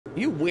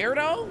You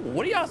weirdo?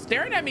 What are y'all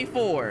staring at me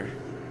for?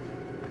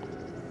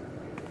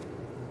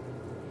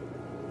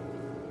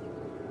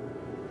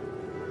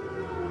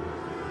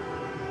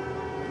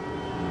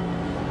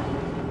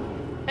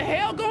 What the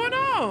hell going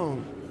on?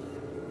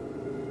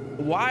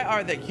 Why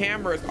are the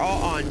cameras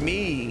all on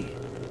me?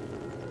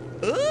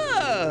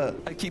 Ugh!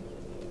 I keep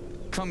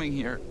coming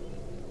here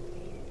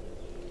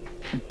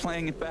and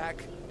playing it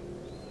back,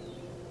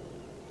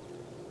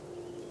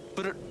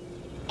 but it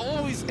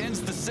always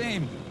ends the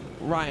same.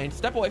 Ryan,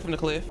 step away from the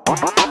cliff.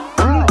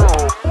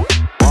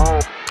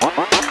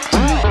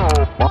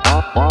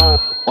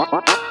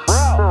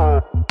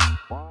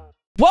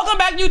 Welcome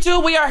back,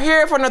 YouTube. We are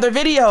here for another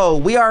video.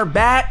 We are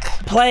back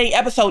playing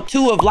episode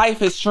 2 of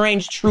Life is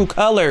Strange True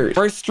Colors.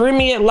 We're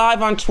streaming it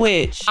live on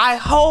Twitch. I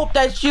hope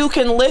that you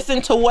can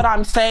listen to what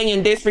I'm saying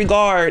and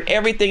disregard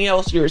everything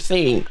else you're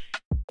seeing.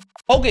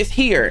 Focus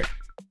here.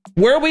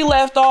 Where we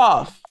left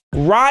off,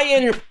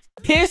 Ryan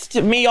pissed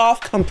me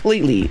off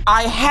completely.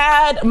 I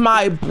had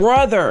my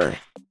brother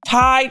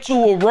tied to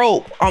a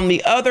rope on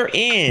the other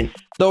end.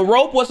 The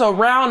rope was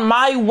around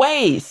my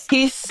waist.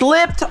 He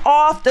slipped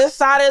off the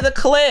side of the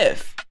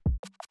cliff.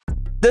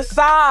 The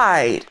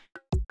side.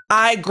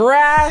 I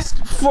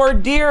grasped for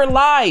dear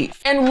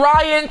life, and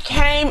Ryan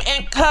came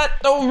and cut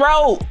the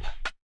rope.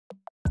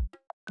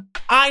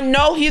 I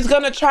know he's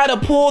gonna try to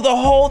pull the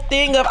whole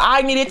thing of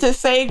I needed to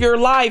save your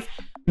life.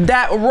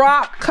 That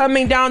rock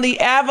coming down the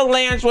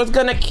avalanche was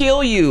gonna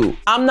kill you.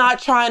 I'm not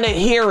trying to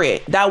hear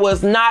it. That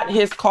was not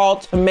his call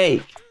to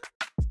make.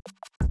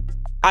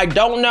 I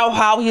don't know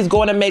how he's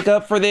going to make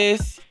up for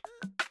this,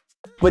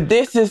 but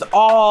this is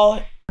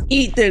all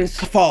Ethan's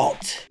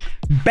fault.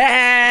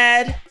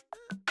 Bad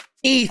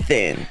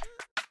Ethan.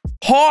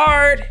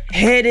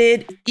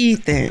 Hard-headed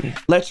Ethan.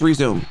 Let's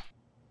resume.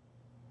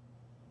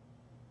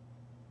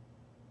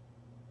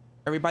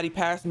 Everybody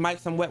pass Mike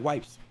some wet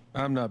wipes.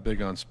 I'm not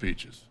big on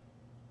speeches.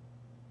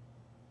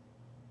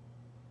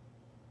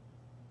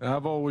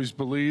 I've always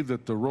believed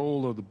that the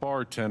role of the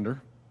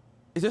bartender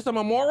Is this a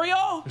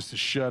memorial? is to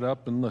shut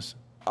up and listen.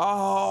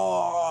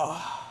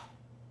 Oh.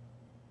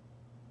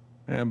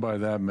 And by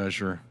that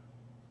measure,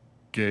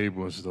 Gabe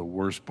was the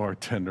worst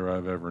bartender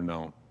I've ever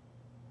known.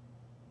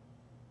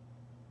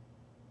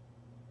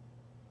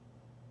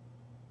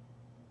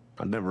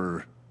 I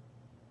never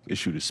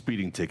issued a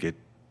speeding ticket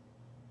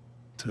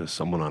to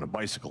someone on a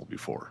bicycle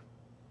before,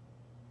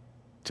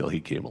 till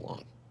he came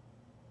along.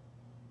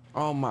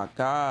 Oh my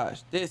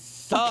gosh, this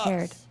sucks. He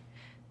cared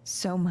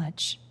so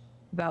much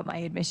about my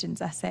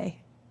admissions essay.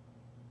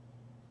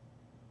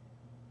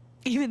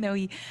 Even though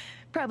he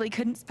probably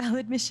couldn't spell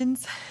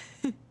admissions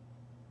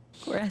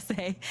or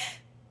essay.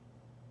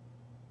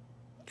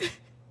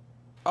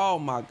 Oh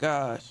my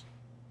gosh.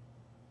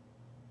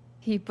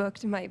 He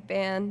booked my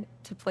band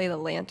to play the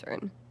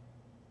Lantern.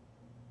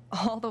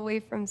 All the way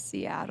from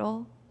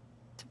Seattle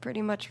to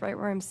pretty much right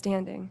where I'm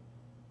standing.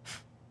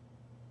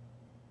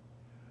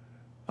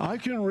 I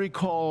can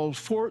recall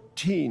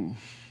 14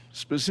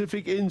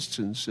 specific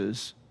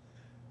instances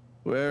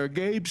where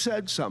Gabe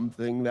said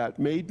something that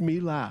made me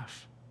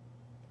laugh.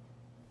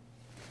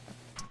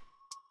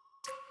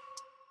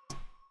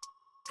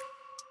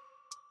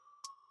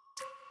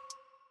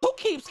 Who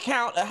keeps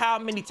count of how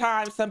many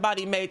times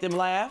somebody made them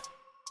laugh?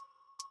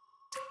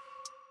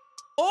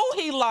 Oh,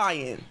 he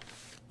lying.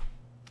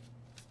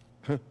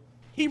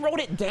 He wrote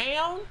it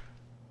down?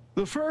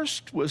 The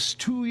first was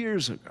 2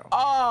 years ago.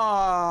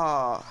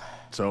 Oh.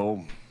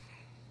 So,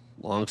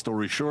 long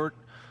story short,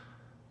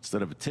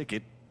 instead of a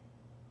ticket,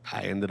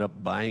 I ended up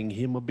buying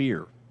him a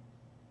beer.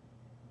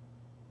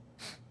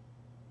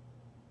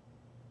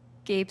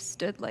 Gabe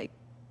stood like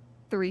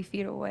 3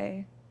 feet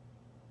away,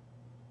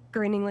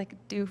 grinning like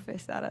a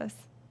doofus at us.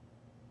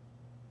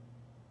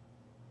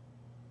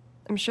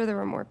 I'm sure there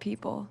were more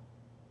people,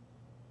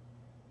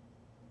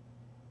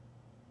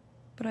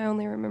 but I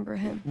only remember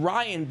him.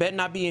 Ryan bet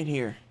not be in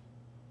here.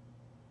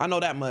 I know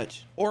that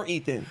much. Or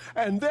Ethan.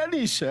 And then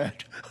he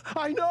said,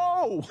 I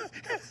know!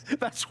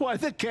 That's why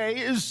the K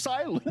is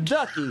silent.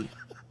 Ducky.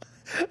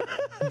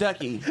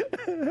 Ducky.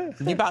 You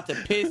about to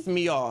piss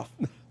me off.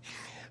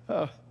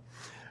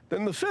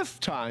 Then the 5th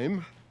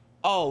time...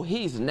 Oh,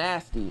 he's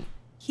nasty.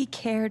 He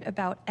cared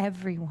about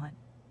everyone.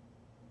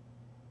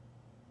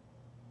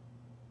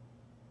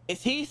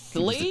 Is he He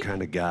asleep? was the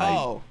kind of guy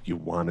Oh. you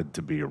wanted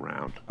to be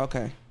around.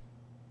 Okay.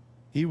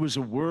 He was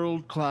a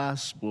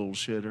world-class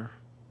bullshitter.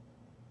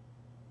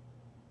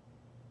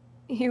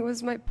 He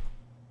was my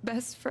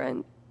best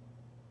friend.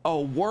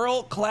 Oh,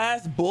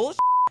 world-class bullshit?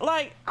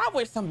 Like, I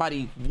wish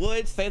somebody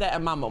would say that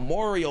at my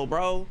memorial,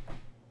 bro.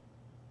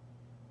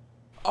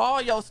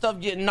 All your stuff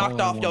getting knocked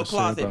All I off your wanna say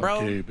closet, about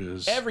bro. Gabe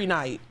is- Every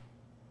night.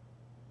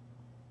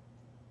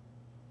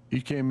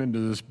 He came into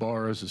this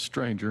bar as a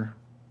stranger,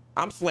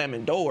 I'm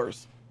slamming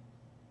doors.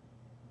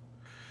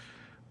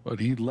 but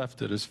he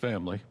left it as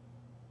family.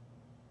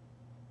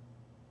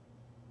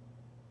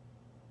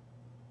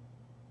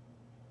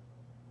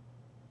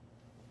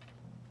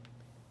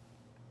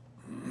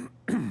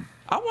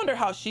 I wonder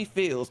how she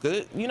feels.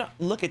 Cause you know,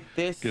 look at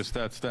this. Guess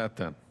that's that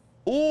then.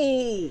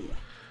 Ooh.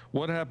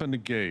 What happened to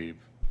Gabe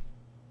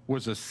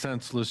was a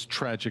senseless,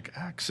 tragic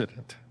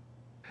accident.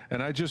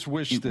 And I just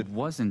wish It that...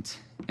 wasn't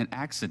an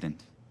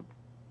accident.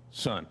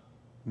 Son,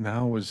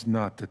 now is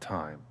not the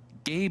time.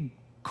 Gabe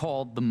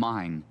called the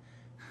mine.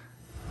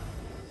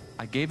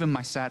 I gave him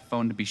my sat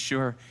phone to be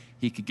sure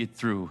he could get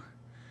through.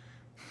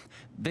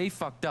 They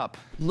fucked up.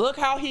 Look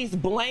how he's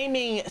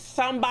blaming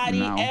somebody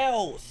No.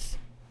 else.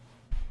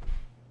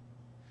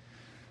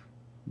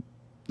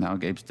 Now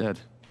Gabe's dead.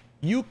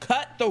 You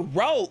cut the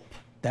rope.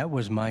 That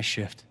was my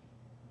shift.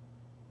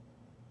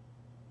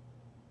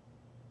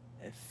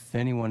 If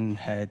anyone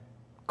had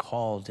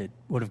called, it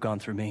would have gone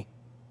through me.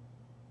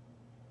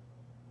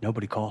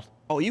 Nobody called.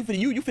 Oh, you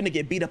finna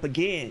get beat up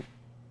again.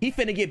 He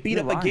finna get beat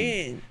You're up lying.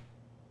 again.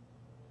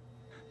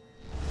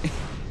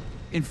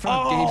 In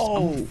front of Gabe's Oh.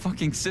 own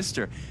fucking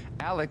sister.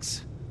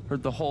 Alex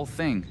heard the whole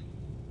thing.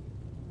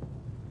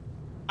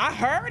 I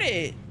heard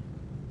it.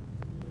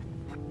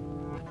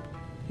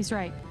 He's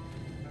right.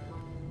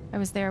 I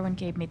was there when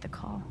Gabe made the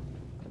call.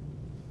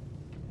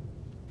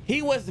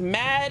 He was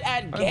mad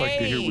at I'd like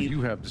to hear what Gabe,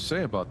 you have to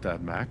say about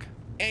that, Mac.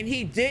 and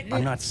he didn't.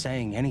 I'm not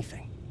saying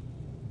anything.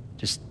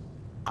 Just,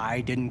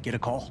 I didn't get a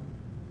call.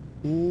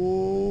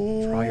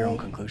 Ooh. Draw your own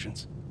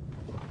conclusions.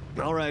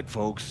 All right,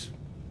 folks.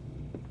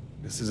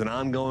 This is an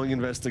ongoing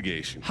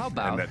investigation. How and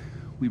about that-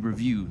 we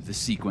review the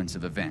sequence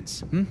of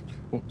events? Hmm?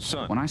 Well,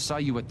 son, When I saw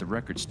you at the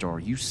record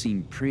store, you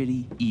seemed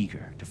pretty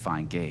eager to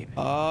find Gabe.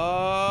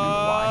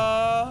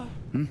 Uh,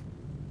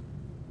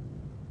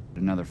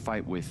 Another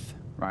fight with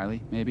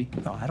Riley, maybe?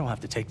 No, I don't have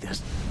to take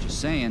this.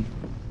 Just saying.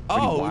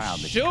 Pretty Oh, wild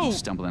that you come shoot.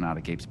 stumbling out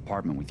of Gabe's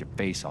apartment with your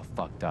face all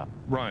fucked up.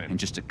 Ryan. And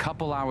just a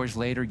couple hours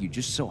later, you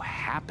just so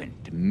happened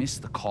to miss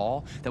the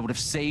call that would have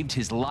saved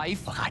his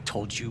life. Look, I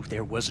told you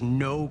there was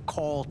no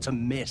call to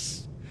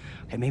miss.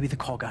 Okay, maybe the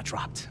call got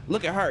dropped.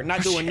 look at her,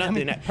 not doing Shit, I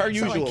nothing mean, per it's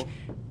not usual. like-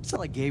 it's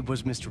not like Gabe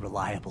was Mr.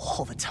 Reliable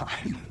all the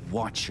time.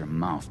 Watch your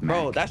mouth, man.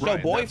 Bro, that's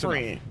Ryan, your that's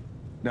boyfriend.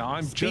 now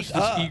I'm Speak just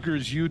up. as eager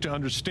as you to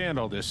understand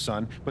all this,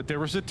 son, but there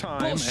was a time...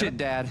 Bullshit, and-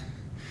 Dad.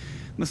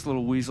 This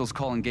little weasel's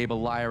calling Gabe a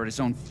liar at his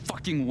own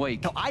fucking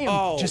wake. No, I am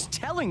Oh. just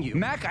telling you.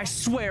 Mac, I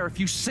swear, if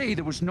you say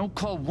there was no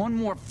call one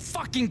more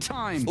fucking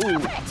time. Ooh.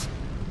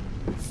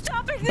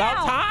 Stop it About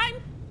now! time?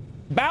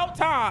 About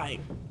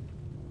time.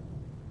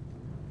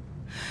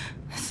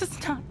 This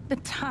is not the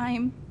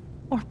time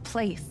or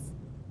place.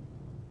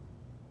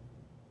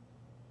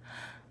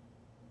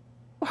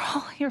 We're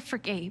all here for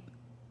Gabe.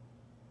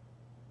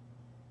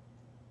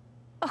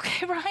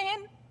 Okay,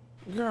 Ryan?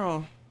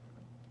 Girl.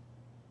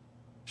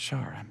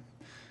 Sure,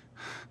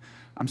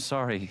 I'm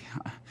sorry.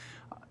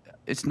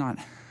 It's not...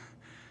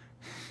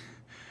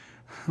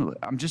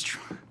 I'm just...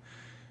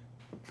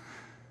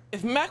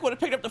 If Mac would have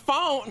picked up the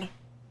phone,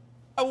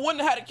 I wouldn't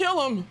have had to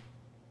kill him.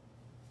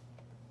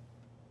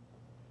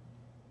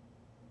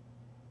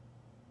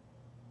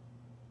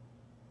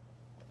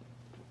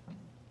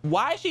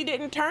 Why she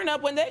didn't turn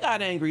up when they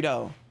got angry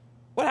though?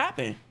 What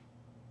happened?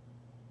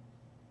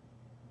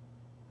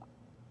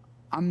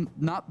 I'm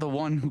not the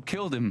one who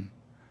killed him.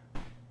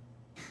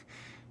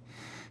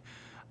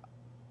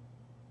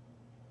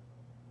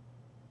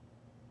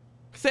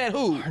 Said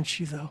who? Aren't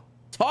you, though?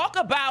 Talk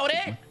about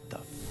it. The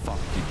fuck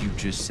did you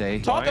just say?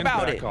 Talk Ryan,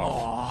 about back it.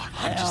 off.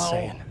 I'm just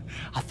saying.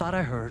 I thought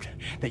I heard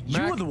that you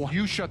Mac, were the one.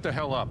 you shut the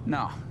hell up.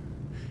 No.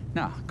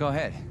 No, go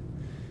ahead.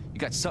 You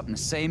got something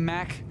to say,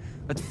 Mac?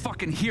 Let's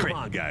fucking hear it. Come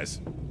on, guys.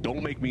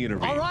 Don't make me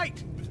intervene. All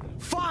right,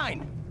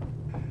 fine.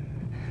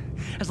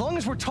 As long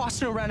as we're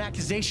tossing around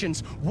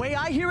accusations, way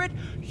I hear it,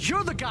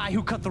 you're the guy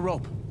who cut the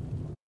rope.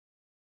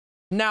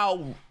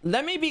 Now,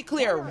 let me be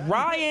clear.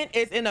 Ryan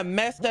is in a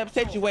messed up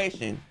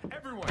situation.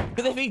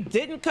 Because if he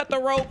didn't cut the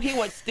rope, he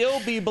would still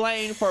be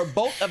blamed for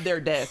both of their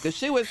deaths. Because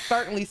she was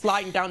certainly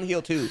sliding down the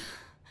hill too.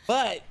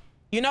 But,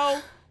 you know,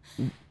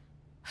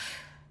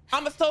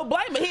 I'ma still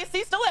blame him.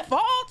 He's still at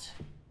fault.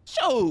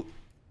 Shoot.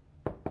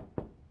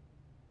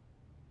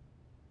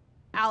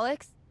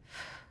 Alex?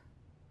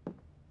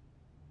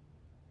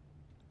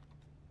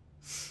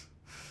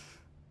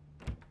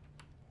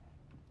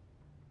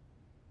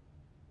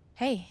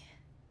 Hey.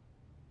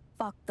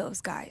 Fuck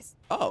those guys.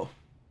 Oh,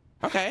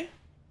 okay.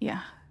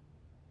 Yeah.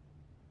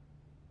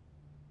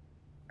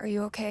 Are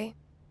you okay?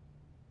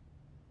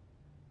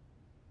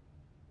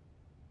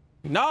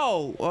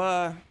 No,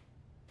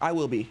 I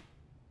will be.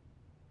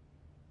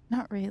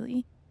 Not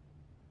really.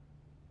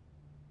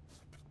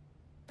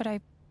 But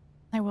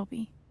I will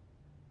be.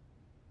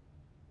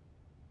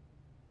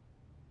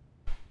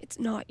 It's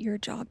not your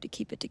job to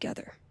keep it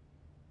together.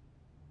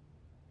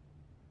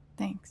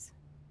 Thanks.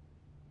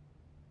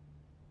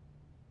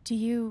 Do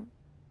you,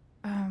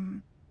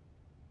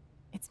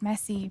 it's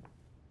messy,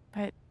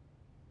 but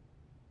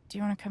do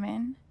you want to come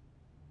in?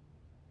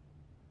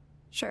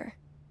 Sure.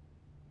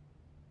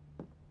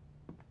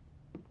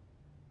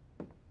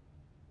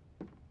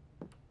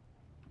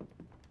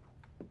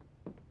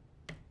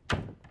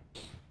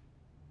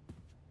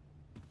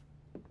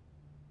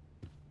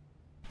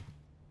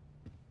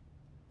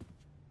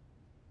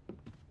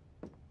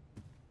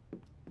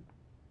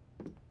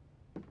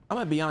 I'm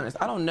gonna be honest.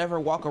 I don't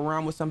never walk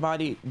around with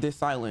somebody this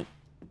silent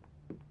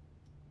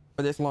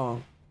for this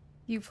long.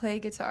 You play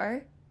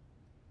guitar?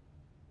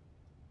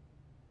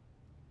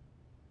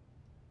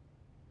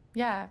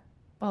 Yeah,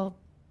 well,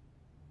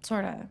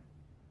 sorta.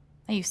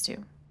 I used to.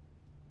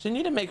 She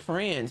need to make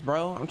friends,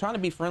 bro. I'm trying to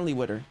be friendly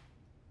with her.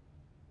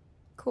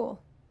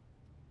 Cool.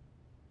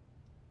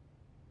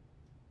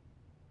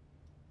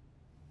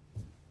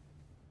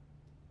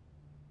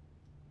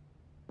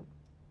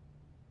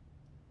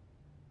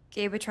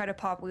 Gabe would try to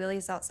pop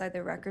wheelies outside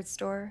the record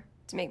store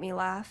to make me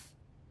laugh.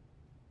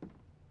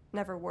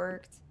 Never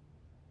worked.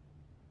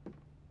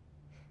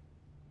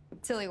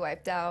 Till he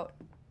wiped out.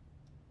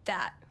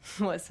 That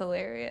was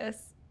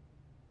hilarious.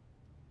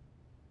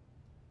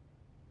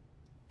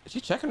 Is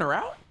she checking her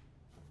out?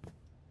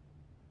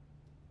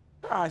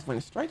 Her eyes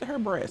went straight to her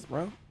breast,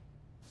 bro.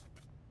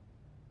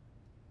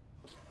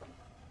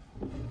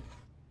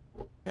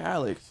 Hey,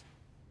 Alex.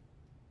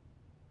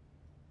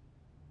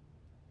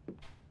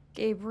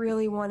 Gabe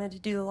really wanted to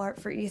do the LARP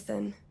for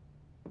Ethan.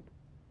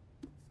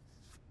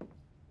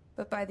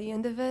 But by the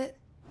end of it,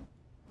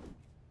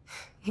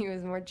 he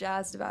was more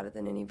jazzed about it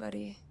than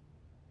anybody.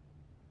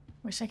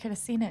 Wish I could have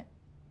seen it.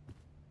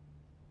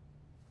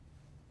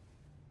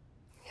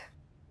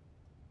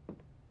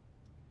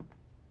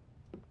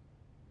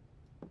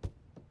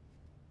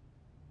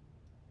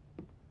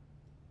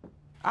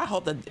 I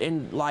hope that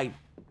in like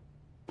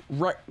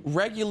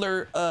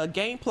regular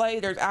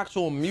gameplay, there's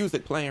actual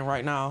music playing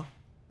right now.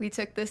 We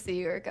took this a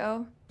year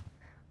ago.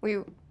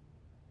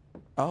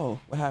 Oh,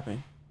 what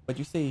happened? What'd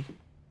you see?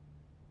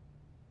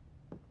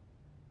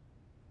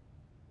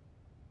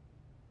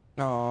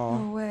 Oh,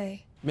 No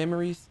way.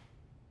 memories.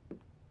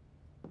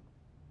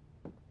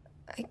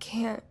 I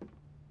can't.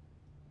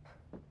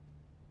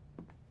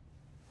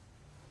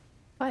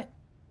 What?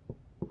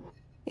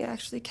 He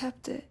actually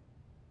kept it.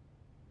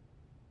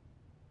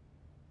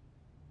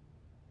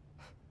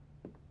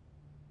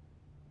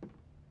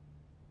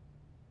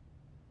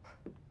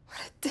 What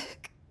a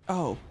dick.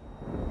 Oh.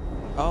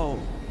 Oh.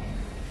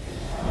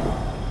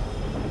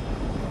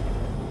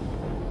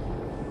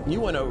 You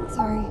wanna...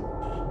 Sorry.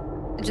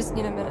 I just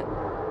need a minute.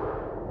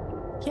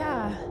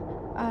 Yeah,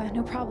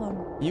 no problem.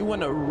 You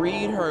wanna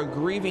read her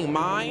grieving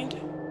mind?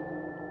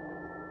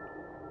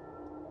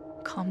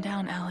 Calm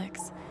down,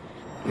 Alex.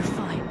 You're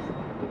fine.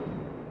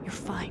 You're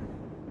fine.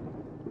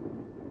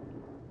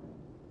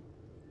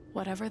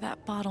 Whatever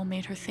that bottle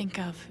made her think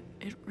of,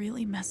 it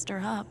really messed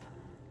her up.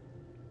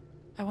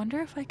 I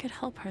wonder if I could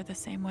help her the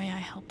same way I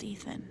helped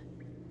Ethan.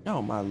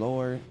 Oh, my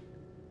Lord.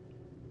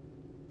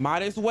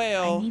 Might as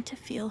well. I need to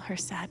feel her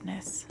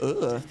sadness. Ugh.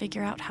 To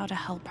figure out how to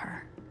help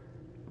her.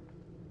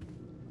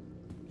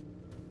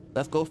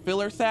 Let's go feel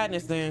her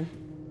sadness then.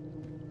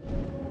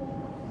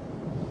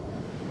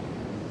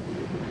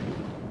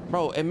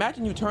 Bro,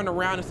 imagine you turn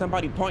around and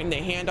somebody pointing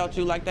their hand at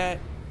you like that.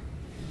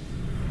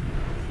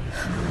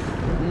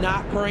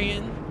 Not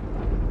praying.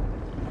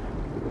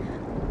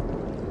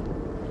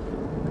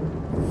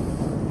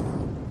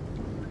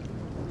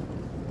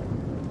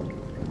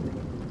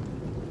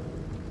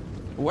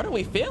 What are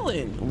we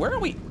feeling? Where are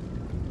we?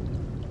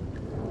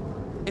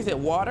 Is it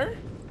water?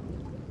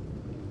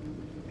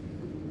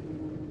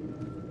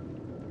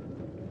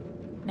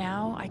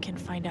 Now I can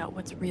find out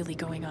what's really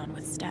going on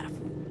with Steph.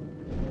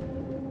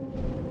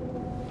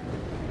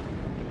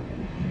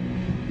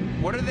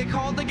 What are they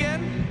called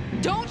again?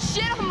 Don't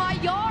shit on my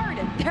yard!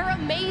 They're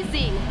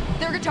amazing!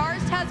 Their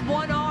guitarist has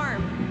one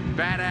arm.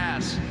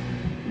 Badass.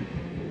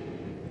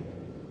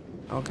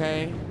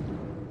 Okay.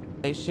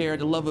 They share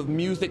the love of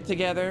music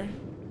together.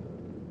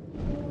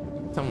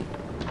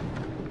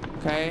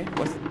 Okay,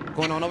 what's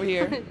going on over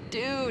here?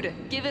 Dude,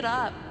 give it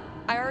up.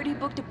 I already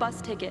booked a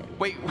bus ticket.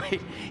 Wait,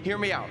 hear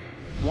me out.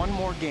 One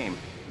more game.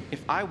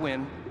 If I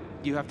win,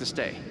 you have to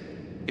stay.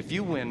 If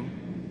you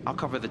win, I'll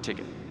cover the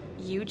ticket.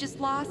 You just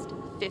lost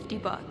 50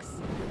 bucks.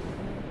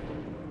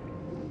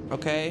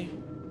 Okay.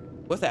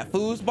 What's that,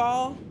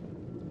 foosball?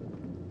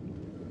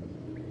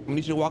 I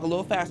need you to walk a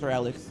little faster,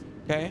 Alex.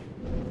 Okay?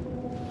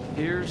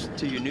 Here's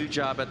to your new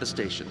job at the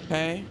station.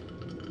 Okay.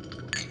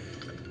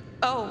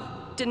 Oh,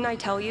 didn't I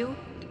tell you?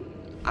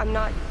 I'm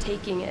not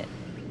taking it.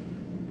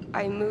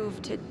 I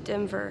move to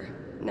Denver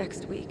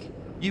next week.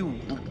 You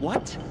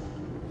what?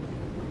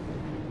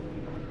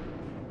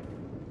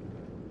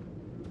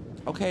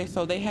 Okay,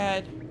 so they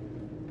had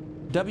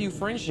W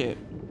friendship.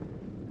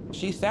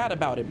 She's sad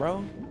about it,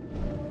 bro.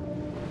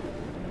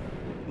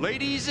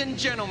 Ladies and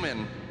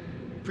gentlemen,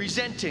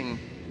 presenting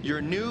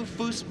your new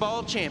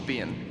foosball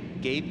champion,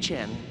 Gabe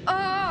Chen.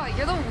 Oh,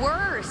 you're the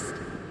worst.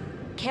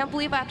 Can't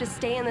believe I have to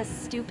stay in this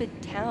stupid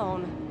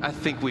town. I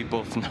think we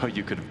both know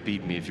you could have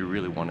beat me if you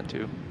really wanted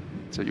to.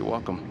 So you're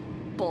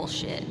welcome.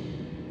 Bullshit.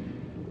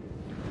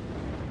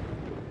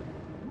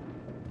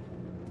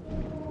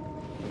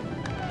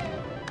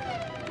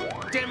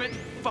 Damn it,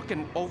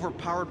 fucking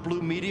overpowered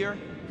blue meteor.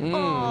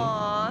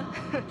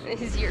 Aww.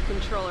 Is your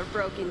controller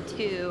broken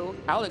too?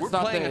 Alex We're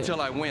thought playing that... until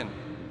I win.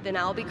 Then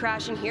I'll be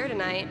crashing here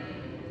tonight.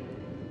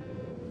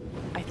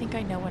 I think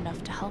I know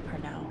enough to help her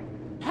now.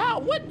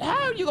 How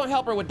are you gonna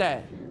help her with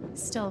that?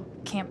 Still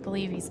can't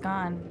believe he's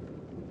gone.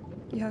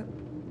 Yep.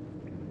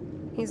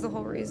 He's the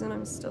whole reason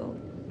I'm still...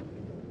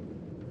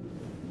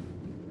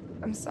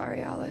 I'm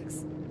sorry,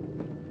 Alex.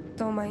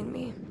 Don't mind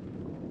me.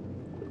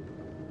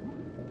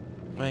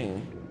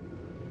 Man.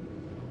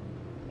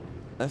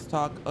 Let's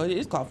talk. Oh, it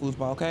is called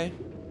foosball, okay?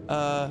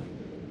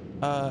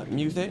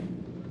 Music.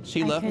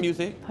 She loves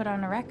music. Put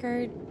on a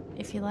record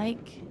if you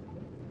like.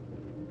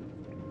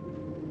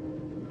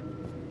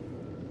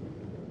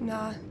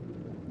 Nah,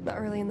 not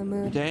really in the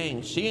mood.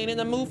 Dang, she ain't in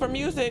the mood for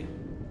music.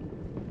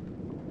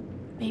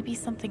 Maybe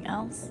something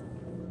else.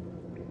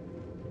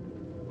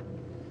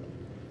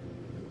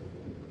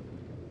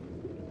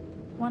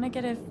 Want to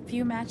get a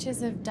few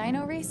matches of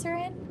Dino Racer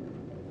in?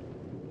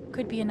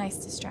 Could be a nice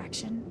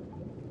distraction.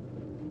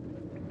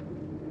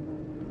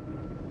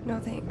 No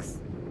thanks.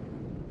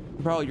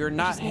 Bro, you're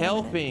not just need a minute.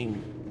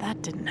 helping.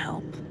 That didn't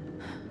help.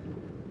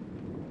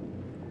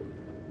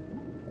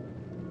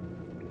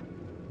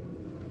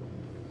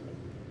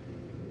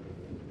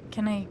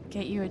 Can I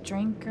get you a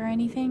drink or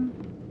anything?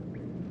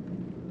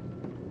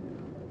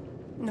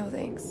 No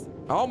thanks.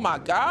 Oh my I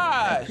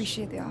gosh.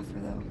 appreciate the offer,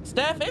 though.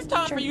 Steph, it's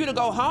time for you to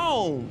go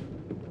home.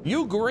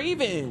 You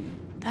grieving.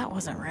 That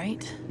wasn't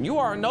right. You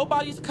are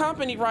nobody's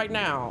company right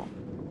now.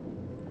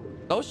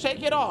 Go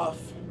shake it off.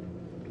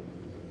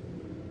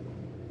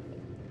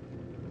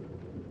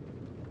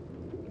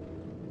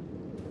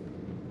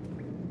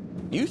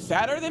 You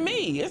sadder than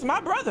me. It's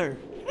my brother.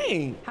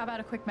 Hey. How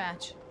about a quick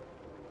match?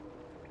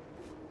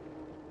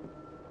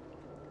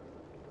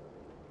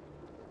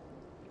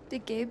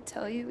 Did Gabe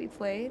tell you we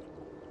played?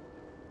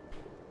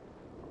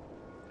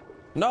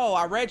 No,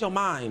 I read your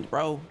mind,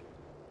 bro.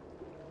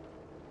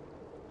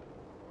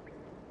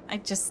 I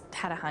just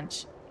had a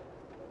hunch.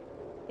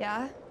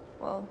 Yeah?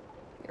 Well,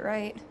 you're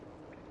right.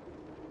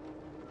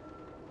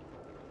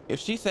 If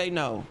she say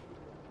no.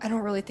 I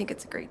don't really think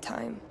it's a great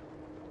time.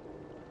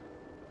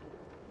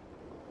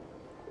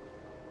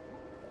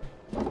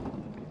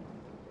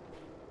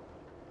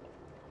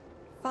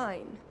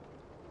 Fine.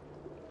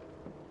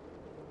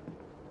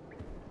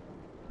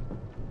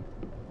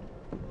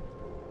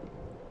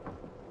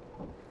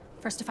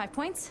 First to 5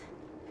 points?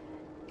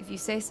 If you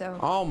say so.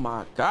 Oh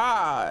my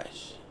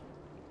gosh.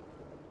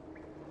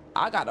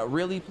 I gotta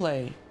really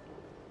play.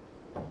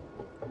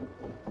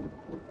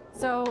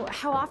 So,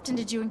 how often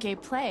did you and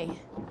Gabe play?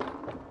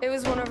 It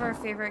was one of our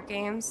favorite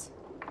games.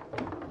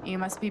 You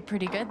must be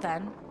pretty good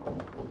then.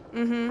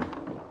 Mm-hmm.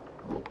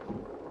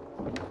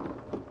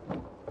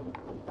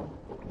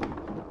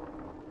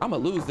 I'ma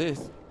lose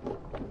this.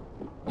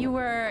 You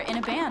were in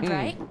a band,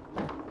 right?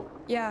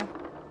 Yeah.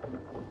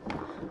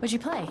 What'd you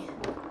play?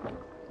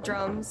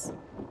 Drums.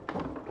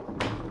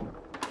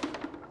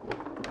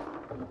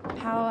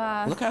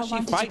 How, Look how long she's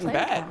did you fighting play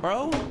back, for?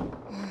 bro.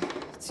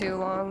 Too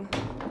long.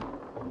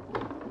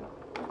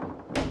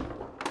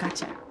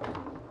 Gotcha.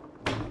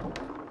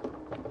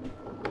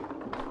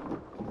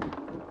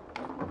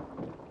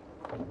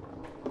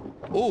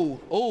 Ooh,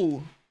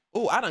 ooh,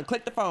 ooh, I done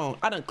clicked the phone.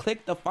 I done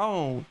clicked the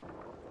phone.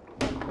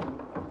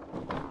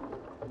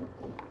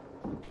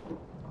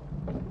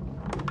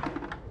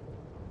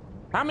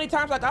 How many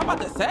times like I'm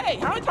about to say?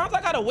 How many times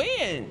I gotta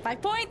win?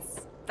 5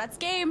 points. That's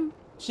game.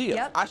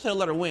 Yep. I should have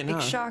let her win, Big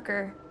huh?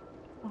 shocker.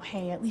 Oh,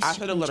 hey, at least I you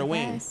should've played let her your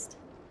win. best.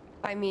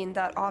 I mean,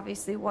 that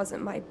obviously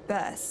wasn't my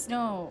best.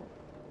 No,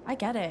 I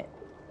get it.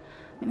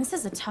 I mean, this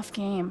is a tough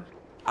game.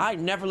 I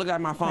never look at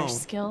my phone.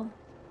 There's skill,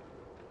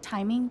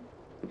 timing,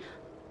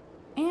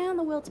 and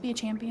the will to be a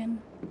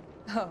champion.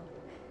 Oh,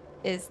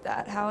 is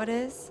that how it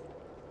is?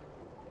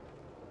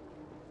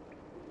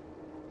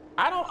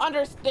 I don't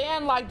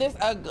understand like this.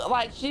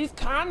 Like she's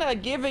kind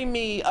of giving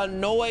me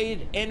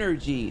annoyed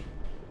energy.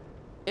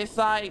 It's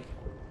like,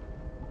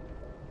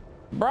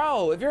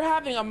 bro, if you're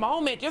having a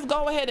moment, just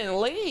go ahead and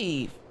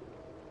leave.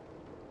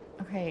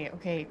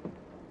 Okay.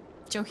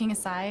 Joking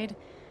aside,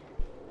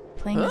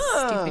 playing this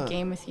stupid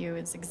game with you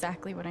is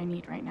exactly what I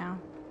need right now.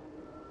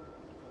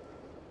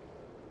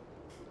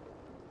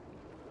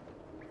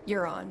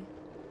 You're on.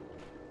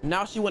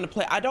 Now she want to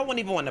play. I don't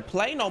even want to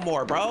play no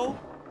more, bro.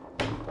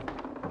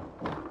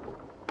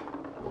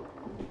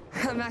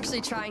 I'm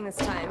actually trying this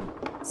time,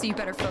 so you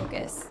better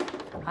focus.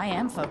 I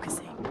am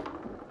focusing.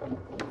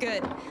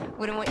 Good.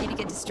 Wouldn't want you to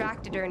get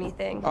distracted or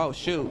anything. Oh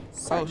shoot.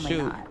 Certainly oh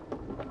shoot. not.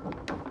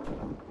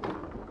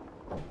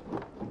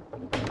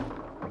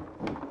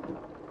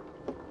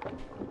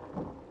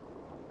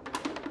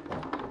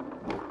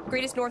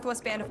 Greatest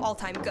Northwest band of all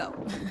time, go.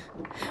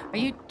 Are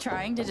you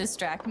trying to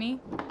distract me?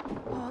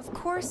 Oh, of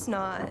course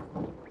not.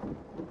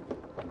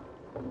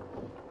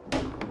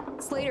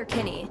 Slater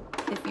Kinney,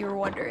 if you were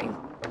wondering.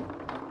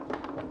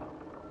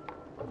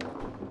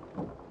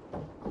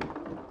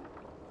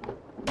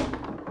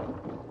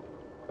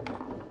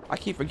 I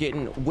keep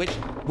forgetting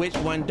which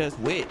one does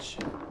which.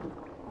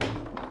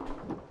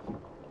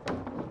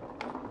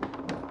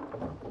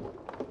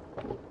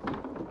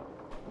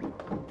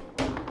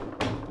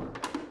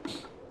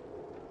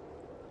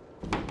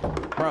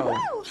 Bro.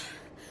 Woo!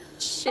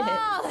 Shit.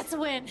 Oh, that's a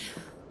win.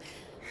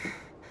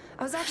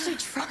 I was actually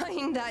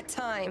trying that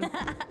time.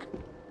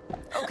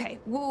 Okay,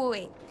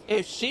 wait.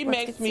 If she Let's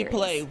makes get me serious.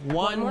 play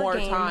one more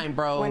game, time,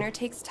 bro. Winner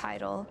takes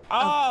title.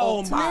 Oh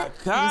of my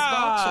ultimate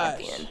gosh. foosball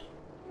champion.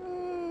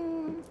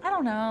 I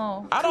don't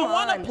know. I don't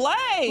want to on.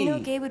 play. You know,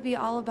 Gabe would be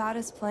all about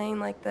us playing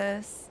like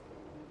this.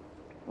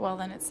 Well,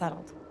 then it's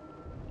settled.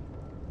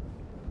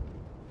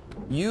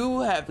 You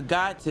have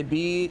got to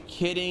be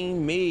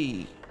kidding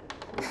me.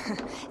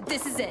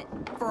 This is it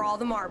for all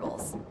the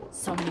marbles.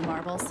 So many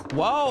marbles.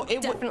 Whoa,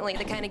 Definitely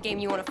the kind of game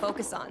you want to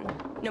focus on,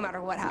 no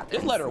matter what happens.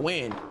 just let her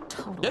win.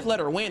 Totally. Just let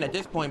her win at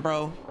this point,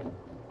 bro.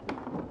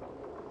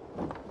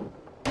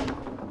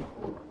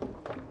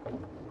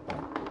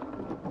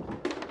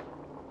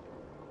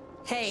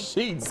 Hey,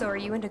 Jeez. so are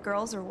you into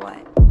girls or what?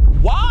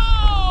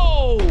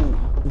 Whoa!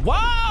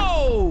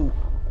 Whoa!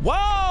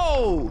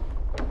 Whoa!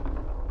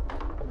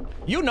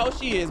 You know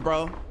she is,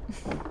 bro.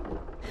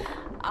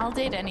 I'll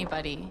date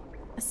anybody,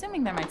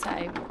 assuming they're my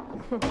type.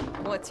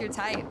 What's your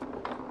type?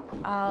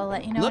 I'll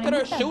let you know. Look when at I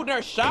her meet them. shooting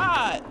her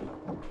shot.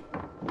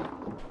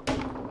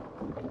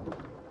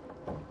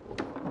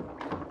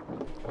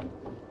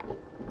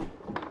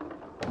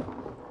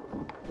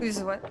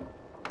 Who's what?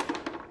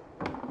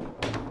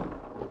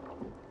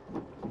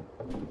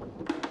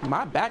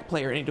 My back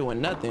player ain't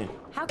doing nothing.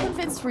 How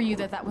convinced were you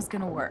that that was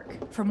gonna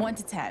work? From 1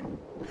 to 10.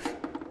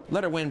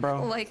 Let her win,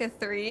 bro. Like a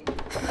 3.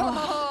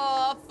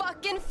 Oh,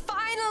 fucking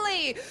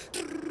finally!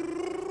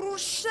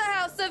 The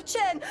House of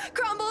Chen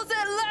crumbles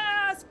at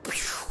last!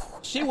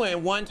 She went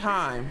one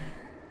time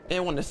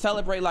and want to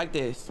celebrate like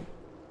this.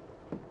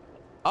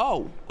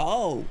 Oh,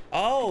 oh,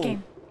 oh,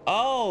 Game.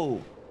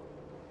 oh.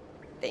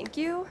 Thank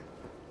you?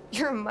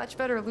 You're a much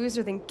better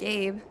loser than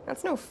Gabe.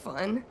 That's no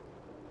fun.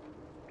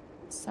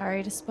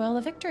 Sorry to spoil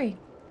a victory.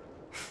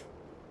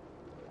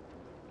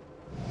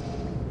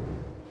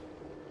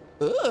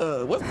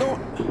 Ugh,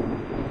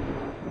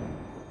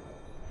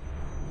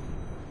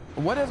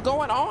 what is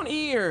going on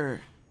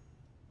here?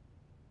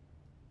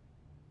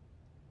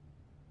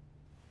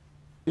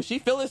 Does she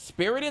feel his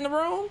spirit in the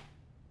room?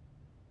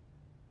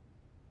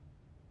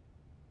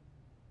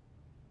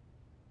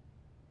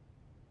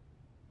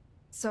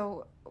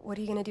 So, what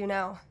are you gonna do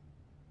now?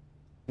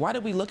 Why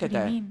did we look at What do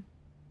that? you mean?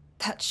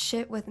 That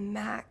shit with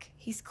Mac.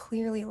 He's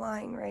clearly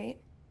lying, right?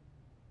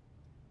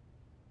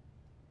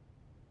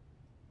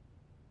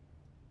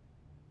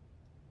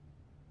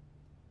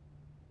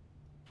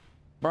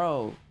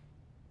 Bro.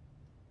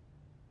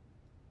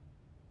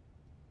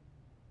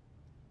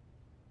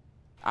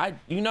 I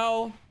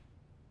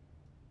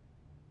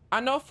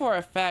know for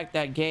a fact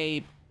that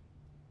Gabe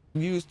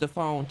used the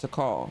phone to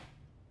call.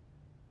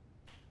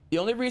 The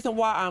only reason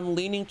why I'm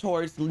leaning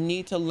towards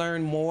need to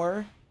learn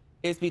more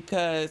is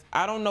because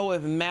I don't know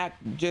if Mac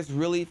just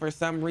really for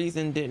some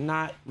reason did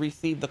not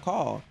receive the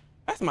call.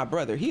 That's my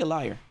brother. He a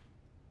liar.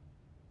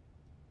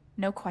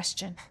 No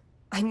question.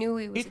 I knew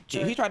he was a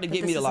jerk. He tried to but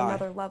get me this to is lie.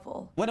 Another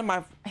level. What am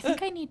I? I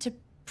think I need to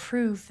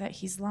prove that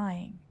he's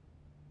lying.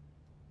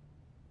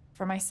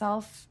 For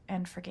myself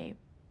and for Gabe.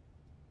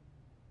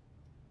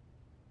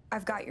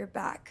 I've got your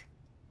back.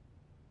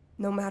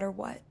 No matter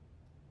what.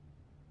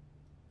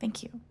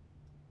 Thank you.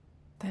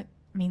 That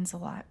means a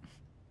lot.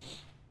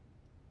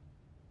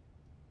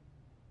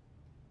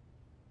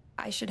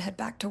 I should head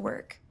back to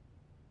work.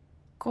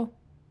 Cool.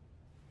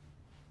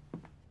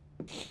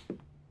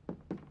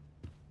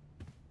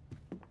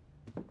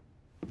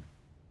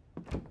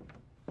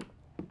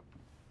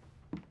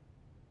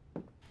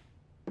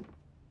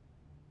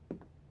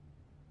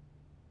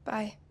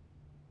 Bye.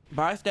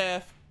 Bye,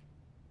 Steph.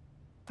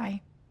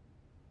 Bye.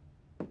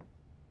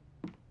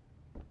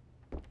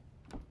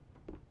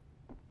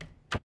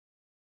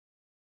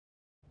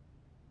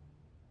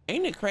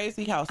 Ain't it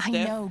crazy how I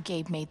Steph? know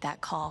Gabe made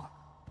that call.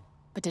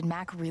 But did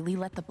Mac really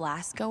let the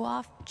blast go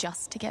off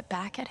just to get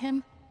back at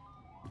him?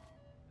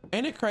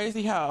 Ain't it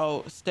crazy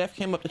how Steph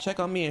came up to check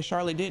on me and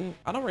Charlotte didn't?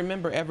 I don't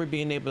remember ever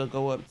being able to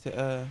go up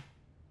to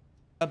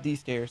up these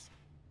stairs.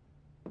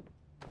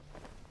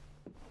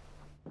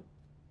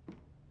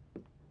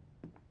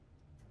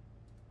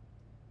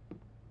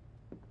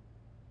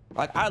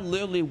 Like I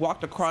literally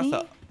walked across See? a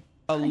I could be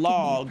a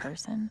log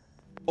person.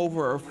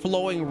 over a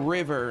flowing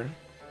river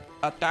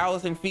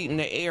 1,000 feet in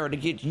the air to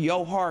get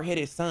your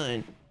hard-headed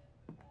son.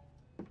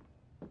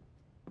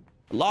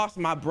 Lost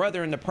my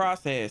brother in the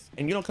process,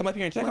 and you don't come up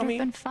here and check Would on have me?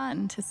 been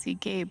fun to see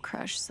Gabe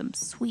crush some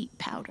sweet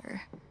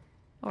powder.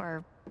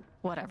 Or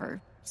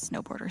whatever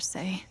snowboarders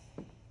say.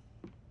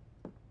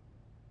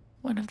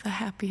 One of the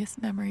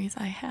happiest memories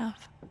I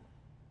have.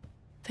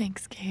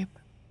 Thanks, Gabe.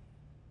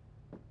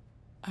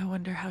 I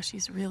wonder how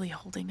she's really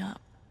holding up.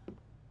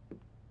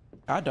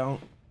 I don't.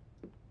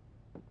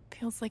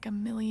 Feels like a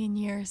million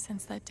years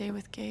since that day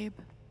with Gabe.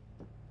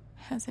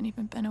 Hasn't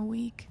even been a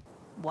week.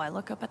 Why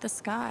look up at the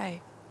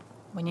sky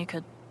when you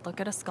could look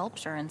at a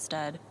sculpture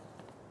instead?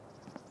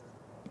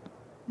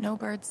 No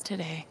birds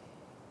today.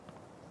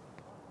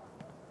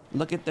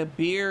 Look at the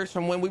beers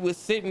from when we was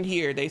sitting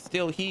here. They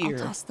still I'll here.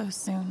 toss those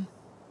soon.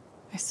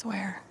 I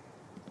swear.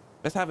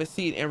 Let's have a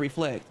seat and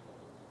reflect.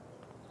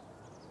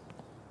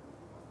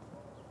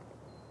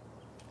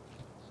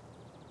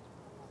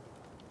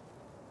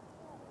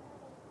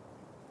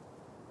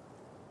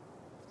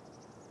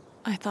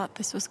 I thought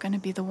this was going to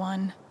be the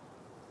one.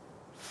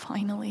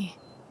 Finally.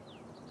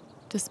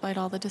 Despite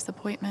all the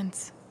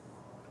disappointments,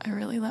 I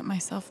really let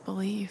myself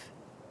believe.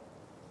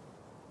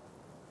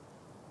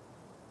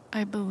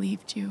 I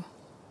believed you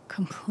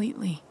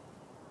completely.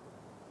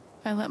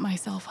 I let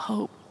myself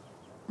hope,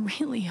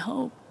 really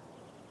hope,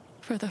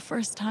 for the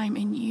first time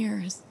in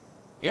years.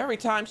 Every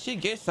time she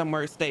gets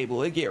somewhere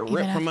stable, it get ripped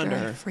Even from under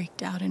after I her.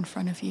 freaked out in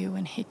front of you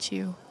and hit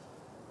you,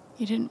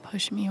 you didn't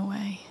push me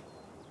away.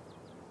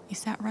 You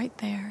sat right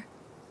there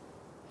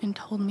and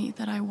told me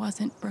that I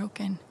wasn't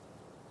broken,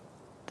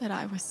 that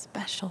I was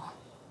special,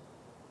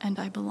 and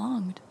I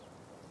belonged.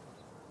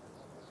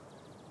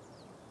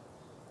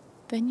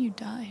 Then you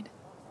died.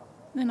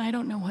 Then I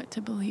don't know what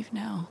to believe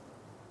now,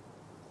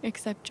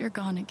 except you're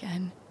gone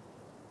again,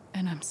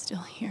 and I'm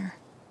still here.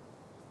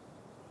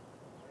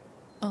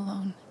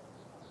 Alone.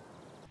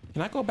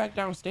 Can I go back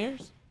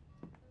downstairs?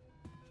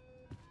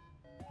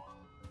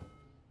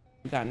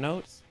 You got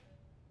notes?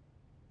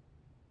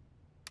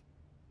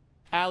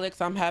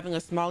 Alex, I'm having a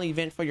small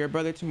event for your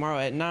brother tomorrow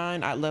at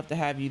 9. I'd love to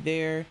have you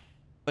there,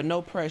 but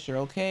no pressure,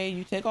 okay?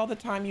 You take all the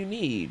time you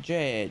need.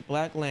 Jed,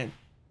 Black Lantern.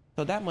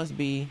 So that must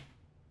be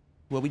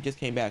where we just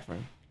came back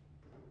from.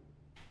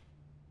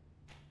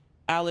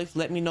 Alex,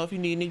 let me know if you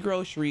need any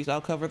groceries.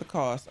 I'll cover the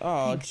cost.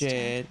 Oh, Thanks,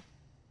 Jed.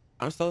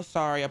 I'm so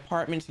sorry.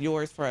 Apartment's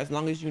yours for as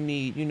long as you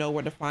need. You know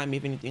where to find me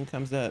if anything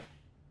comes up.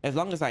 As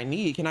long as I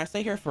need. Can I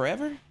stay here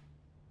forever?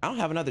 I don't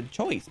have another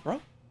choice, bro.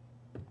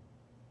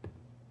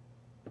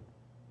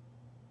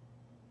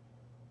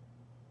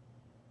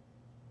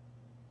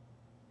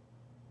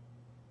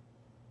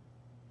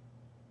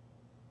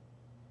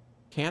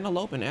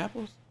 Cantaloupe and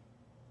apples?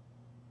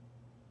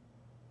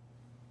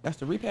 That's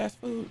the repast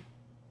food?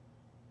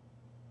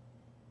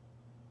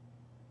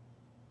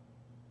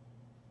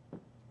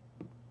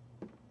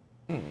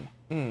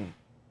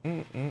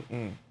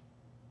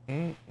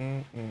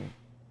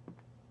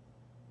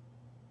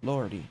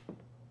 Lordy.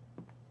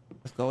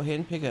 Let's go ahead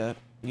and pick up,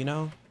 you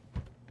know?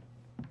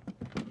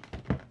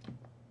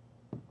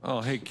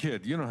 Oh, hey,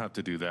 kid, you don't have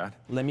to do that.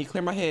 Let me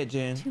clear my head,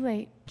 Jen. Too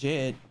late.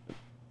 Jed,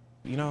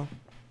 you know?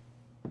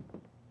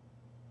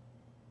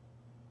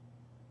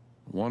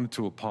 Wanted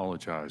to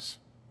apologize.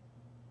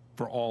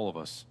 For all of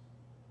us.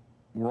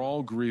 We're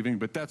all grieving,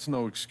 but that's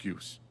no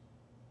excuse.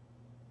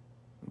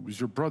 It was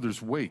your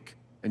brother's wake,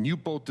 and you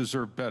both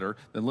deserve better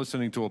than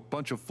listening to a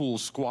bunch of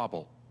fools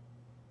squabble.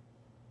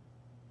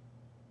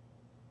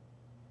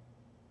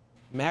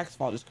 Mac's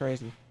fault is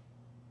crazy.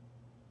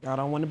 I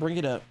don't want to bring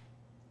it up.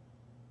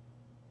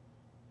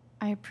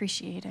 I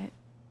appreciate it.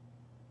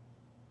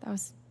 That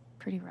was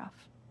pretty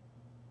rough.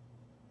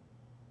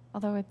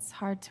 Although it's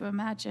hard to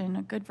imagine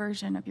a good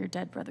version of your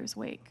dead brother's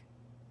wake.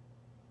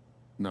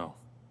 No,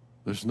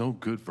 there's no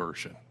good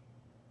version.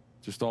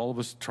 Just all of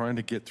us trying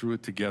to get through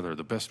it together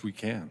the best we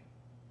can.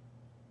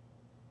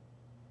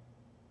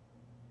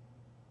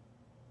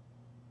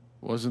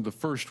 Wasn't the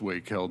first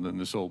wake held in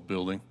this old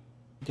building.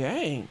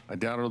 Dang. I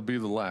doubt it'll be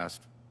the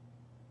last.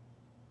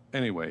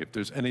 Anyway, if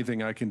there's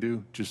anything I can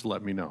do, just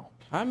let me know.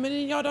 How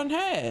many of y'all done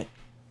had?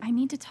 I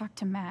need to talk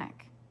to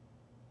Mac.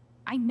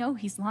 I know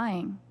he's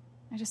lying.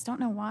 I just don't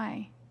know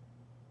why.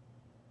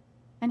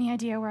 Any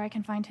idea where I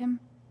can find him?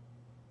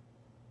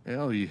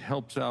 Well, he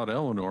helps out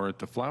Eleanor at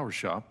the flower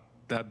shop.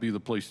 That'd be the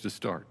place to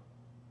start.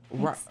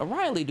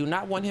 Riley do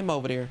not want him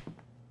over there.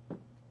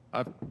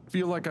 I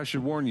feel like I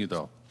should warn you,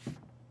 though.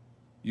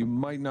 You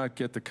might not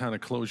get the kind of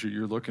closure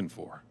you're looking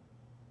for.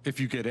 If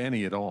you get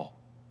any at all.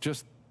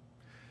 Just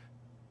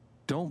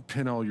don't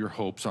pin all your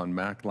hopes on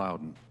Mac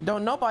Loudon.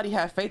 Don't nobody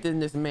have faith in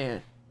this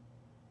man.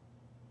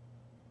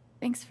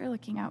 Thanks for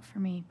looking out for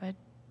me, but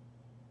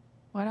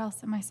what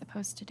else am I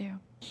supposed to do?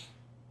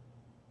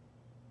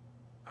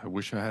 I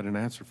wish I had an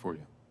answer for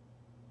you.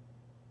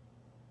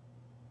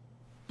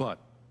 But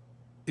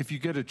if you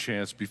get a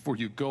chance before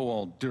you go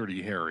all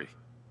dirty Harry,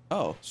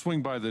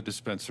 swing by the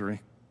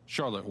dispensary.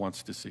 Charlotte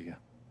wants to see you.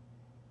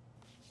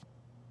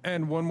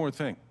 And one more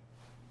thing.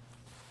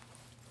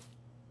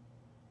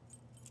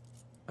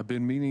 I've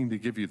been meaning to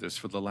give you this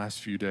for the last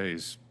few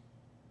days,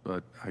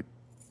 but I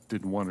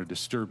didn't want to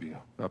disturb you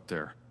up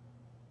there.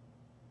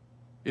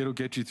 It'll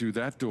get you through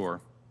that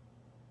door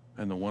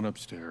and the one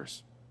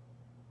upstairs.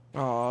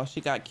 Oh,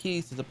 she got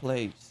keys to the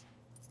place.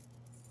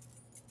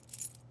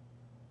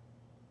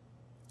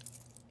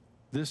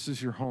 This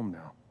is your home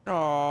now.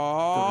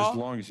 Oh. For as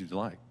long as you'd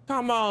like.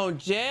 Come on,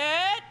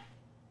 Jed.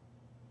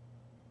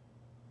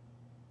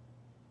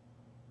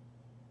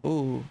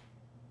 Ooh.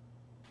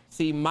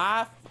 See,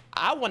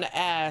 I want to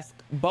ask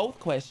both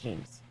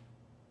questions,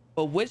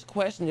 but which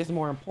question is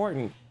more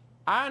important?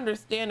 I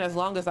understand as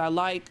long as I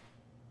like,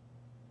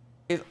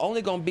 it's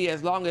only going to be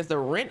as long as the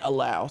rent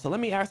allows. So let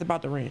me ask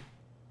about the rent.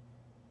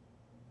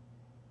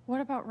 What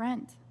about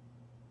rent?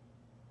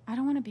 I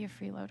don't want to be a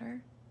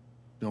freeloader.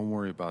 Don't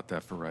worry about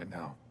that for right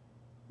now.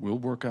 We'll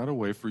work out a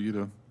way for you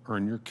to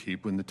earn your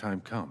keep when the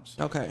time comes.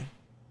 Okay.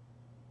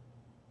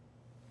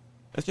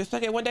 Let's just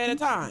take it one day at a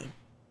time.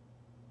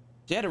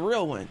 Jed, a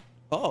real one.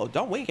 Oh,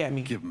 don't wink at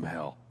me. Give him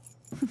hell.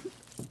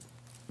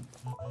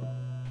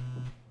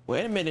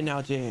 Wait a minute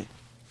now, Jen.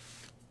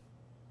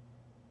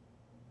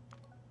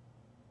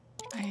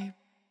 I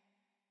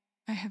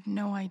have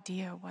no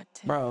idea what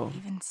to Bro,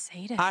 even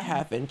say to him. I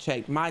haven't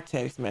checked my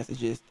text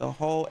messages the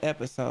whole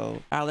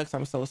episode. Alex,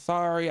 I'm so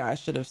sorry. I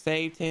should have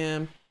saved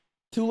him.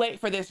 Too late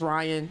for this,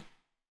 Ryan.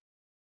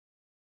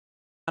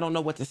 I don't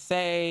know what to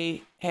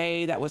say.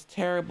 Hey, that was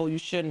terrible. You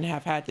shouldn't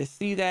have had to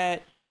see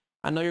that.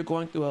 I know you're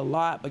going through a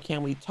lot, but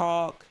can we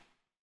talk?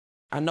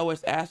 I know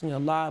it's asking a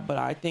lot, but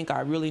I think I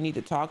really need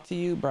to talk to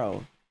you,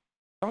 bro.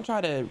 Don't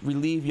try to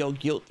relieve your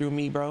guilt through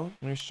me, bro.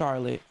 There's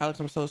Charlotte. Alex,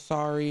 I'm so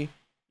sorry.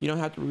 You don't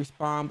have to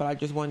respond, but I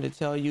just wanted to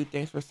tell you,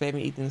 thanks for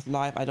saving Ethan's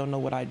life. I don't know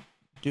what I'd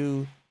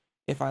do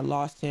if I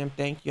lost him.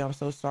 Thank you. I'm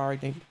so sorry.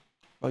 Thank you.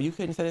 Oh, you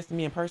couldn't say this to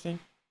me in person?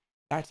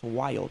 That's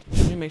wild.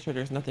 Let me make sure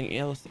there's nothing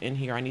else in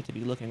here I need to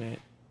be looking at.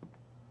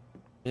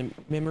 The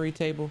memory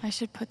table. I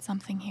should put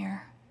something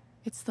here.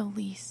 It's the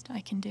least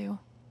I can do.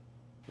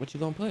 What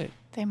you gonna put?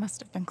 They must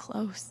have been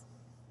close.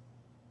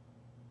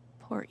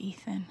 Poor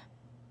Ethan.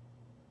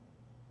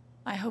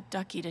 I hope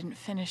Ducky didn't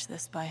finish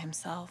this by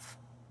himself.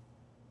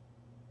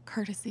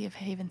 Courtesy of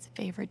Haven's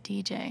favorite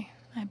DJ,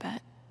 I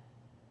bet.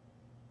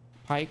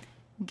 Pike.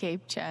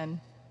 Gabe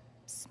Chen.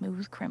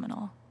 Smooth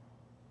criminal.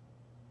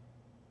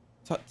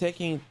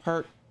 Taking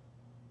Perk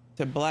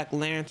to Black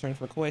Lantern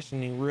for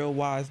questioning. Real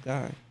wise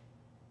guy.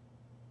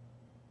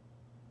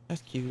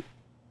 That's cute.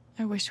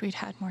 I wish we'd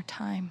had more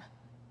time.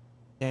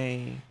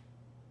 Dang.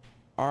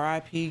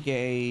 R.I.P.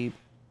 Gabe.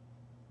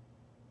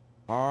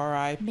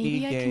 R.I.P. Maybe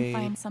Gabe. I can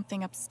find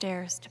something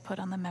upstairs to put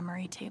on the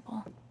memory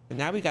table. And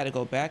now we gotta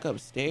go back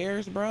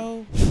upstairs,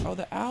 bro. Oh,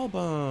 the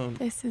album.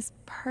 This is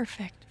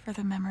perfect for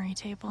the memory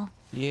table.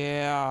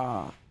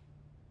 Yeah.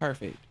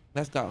 Perfect.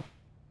 Let's go.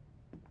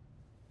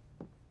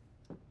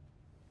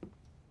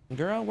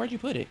 Girl, where'd you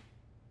put it?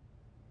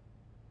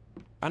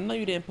 I know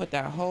you didn't put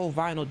that whole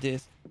vinyl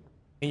disc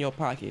in your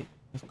pocket.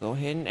 Let's go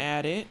ahead and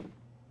add it.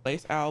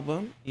 Place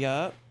album.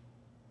 Yup.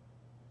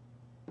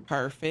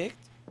 Perfect.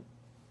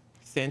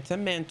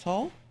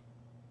 Sentimental.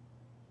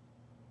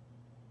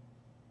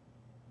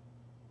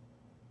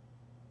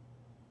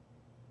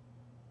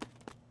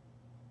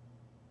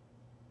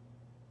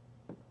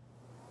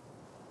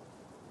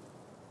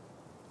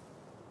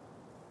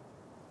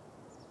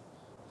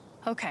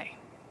 Okay,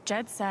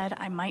 Jed said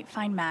I might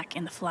find Mac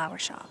in the flower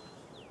shop.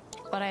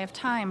 But I have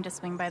time to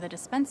swing by the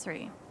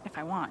dispensary if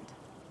I want.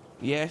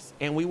 Yes,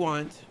 and we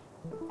want.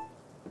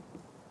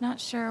 Not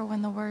sure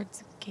when the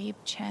words Gabe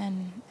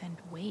Chen and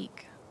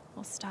Wake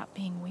will stop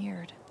being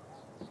weird.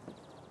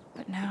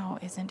 But now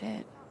isn't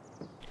it?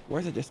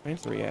 Where's the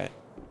dispensary at?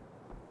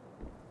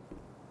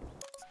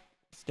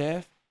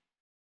 Steph?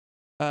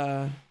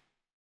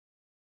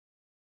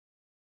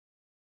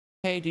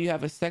 Hey, do you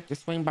have a sec to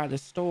swing by the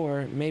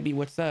store? Maybe.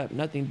 What's up?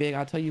 Nothing big.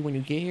 I'll tell you when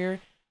you get here.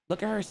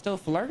 Look at her still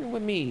flirting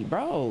with me,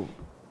 bro.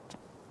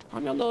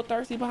 I'm your little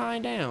thirsty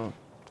behind down.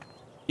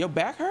 Your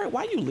back hurt?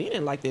 Why you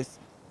leaning like this,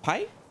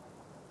 Pike?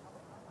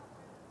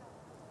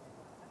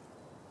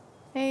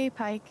 Hey,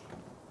 Pike.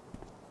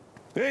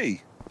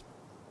 Hey.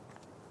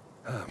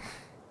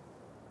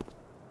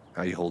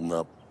 How you holding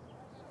up?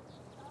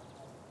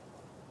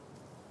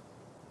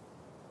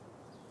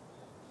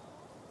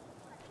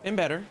 Been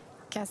better.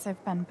 Guess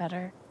I've been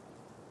better.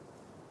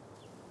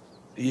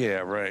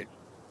 Yeah, right.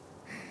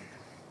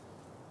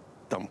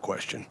 Dumb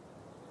question.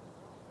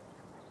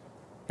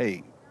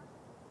 Hey,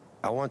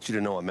 I want you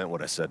to know I meant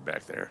what I said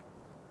back there.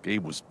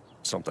 Gabe was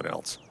something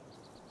else.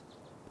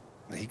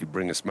 He could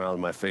bring a smile to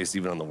my face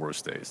even on the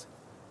worst days.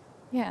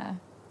 Yeah,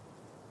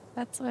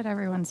 that's what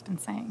everyone's been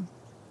saying.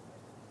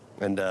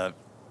 And,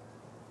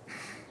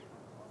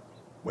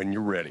 when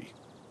you're ready,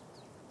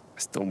 I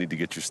still need to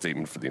get your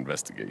statement for the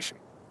investigation.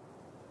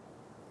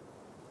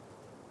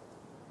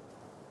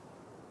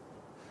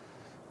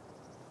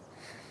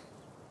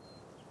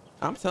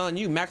 I'm telling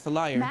you, Mac's a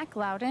liar. Mac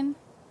Loudon,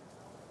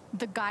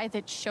 the guy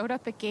that showed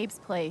up at Gabe's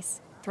place,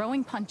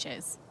 throwing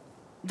punches,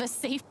 the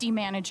safety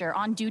manager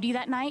on duty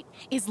that night,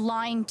 is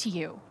lying to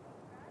you.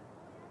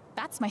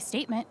 That's my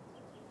statement.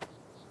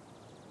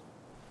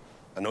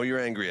 I know you're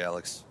angry,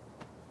 Alex,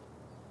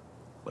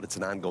 but it's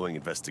an ongoing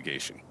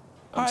investigation.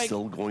 I'm Pike.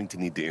 still going to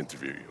need to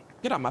interview you.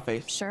 Get out my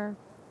face. Sure,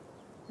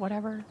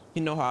 whatever.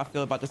 You know how I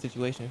feel about the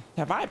situation.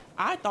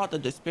 I thought the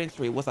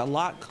dispensary was a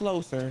lot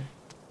closer.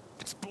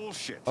 It's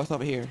bullshit. Oh, it's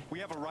over here. We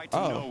have a right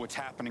to know what's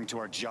happening to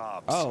our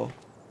jobs. Oh.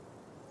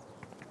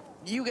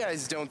 You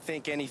guys don't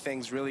think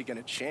anything's really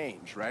gonna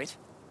change, right?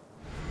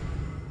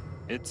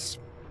 It's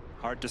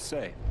hard to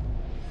say.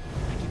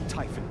 I did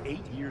Typhon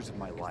 8 years of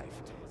my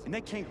life, and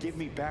they can't give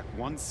me back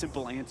one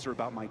simple answer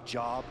about my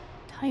job.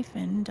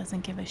 Typhon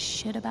doesn't give a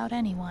shit about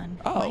anyone.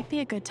 Oh. Might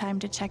be a good time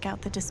to check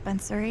out the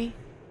dispensary.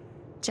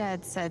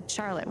 Jed said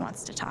Charlotte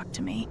wants to talk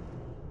to me.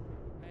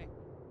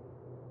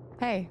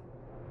 Hey.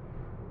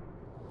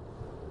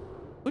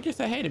 Who just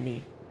said hey to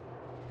me?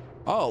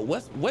 Oh,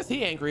 what's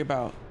he angry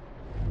about?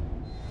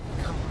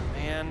 Come on,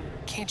 man.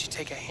 Can't you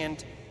take a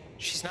hint?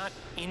 She's not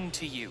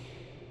into you.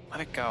 Let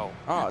it go.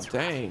 Oh, That's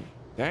dang.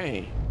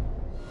 Dang.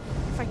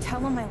 If I tell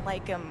him I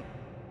like him,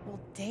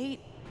 we'll date.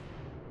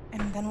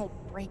 and then we'll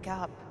break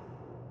up.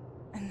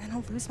 And then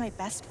I'll lose my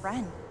best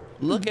friend.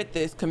 Look at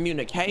this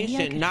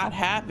communication not help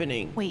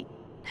happening. them. Wait,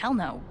 hell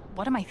no.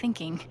 What am I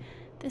thinking?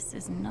 This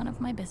is none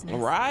of my business.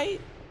 Right?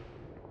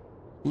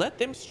 Let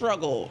them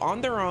struggle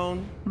on their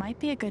own. Might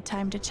be a good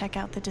time to check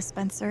out the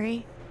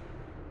dispensary.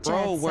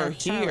 Bro, Jed we're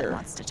said Charlotte here.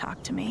 wants to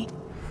talk to me.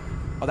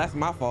 Oh, that's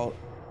my fault.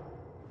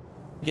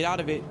 Get out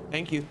of it.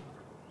 Thank you.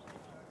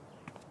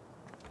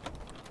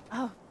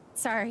 Oh,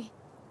 sorry.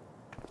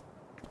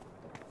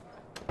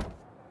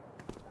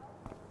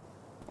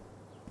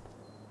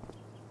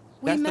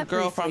 That's the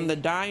girl from the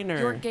diner.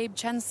 You're Gabe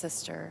Chen's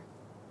sister,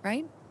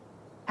 right?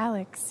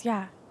 Alex,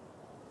 yeah.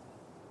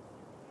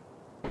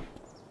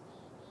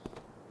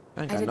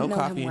 I ain't I got didn't no know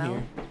coffee him in well,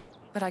 here.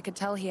 but I could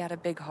tell he had a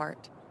big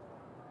heart.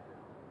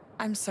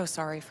 I'm so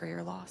sorry for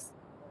your loss.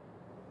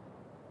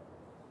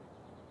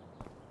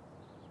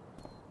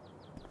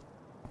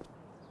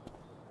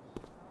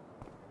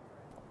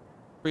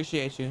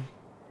 Appreciate you.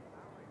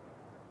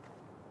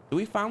 Do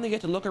we finally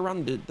get to look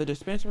around the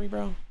dispensary,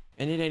 bro?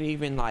 And it ain't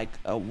even like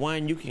a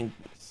one you can...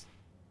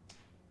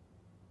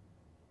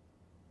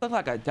 Look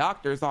like a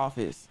doctor's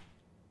office.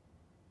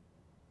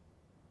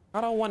 I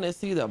don't want to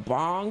see the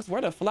bongs.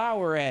 Where the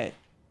flower at?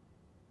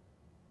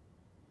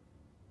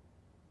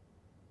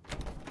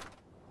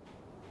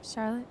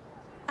 Charlotte?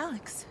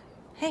 Alex,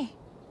 hey.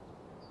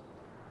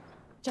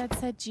 Jed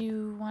said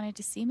you wanted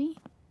to see me?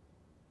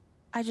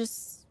 I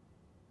just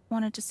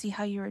wanted to see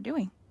how you were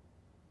doing.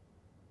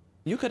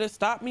 You could have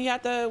stopped me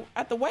at the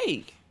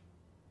wake.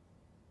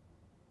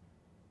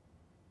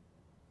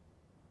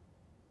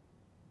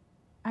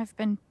 I've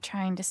been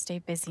trying to stay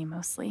busy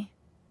mostly.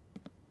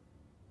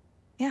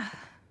 Yeah.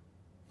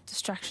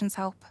 Distractions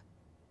help.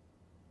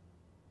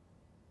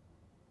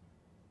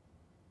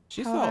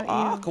 She's How so about you?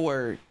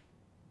 awkward.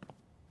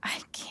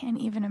 I can't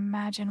even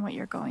imagine what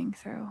you're going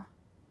through.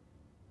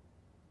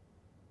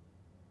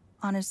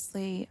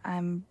 Honestly,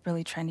 I'm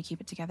really trying to keep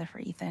it together for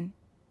Ethan.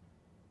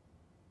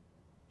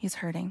 He's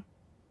hurting.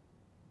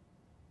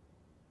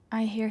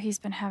 I hear he's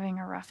been having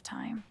a rough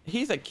time.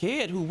 He's a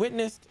kid who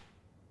witnessed...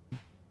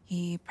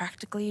 He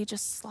practically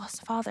just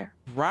lost a father.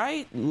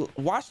 Right?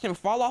 Watched him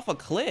fall off a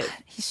cliff.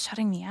 He's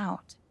shutting me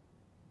out.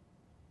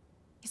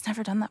 He's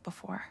never done that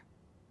before.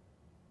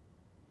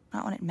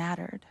 Not when it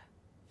mattered.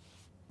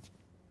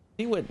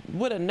 He would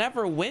have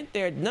never went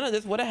there. None of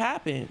this would have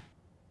happened.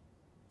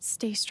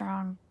 Stay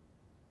strong.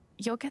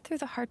 You'll get through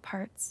the hard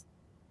parts.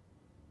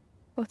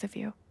 Both of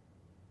you.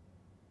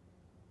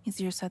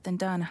 Easier said than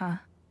done, huh?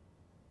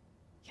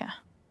 Yeah.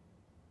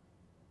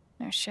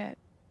 No shit.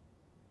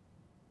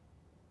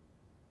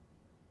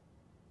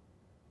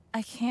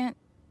 I can't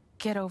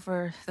get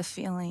over the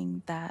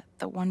feeling that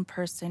the one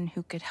person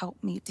who could help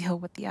me deal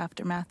with the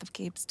aftermath of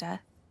Gabe's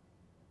death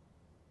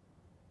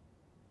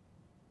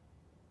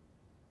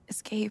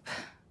is Gabe.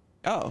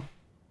 Oh.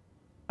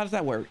 How does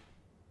that work?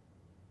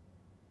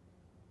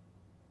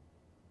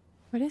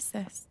 What is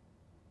this?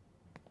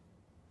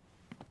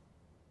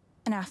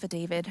 An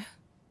affidavit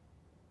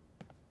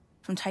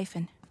from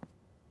Typhon.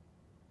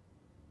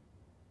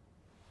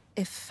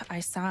 If I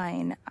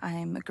sign,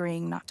 I'm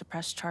agreeing not to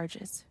press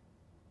charges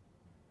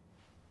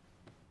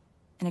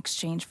in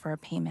exchange for a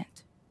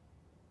payment.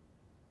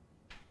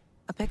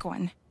 A big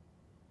one.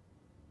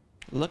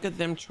 Look at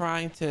them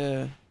trying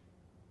to...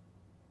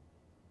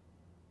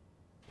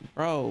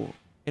 Bro,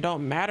 it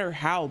don't matter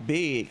how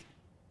big.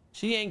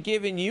 She ain't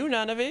giving you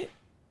none of it.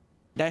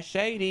 That's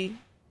shady.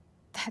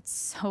 That's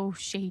so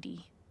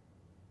shady.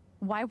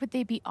 Why would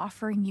they be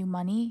offering you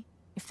money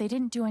if they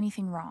didn't do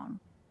anything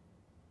wrong?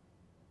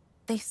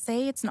 They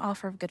say it's an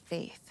offer of good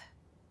faith.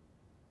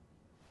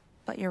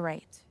 But you're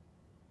right.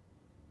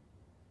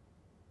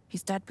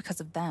 He's dead because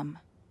of them.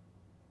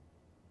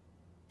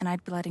 And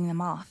I'd be letting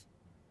them off.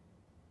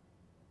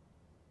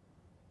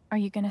 Are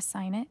you gonna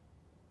sign it?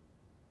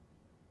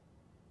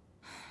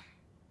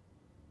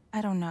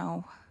 I don't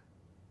know.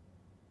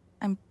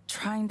 I'm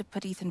trying to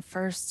put Ethan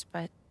first,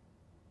 but...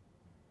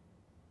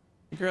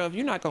 Girl, if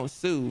you're not gonna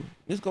sue,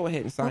 just go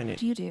ahead and sign it. What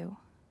do you do?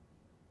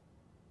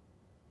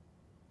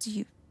 Do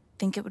you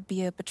think it would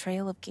be a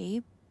betrayal of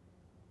Gabe?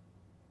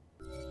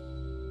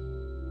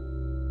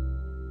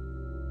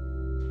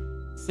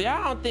 See,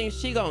 I don't think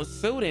she gonna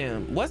sue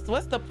them. What's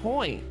the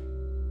point?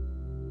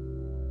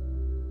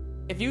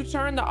 If you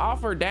turn the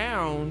offer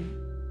down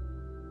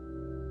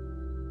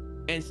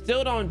and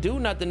still don't do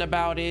nothing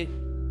about it,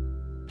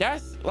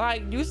 that's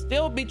like you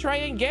still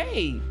betraying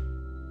Gabe.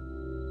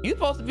 You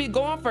supposed to be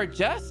going for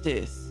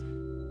justice.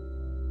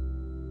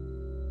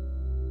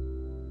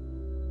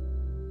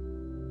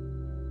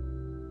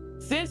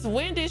 Since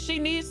when did she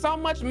need so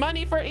much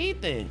money for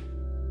Ethan?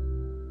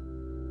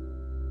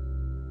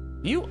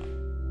 You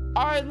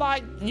are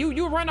like,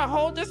 you run a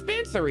whole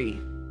dispensary.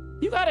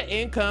 You got an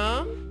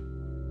income.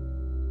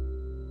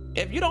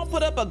 If you don't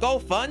put up a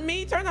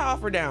GoFundMe, turn the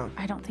offer down.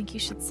 I don't think you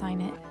should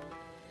sign it.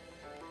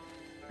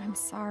 I'm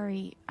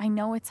sorry. I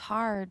know it's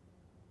hard,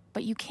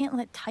 but you can't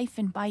let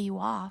Typhon buy you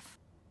off.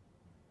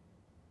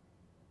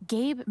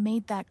 Gabe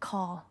made that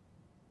call,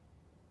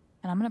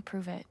 and I'm gonna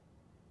prove it.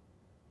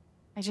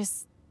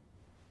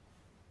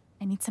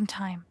 I need some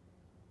time.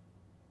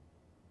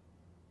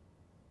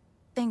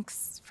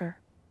 Thanks for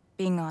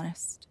being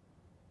honest.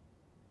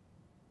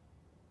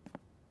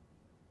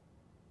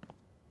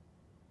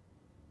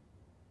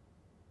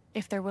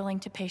 If they're willing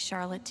to pay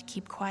Charlotte to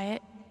keep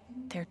quiet,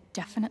 they're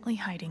definitely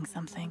hiding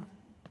something.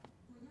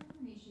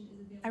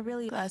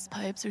 Glass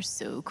pipes are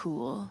so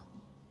cool.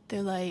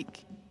 They're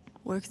like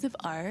works of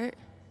art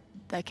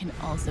that can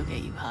also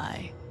get you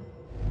high.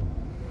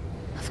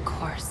 Of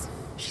course,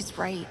 she's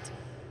right.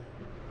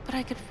 But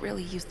I could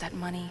really use that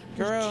money.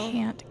 Girl. You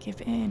can't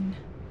give in,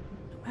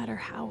 no matter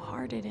how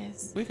hard it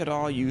is. We could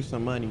all use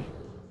some money.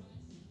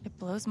 It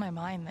blows my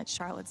mind that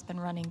Charlotte's been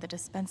running the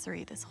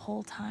dispensary this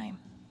whole time.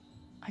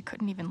 I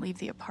couldn't even leave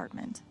the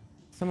apartment.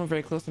 Someone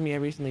very close to me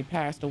had recently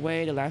passed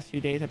away. The last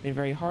few days have been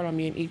very hard on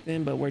me and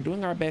Ethan, but we're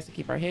doing our best to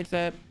keep our heads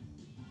up.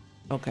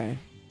 Okay.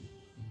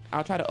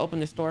 I'll try to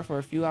open the store for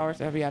a few hours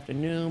every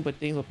afternoon, but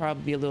things will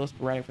probably be a little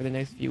sporadic for the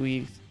next few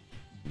weeks.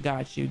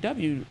 Got you.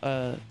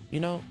 You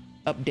know,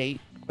 update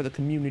for the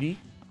community.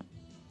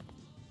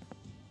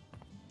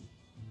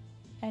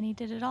 And he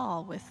did it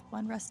all with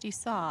one rusty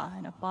saw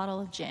and a bottle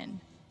of gin.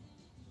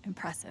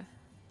 Impressive.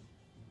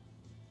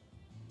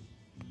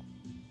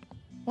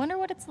 Wonder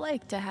what it's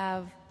like to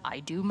have I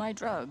do my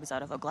drugs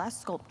out of a glass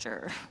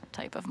sculpture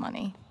type of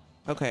money.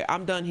 Okay,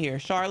 I'm done here.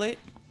 Charlotte?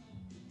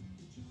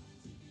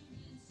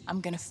 I'm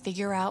gonna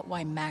figure out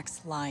why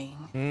Mac's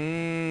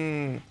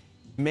lying.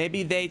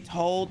 Maybe they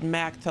told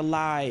Mac to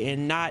lie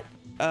and not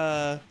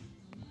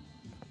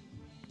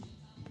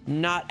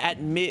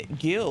admit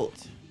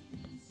guilt.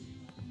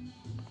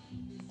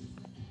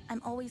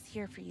 I'm always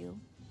here for you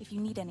if you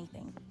need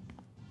anything.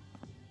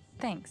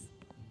 Thanks.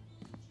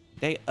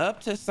 They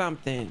up to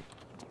something.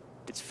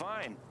 It's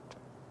fine.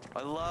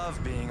 I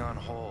love being on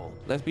hold.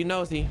 Let's be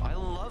nosy. I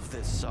love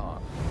this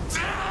song.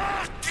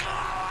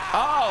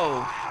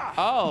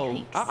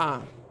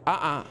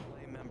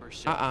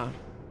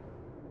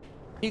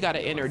 He got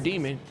an inner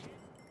demon.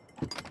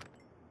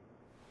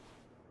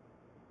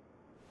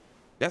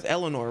 That's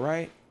Eleanor,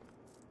 right?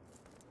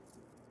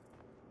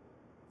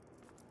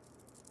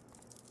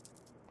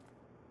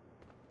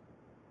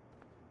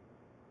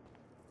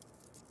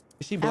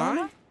 Is she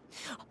blind?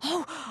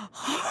 Oh.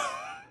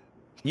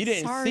 You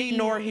didn't see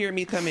nor hear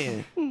me come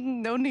in.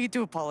 No need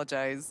to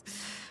apologize.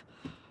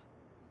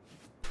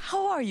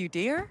 How are you,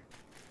 dear?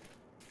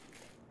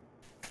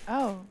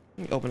 Oh.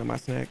 Let me open up my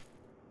snack.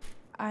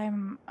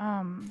 I'm,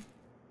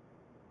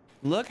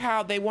 Look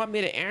how they want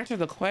me to answer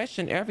the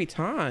question every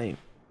time.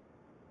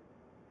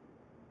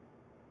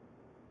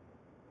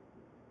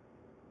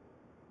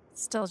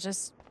 still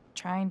just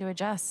trying to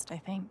adjust, I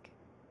think.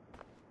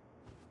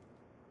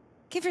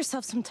 Give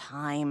yourself some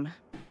time.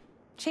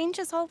 Change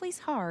is always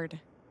hard.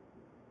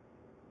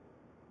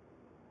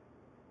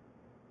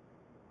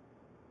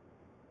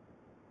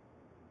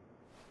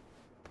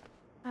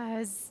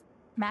 Is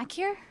Mac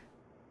here?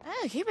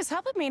 Oh, he was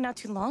helping me not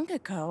too long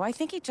ago. I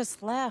think he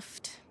just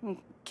left.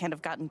 Can't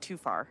have gotten too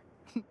far.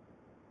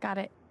 Got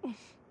it.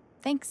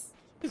 Thanks.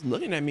 He's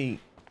looking at me.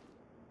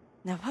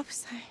 Now, what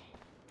was I?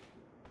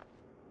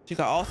 She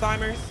got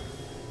Alzheimer's?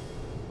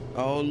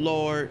 Oh,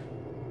 Lord.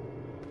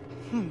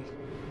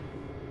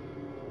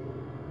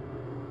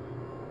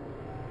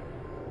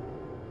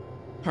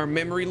 Her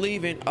memory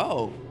leaving.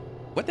 Oh,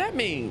 what that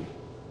mean?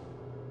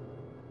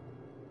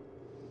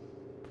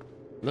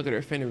 Look at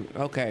her finna.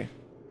 Okay.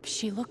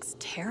 She looks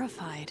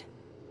terrified.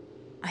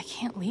 I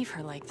can't leave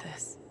her like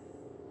this.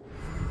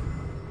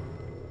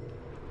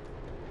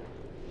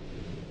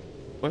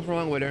 What's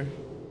wrong with her?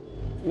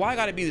 Why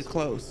gotta be this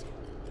close?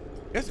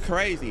 That's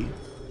crazy.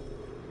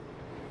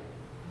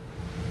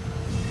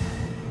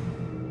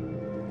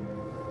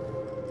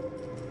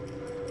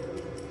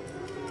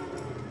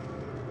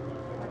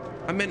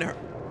 I'm in her.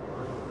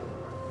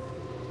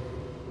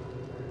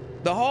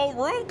 The whole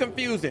room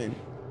confusing.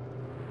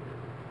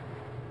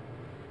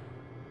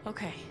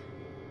 Okay,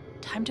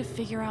 time to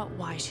figure out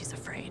why she's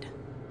afraid.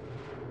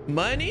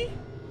 Money?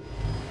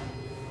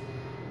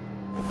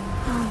 All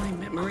my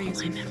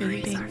memories are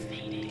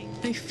fading.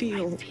 I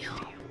feel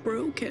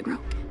broken.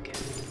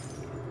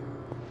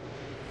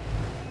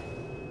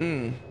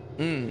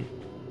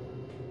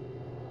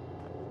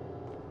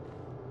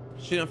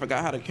 She done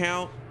forgot how to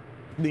count,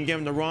 been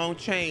given the wrong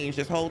change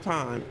this whole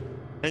time,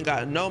 and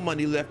got no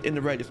money left in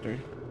the register.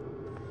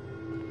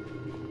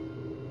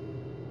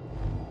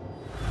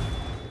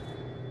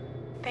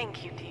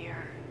 Thank you, dear.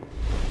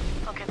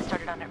 I'll get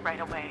started on it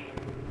right away.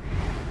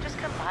 Just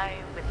come by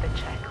with the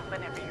check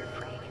whenever you're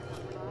free.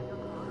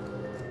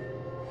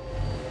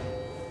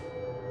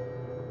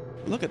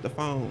 Look at the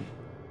phone.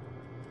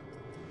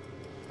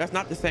 That's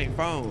not the same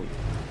phone.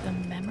 The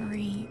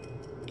memory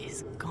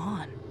is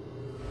gone.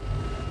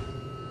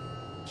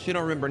 She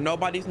don't remember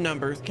nobody's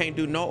numbers, can't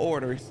do no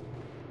orders.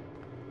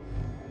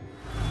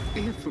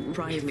 If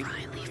Riley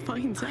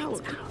finds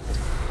out,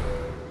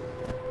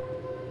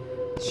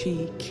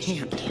 she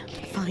can't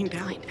find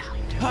out.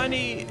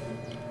 Honey,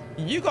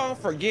 you gonna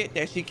forget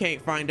that she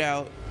can't find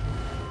out.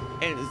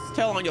 and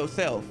tell on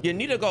yourself. You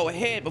need to go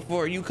ahead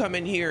before you come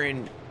in here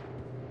and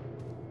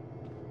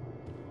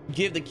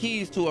give the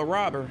keys to a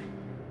robber.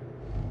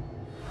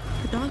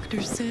 The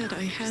doctor said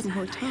I had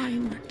more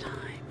time,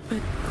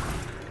 but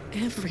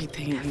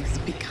everything is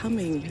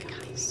becoming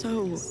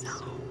so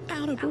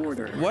out of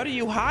order. What are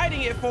you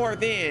hiding it for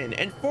then?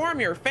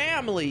 Inform your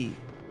family.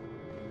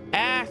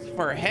 Ask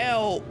for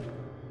help.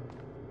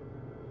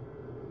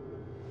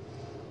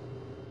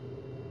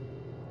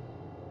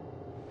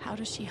 How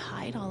does she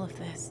hide all of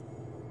this?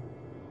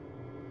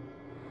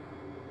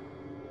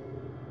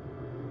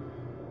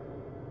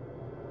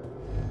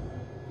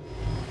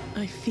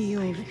 I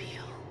feel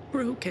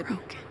broken.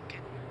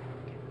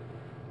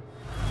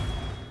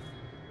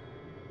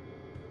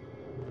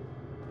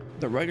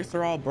 The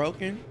register all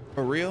broken?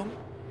 For real?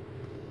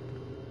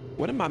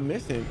 What am I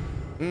missing?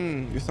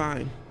 Your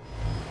sign.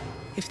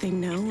 If they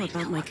know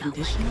about my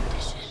condition,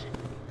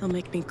 they'll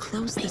make me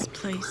close this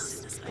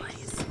place.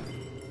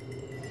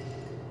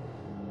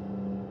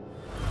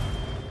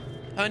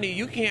 Honey,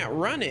 you can't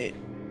run it.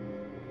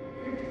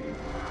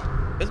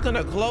 It's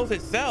gonna close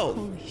itself.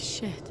 Holy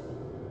shit.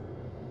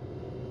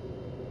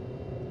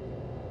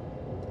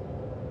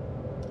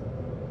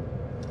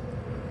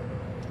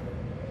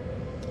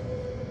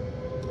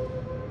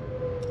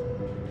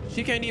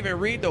 She can't even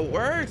read the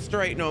words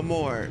straight no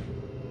more.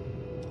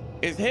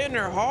 It's hitting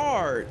her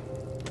hard.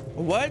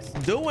 What's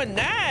doing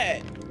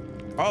that?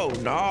 Oh,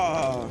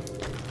 nah.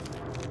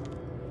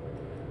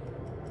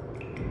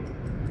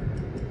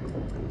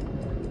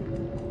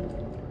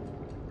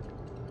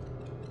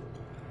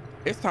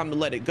 It's time to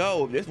let it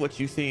go if this is what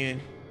you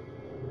seeing.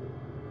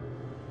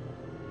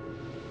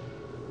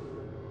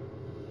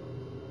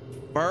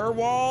 Fur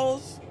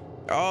walls?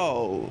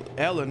 Oh,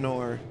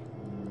 Eleanor.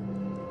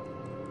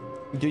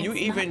 Do you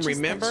even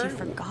remember she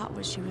forgot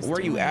what she was where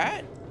doing. you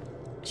at?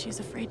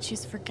 She's afraid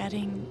she's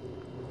forgetting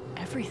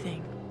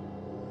everything.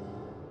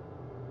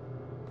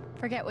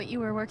 Forget what you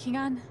were working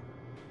on?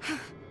 You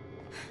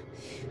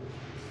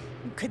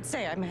could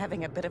say I'm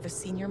having a bit of a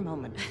senior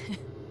moment.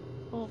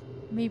 Well,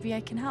 maybe I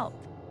can help.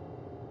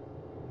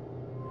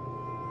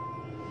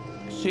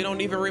 She don't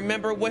even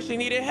remember what she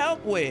needed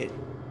help with.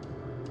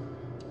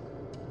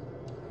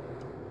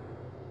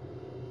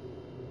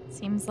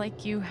 Seems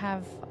like you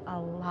have a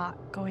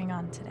lot going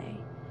on today.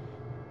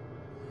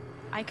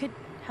 I could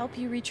help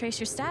you retrace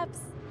your steps.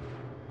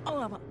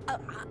 Oh,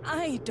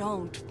 I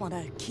don't want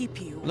to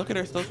keep you. Look at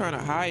her still trying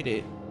to hide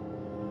it.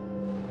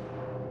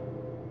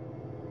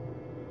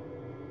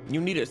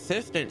 You need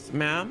assistance,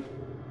 ma'am.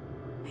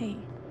 Hey,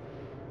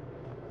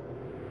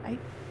 I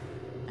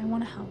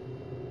want to help.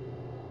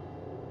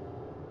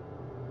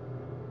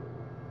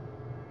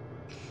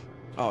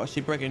 Oh,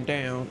 she breaking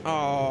down.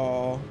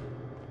 Oh.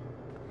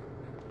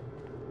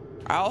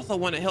 I also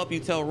want to help you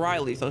tell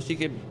Riley so she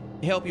could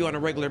help you on a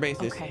regular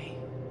basis. Okay.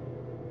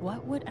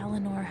 What would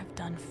Eleanor have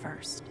done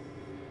first?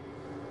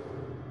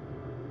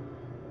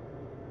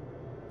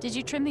 Did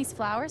you trim these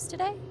flowers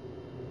today?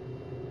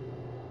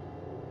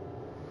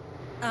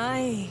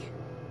 I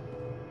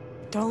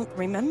don't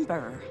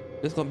remember.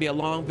 This is gonna be a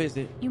long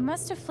visit. You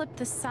must have flipped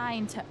the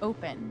sign to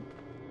open.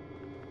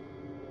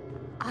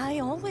 I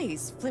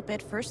always flip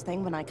it first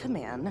thing when I come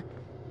in,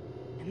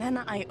 and then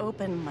I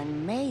open my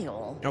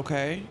mail.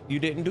 Okay, you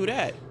didn't do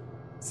that.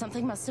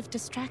 Something must have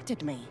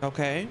distracted me.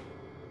 Okay,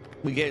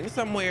 we getting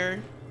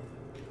somewhere.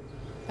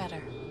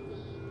 Better.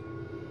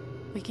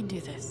 We can do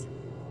this.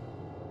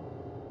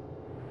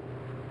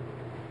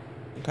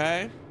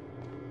 Okay.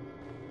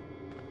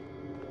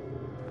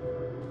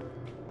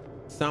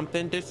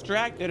 Something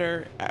distracted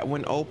her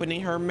when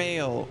opening her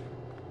mail.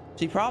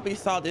 She probably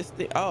saw this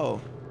thing.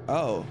 Oh.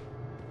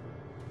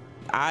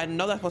 I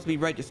know that's supposed to be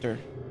registered.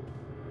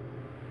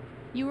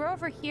 You were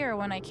over here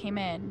when I came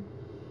in.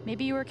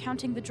 Maybe you were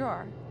counting the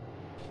drawer.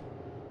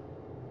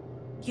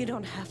 You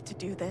don't have to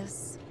do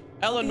this.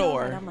 Eleanor. I'll be all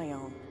right on my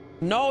own.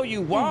 No,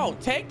 you won't.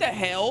 Take the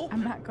help.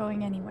 I'm not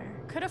going anywhere.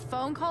 Could a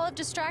phone call have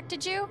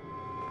distracted you?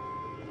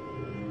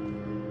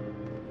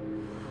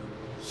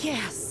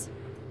 Yes.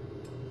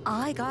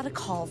 I got a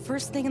call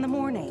first thing in the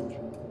morning.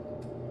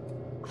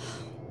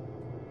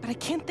 But I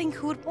can't think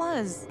who it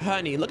was.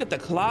 Honey, look at the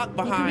clock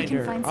behind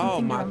her. Oh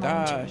my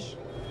gosh.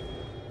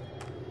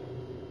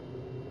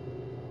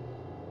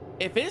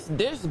 If it's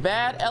this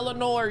bad,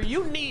 Eleanor,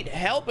 you need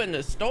help in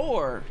the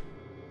store.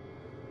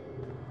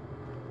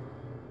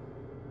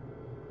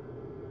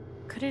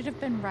 Could it have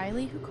been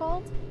Riley who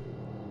called?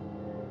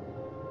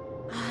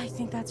 I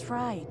think that's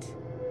right.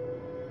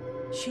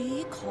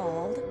 She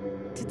called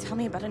to tell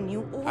me about a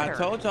new order. I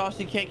told y'all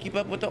she can't keep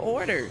up with the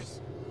orders.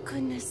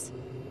 Goodness.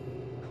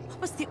 What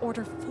was the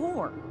order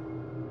for?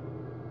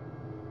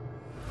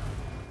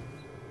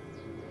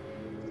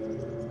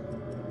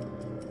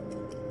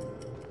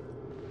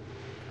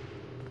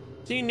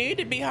 She need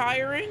to be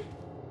hiring.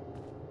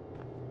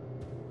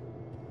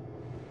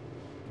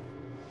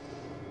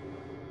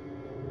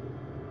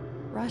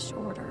 Rush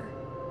order.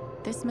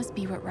 This must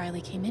be what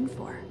Riley came in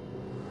for.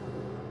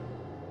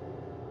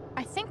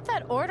 I think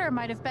that order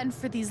might have been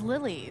for these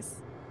lilies.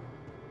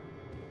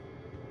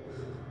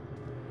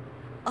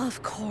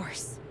 Of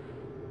course.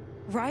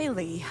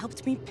 Riley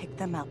helped me pick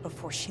them out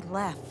before she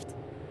left.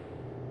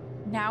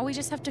 Now we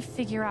just have to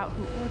figure out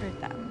who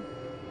ordered them.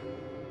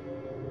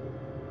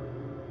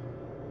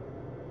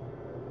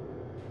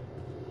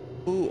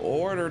 Who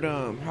ordered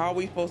them? How are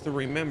we supposed to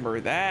remember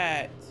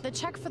that? The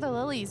check for the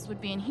lilies would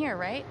be in here,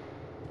 right?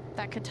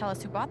 That could tell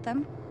us who bought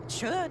them.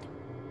 Should.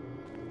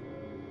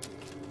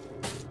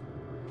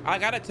 I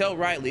gotta tell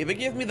Riley. If it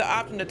gives me the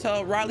option to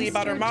tell Riley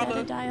about her mama.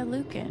 Jedediah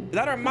Lucan. Is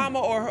that her mama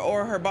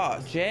or her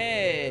boss?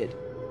 Jed.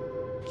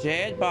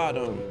 Jed bought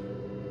them.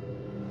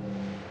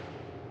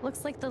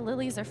 Looks like the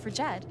lilies are for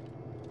Jed.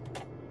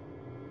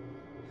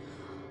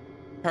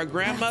 Her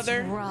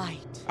grandmother? That's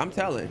right. I'm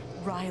telling.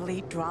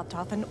 Riley dropped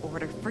off an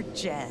order for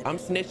Jed. I'm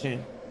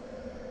snitching.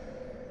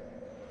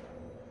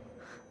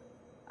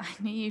 I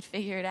knew you'd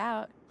figure it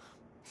out.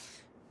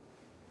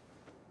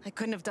 I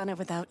couldn't have done it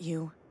without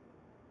you.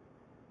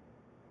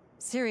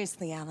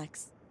 Seriously,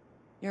 Alex.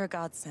 You're a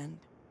godsend.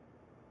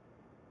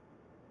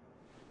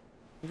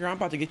 Girl, I'm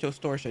about to get your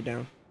store shut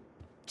down.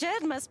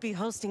 Jed must be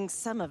hosting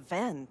some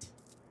event.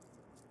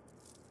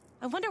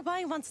 I wonder why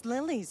he wants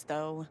lilies,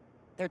 though.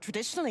 They're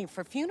traditionally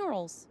for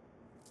funerals.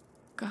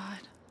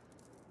 God.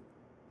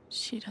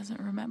 She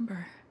doesn't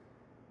remember.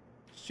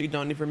 She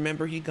don't even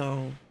remember he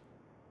gone.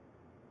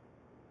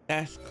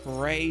 That's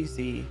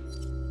crazy.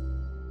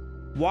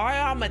 Why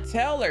I'ma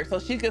tell her? So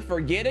she could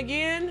forget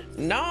again?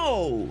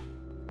 No.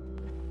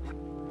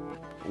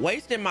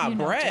 Wasting my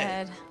breath.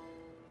 Jed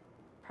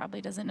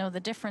probably doesn't know the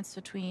difference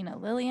between a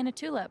lily and a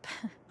tulip.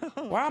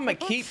 Why I'ma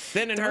keep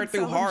sending her Don't through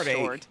sell him heartache?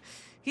 short.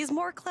 He's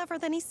more clever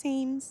than he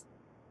seems.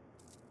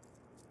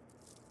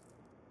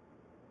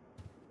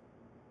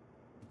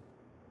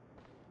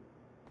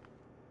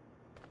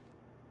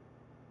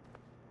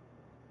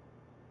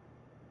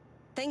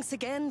 Thanks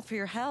again for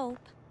your help.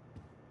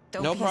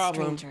 Don't No be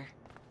problem. a stranger.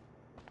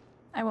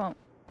 I won't.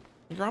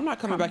 Girl, I'm not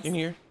coming back in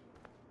here.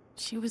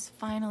 She was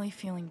finally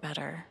feeling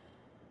better.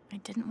 I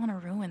didn't want to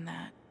ruin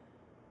that.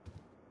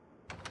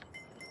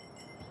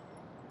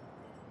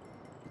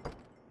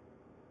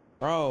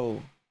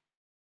 Bro.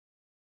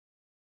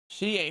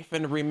 She ain't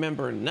finna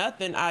remember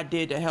nothing I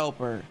did to help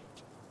her.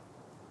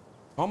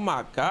 Oh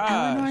my gosh.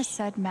 Eleanor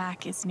said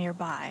Mac is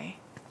nearby.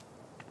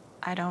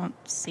 I don't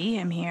see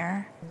him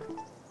here.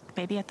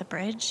 Maybe at the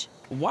bridge?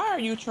 Why are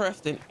you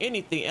trusting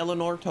anything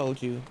Eleanor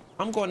told you?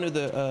 I'm going to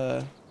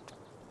the,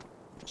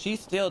 she's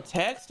still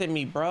texting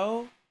me,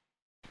 bro.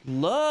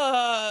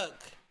 Look.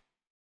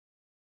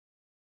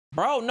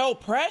 Bro, no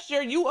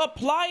pressure. You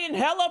applying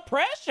hella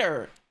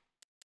pressure.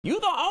 You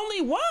the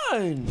only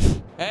one.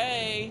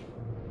 Hey.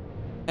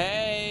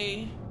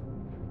 Hey.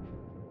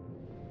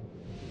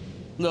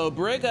 Lil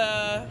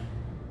Brigga.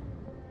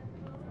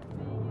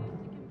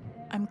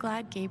 I'm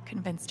glad Gabe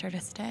convinced her to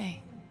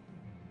stay.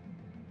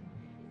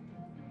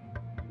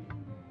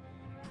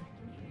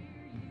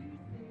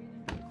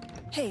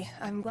 Hey,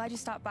 I'm glad you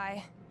stopped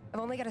by. I've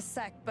only got a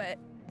sec, but...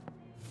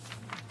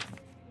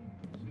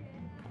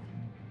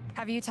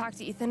 Have you talked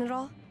to Ethan at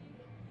all?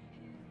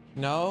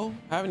 No,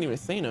 I haven't even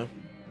seen him.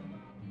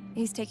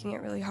 He's taking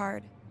it really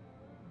hard.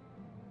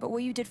 But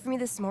what you did for me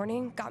this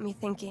morning got me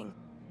thinking.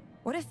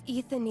 What if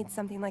Ethan needs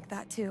something like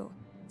that too?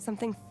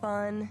 Something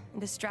fun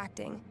and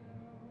distracting.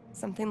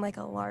 Something like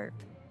a LARP.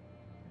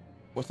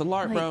 What's a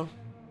LARP, bro?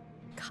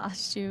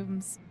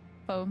 Costumes,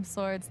 foam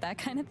swords, that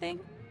kind of thing?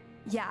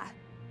 Yeah,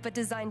 but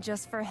designed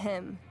just for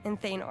him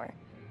and Thanor.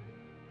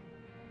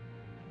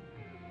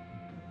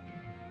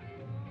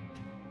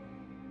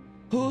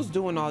 Who's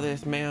doing all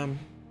this, ma'am?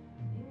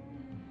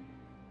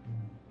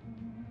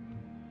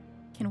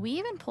 Can we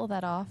even pull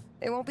that off?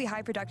 It won't be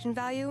high production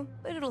value,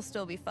 but it'll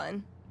still be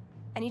fun.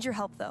 I need your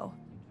help, though.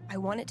 I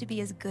want it to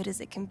be as good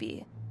as it can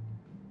be.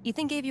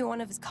 Ethan gave you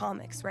one of his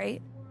comics,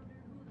 right?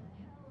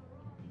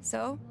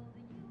 So,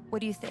 what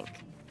do you think?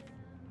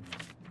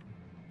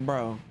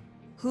 Bro.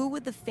 Who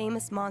would the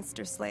famous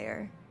monster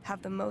slayer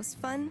have the most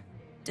fun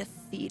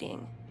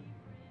defeating?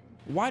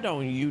 Why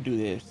don't you do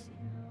this?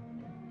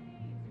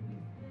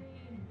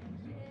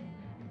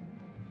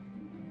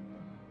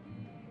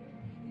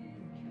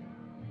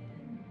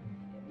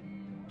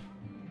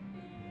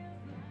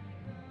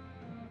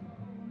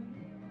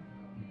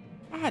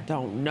 I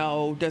don't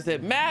know. Does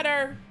it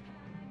matter?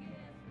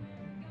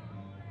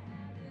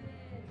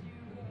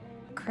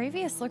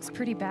 Cravius looks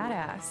pretty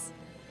badass.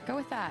 Go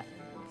with that.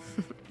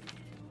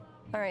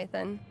 All right,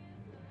 then.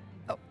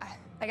 Oh,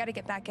 I gotta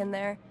get back in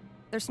there.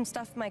 There's some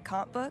stuff in my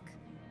comp book.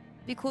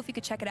 Be cool if you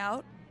could check it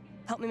out.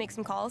 Help me make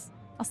some calls.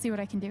 I'll see what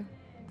I can do.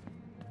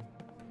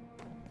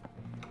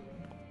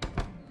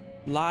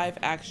 Live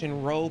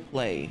action role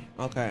play.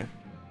 Okay.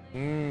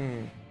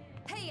 Hey,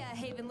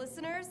 Haven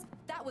listeners.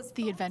 That was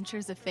The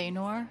adventures of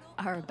Thanor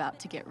are about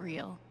to get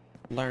real.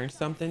 Learn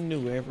something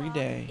new every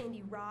day.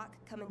 indie rock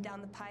coming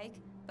down the pike.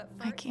 But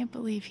I can't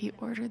believe he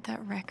ordered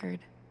that record.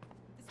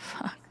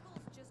 Fuck.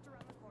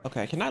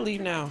 Okay, can I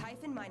leave now?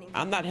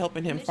 I'm not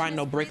helping him find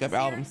no breakup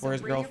album for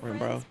his girlfriend,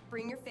 bro.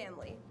 Bring your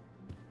family.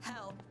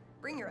 Hell,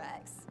 bring your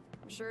ex.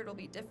 sure it'll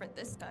be different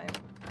this time.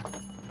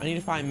 I need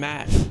to find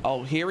Matt.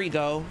 Oh, here we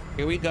go.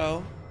 Here we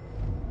go.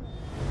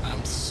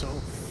 I'm so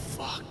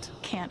fucked.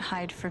 Can't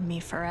hide from me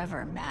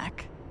forever,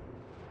 Mac.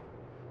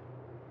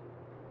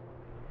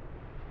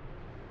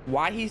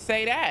 Why he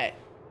say that?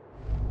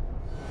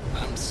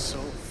 I'm so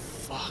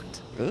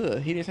fucked. Ugh,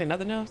 he didn't say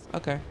nothing else?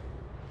 Okay.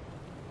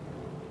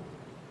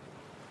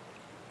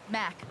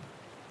 Mac,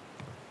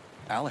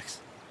 Alex.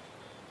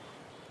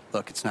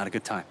 Look, it's not a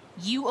good time.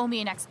 you owe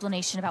me an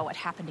explanation about what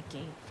happened to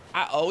Gabe.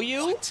 I owe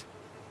you? What?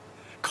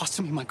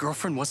 Costing me my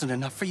girlfriend wasn't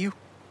enough for you?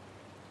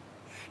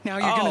 Now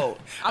you're gonna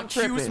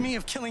accuse tripping. me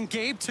of killing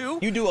Gabe too?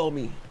 You do owe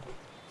me.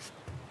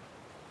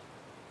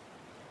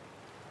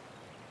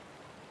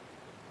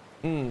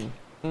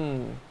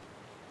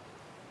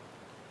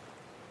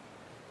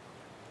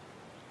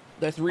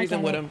 Let's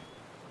reason with him.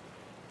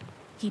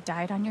 He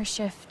died on your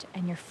shift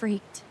and you're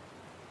freaked,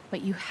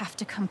 but you have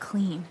to come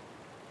clean.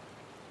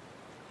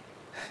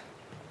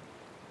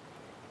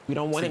 We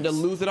don't want him to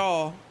lose it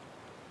all.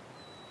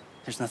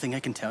 There's nothing I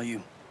can tell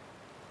you.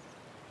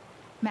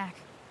 Mac,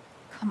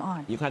 come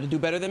on. You got to do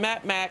better than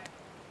Matt, Mac.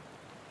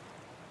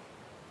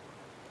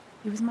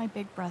 He was my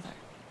big brother.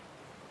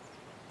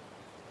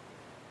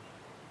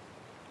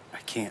 I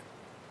can't.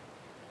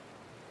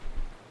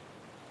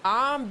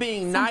 I'm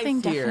being Something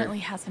nice here. definitely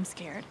has him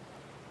scared.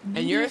 Maybe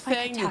And you're if I could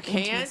saying you tap into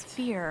his can't?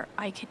 fear,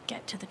 I could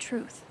get to the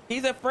truth.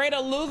 He's afraid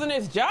of losing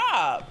his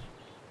job.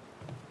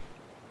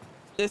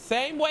 The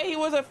same way he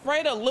was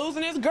afraid of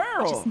losing his I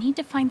girl. just need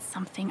to find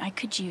something I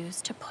could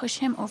use to push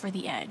him over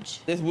the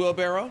edge. This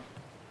wheelbarrow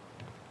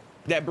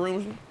that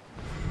brooms.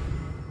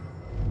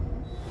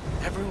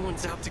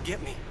 Everyone's out to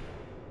get me.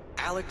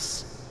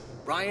 Alex,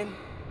 Ryan,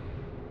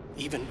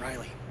 even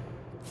Riley.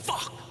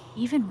 Fuck!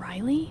 Even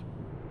Riley?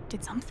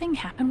 Did something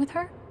happen with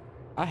her?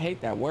 I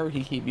hate that word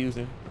he keep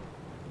using.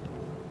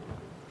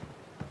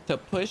 To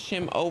push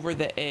him over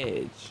the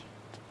edge.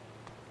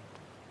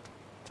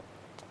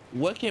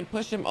 What can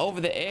push him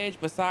over the edge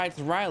besides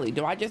Riley?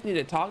 Do I just need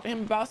to talk to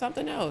him about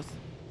something else?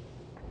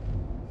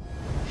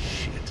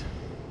 Shit.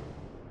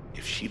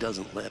 If she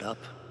doesn't let up,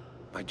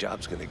 my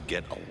job's gonna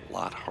get a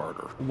lot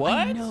harder. What?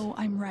 I know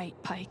I'm right,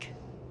 Pike.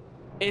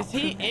 Is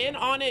he in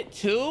on it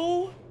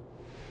too?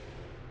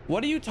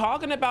 What are you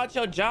talking about?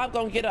 Your job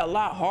gonna get a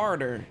lot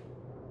harder.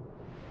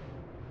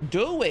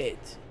 Do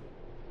it.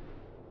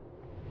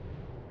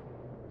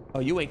 Oh,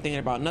 you ain't thinking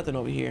about nothing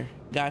over here.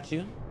 Got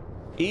you.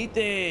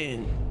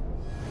 Ethan.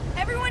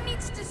 Everyone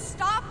needs to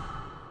stop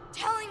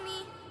telling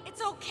me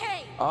it's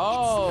okay.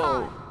 Oh.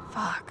 It's not.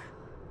 Fuck.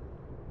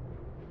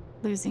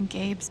 Losing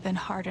Gabe's been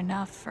hard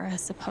enough for a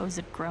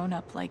supposed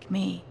grown-up like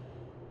me.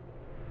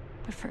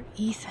 But for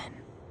Ethan...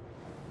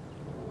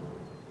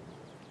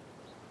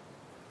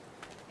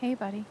 Hey,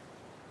 buddy.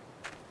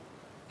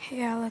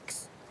 Hey,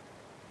 Alex.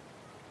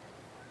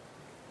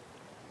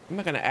 I'm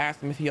not gonna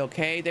ask him if he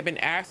okay. They've been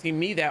asking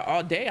me that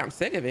all day. I'm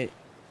sick of it.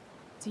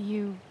 Do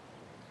you...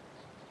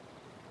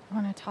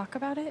 want to talk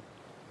about it?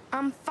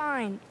 I'm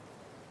fine.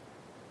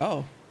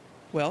 Oh,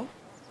 well.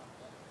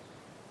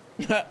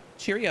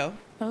 Cheerio.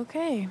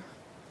 Okay.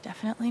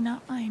 Definitely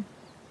not mine.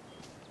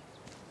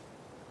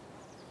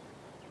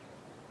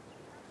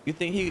 You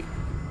think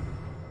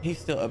he's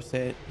still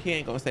upset? He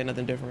ain't gonna say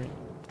nothing different.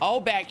 Oh,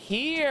 back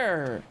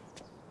here.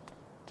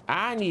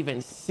 I didn't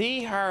even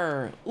see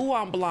her. Ooh,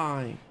 I'm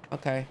blind.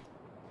 Okay.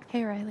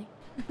 Hey, Riley.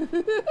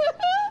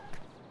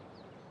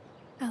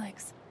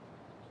 Alex.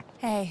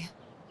 Hey.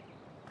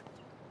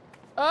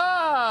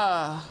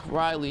 Ah,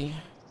 Riley.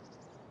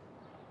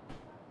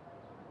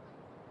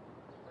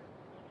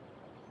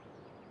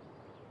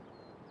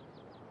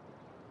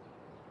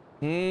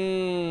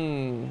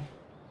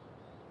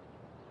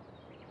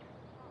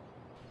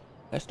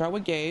 Let's start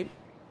with Gabe.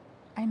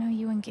 I know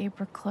you and Gabe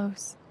were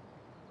close.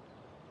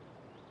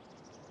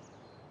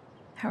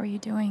 How are you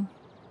doing?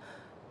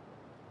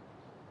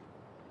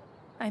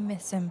 I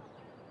miss him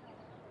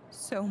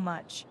so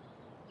much.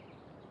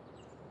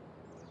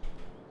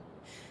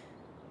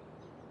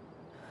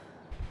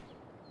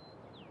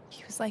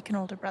 He was like an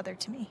older brother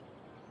to me.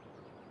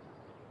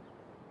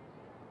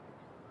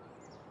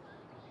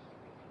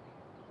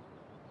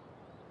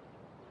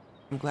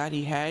 I'm glad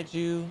he had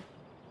you.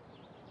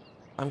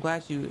 I'm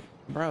glad you,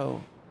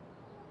 bro.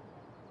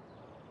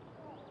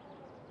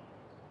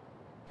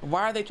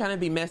 Why are they trying to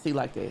be messy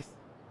like this?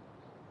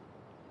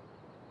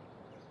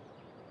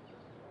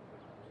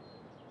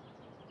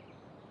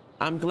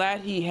 I'm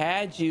glad he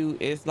had you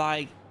is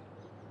like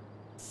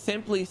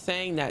simply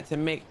saying that to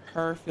make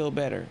her feel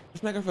better.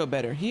 Just make her feel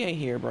better. He ain't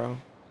here, bro.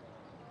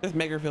 Just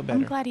make her feel better.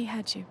 I'm glad he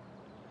had you.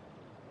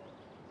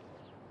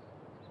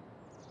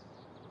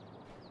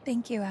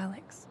 Thank you,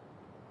 Alex.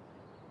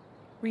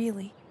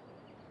 Really.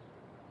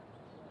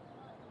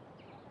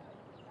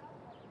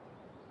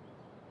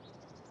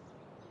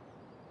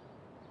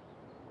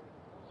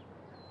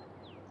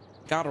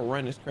 Gotta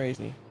run is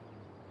crazy.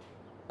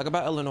 Talk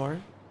about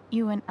Eleanor.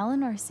 You and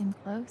Eleanor seem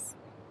close.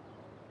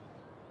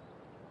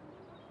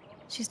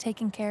 She's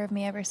taken care of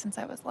me ever since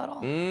I was little.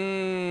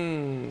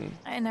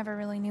 I never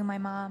really knew my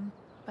mom,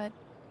 but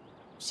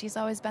she's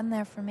always been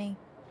there for me.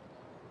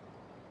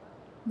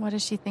 What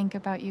does she think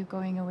about you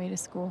going away to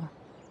school?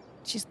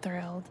 She's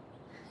thrilled.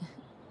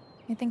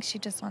 I think she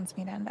just wants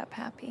me to end up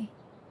happy.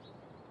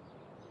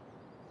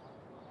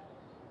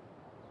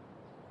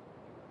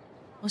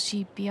 Will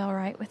she be all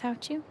right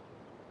without you?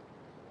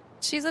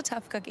 She's a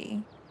tough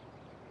cookie,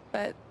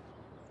 but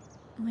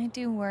I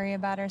do worry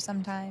about her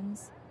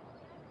sometimes.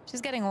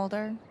 She's getting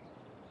older.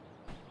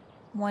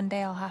 One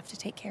day I'll have to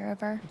take care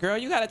of her. Girl,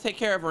 you gotta take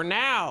care of her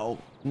now.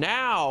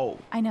 Now.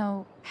 I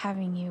know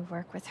having you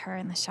work with her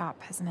in the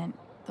shop has meant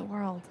the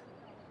world.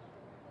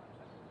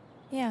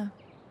 Yeah.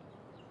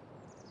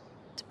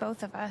 To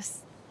both of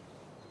us.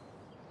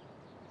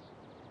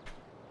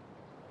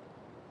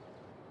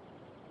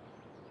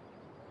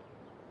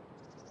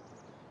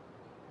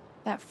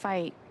 That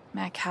fight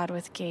Mac had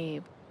with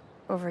Gabe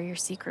over your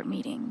secret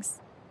meetings.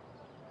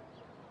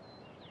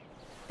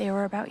 They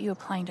were about you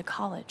applying to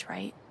college,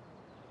 right?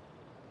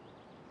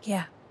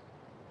 Yeah.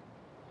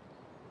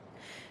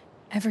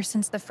 Ever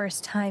since the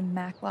first time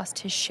Mac lost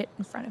his shit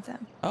in front of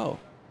them. Oh.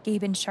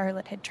 Gabe and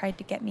Charlotte had tried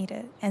to get me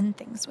to end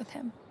things with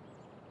him.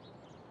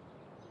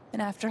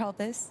 And after all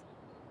this,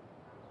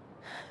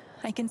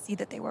 I can see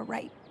that they were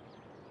right.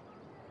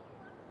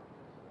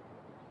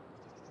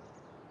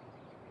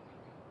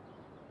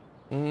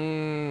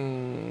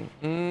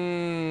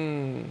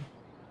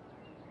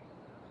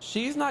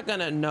 She's not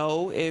gonna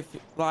know if,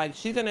 like,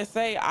 she's gonna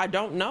say, I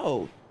don't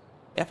know.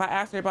 If I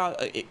ask her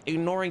about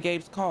ignoring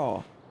Gabe's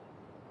call,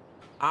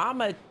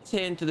 I'ma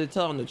tend to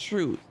telling the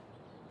truth,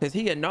 because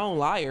he a known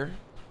liar.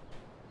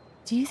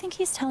 Do you think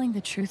he's telling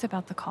the truth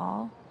about the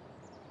call?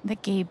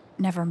 That Gabe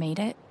never made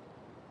it?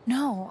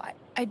 No,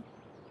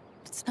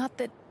 it's not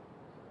that.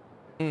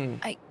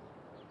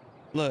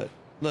 Look.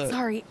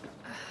 Sorry.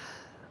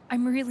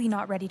 I'm really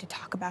not ready to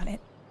talk about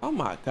it. Oh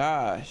my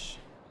gosh.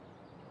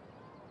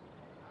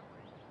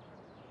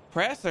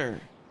 Press her.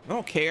 I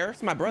don't care.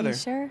 It's my brother. You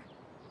sure?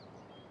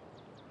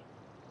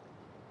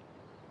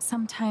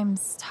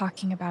 Sometimes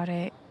talking about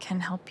it can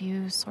help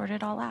you sort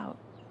it all out.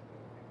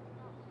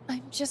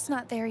 I'm just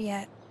not there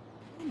yet.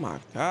 Oh my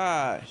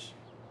gosh.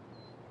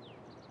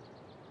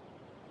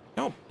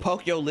 Don't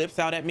poke your lips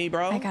out at me,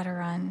 bro. I gotta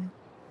run.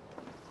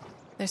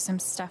 There's some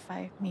stuff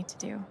I need to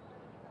do.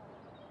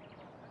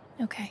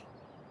 Okay.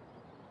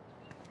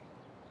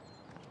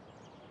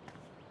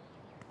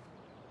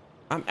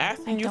 I'm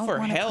asking you for I don't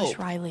want to help. push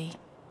Riley,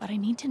 but I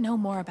need to know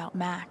more about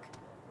Mac.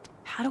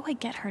 How do I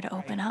get her to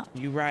open up?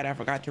 You right, I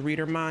forgot to read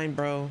her mind,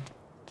 bro.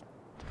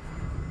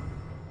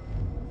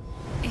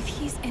 If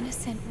he's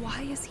innocent,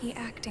 why is he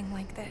acting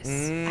like this?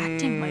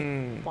 Acting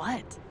like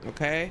what?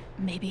 Okay.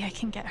 Maybe I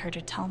can get her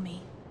to tell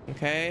me.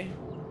 Okay.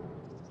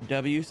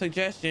 W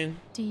suggestion.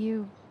 Do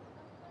you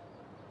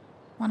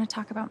want to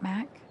talk about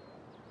Mac?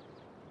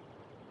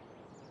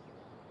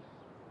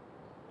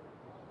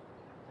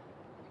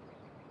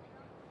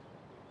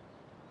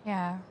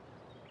 Yeah,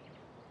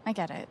 I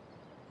get it.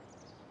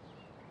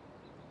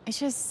 It's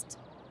just,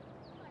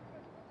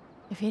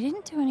 if he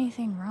didn't do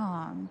anything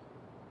wrong,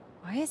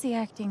 why is he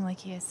acting like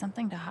he has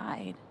something to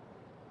hide?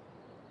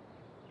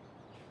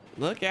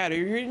 Look at her.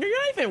 You're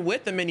not even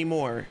with them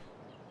anymore.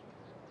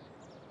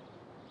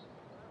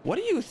 What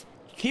are you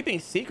keeping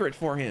secret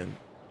for him?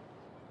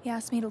 He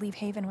asked me to leave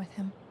Haven with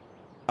him.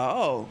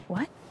 Oh.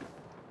 What?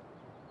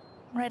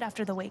 Right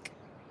after the wake.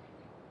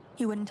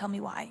 He wouldn't tell me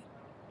why.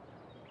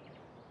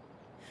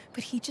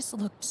 But he just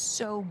looked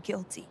so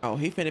guilty. Oh,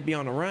 he finna be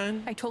on the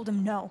run? I told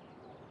him no,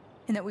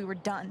 and that we were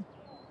done.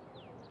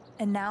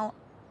 And now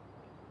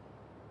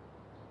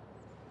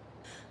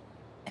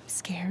I'm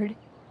scared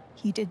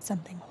he did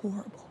something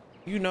horrible.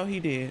 You know he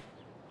did.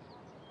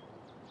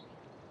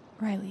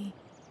 Riley,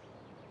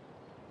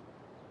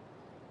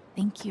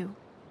 thank you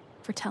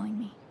for telling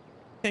me.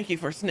 Thank you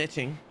for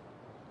snitching.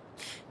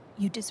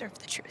 You deserve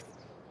the truth.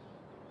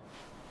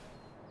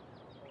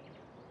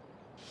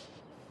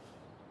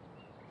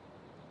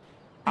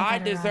 I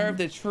deserve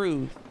the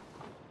truth.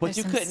 But There's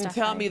you some couldn't stuff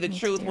tell I me the need to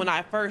truth do. when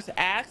I first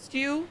asked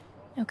you?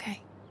 Okay.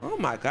 Oh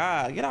my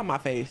God, get out my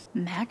face.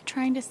 Mac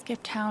trying to skip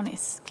town is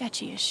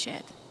sketchy as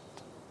shit.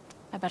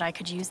 I bet I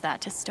could use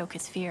that to stoke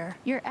his fear.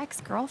 Your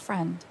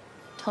ex-girlfriend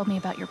told me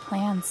about your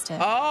plans to skip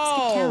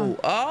town.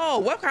 Oh,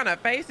 what kind of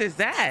face is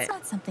that? That's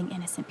not something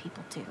innocent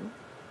people do.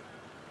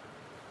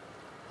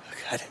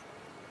 God,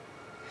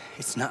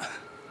 it's not.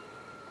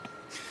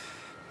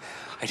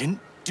 I didn't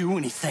do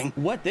anything.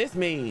 What this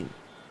mean?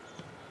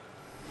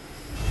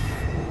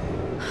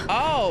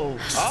 Oh.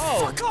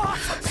 Fuck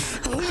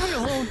off! Leave me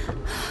alone.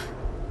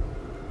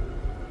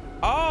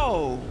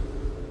 Oh.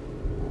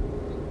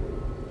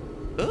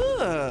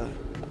 Ugh.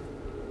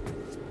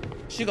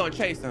 She gonna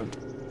chase him.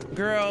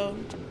 Girl,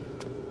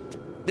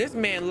 this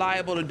man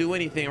liable to do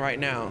anything right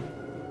now.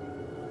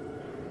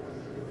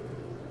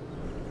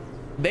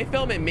 They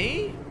filming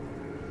me?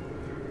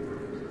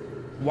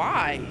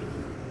 Why?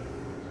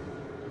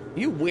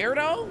 You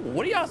weirdo?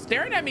 What are y'all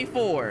staring at me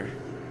for?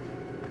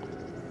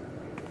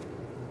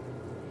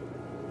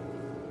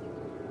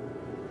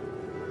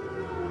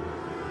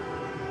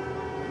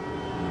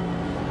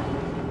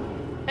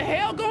 The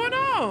hell going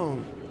on?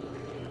 down.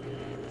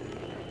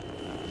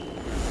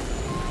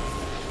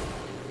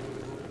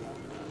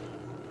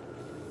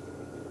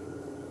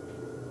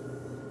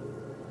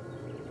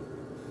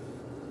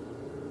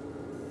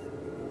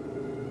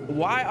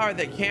 Why are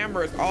the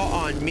cameras all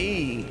on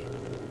me?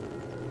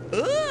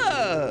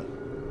 Ugh.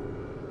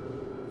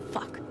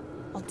 Fuck.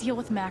 I'll deal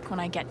with Mac when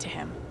I get to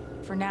him.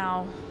 For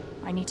now,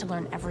 I need to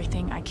learn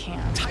everything I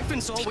can.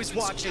 Typhon's always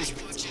watching.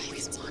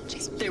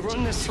 They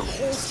run this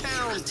whole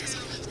town.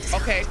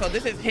 Okay, so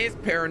this is his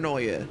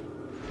paranoia.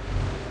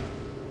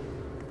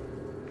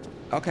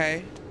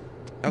 Okay.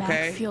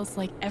 Okay. Mac feels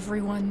like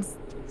everyone's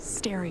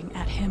staring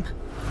at him.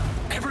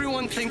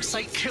 Everyone thinks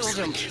I killed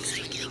him.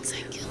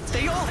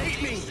 They all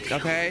hate me.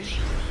 Okay.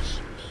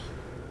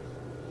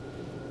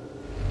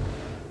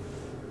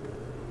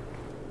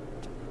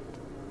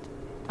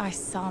 I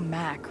saw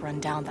Mac run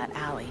down that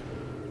alley.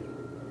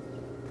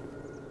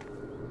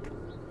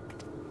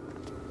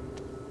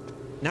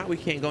 Now we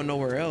can't go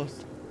nowhere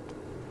else.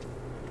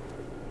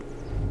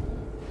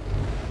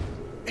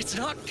 It's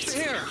not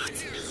fair.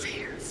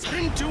 I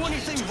didn't do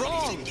anything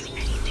wrong.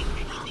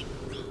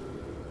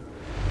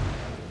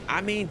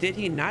 I mean, did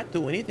he not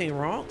do anything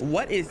wrong?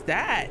 What is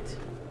that?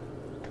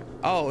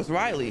 Oh, it's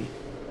Riley.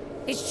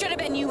 It should have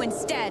been you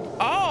instead.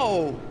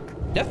 Oh,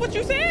 that's what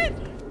you said?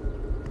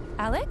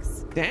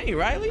 Alex? Dang,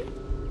 Riley.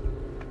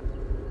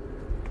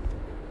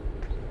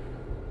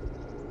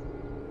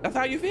 That's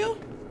how you feel?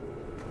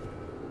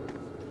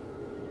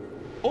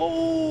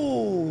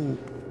 Oh,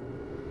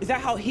 is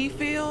that how he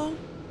feel?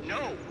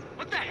 No.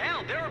 What the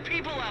hell? There are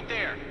people out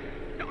there.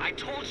 No, I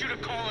told you to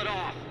call it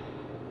off.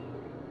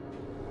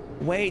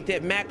 Wait,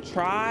 did Mac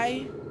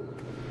try?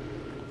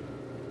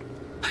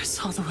 I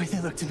saw the way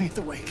they looked at me at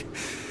the wake.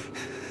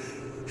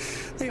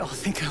 They all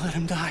think I let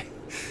him die.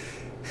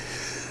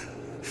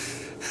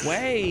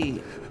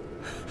 Wait.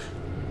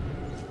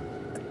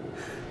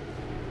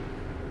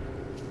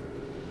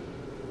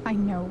 I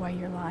know why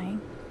you're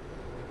lying.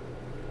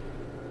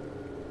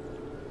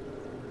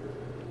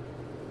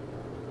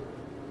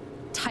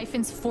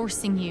 Typhon's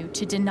forcing you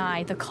to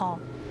deny the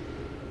call.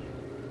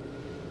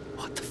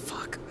 What the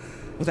fuck?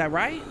 Was that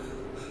right?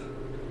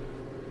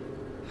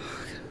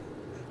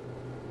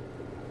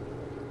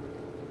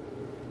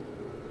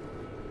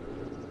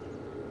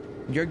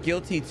 You're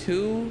guilty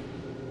too?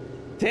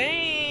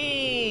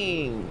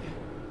 Dang!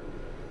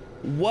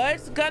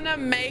 What's gonna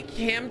make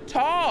him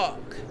talk?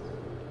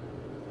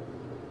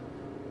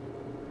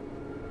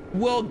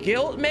 Will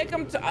guilt make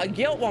him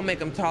guilt won't make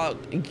him talk.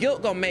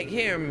 Guilt gonna make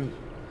him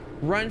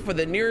run for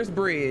the nearest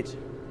bridge.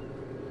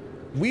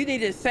 We need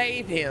to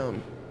save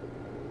him.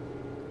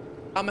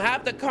 I'm gonna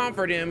have to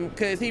comfort him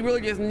because he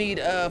really just need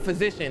a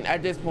physician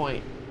at this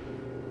point.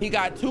 He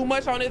got too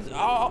much on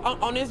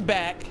his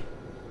back.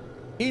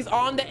 He's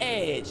on the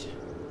edge.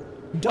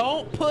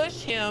 Don't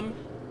push him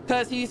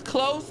because he's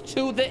close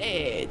to the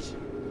edge.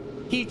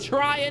 He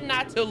trying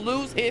not to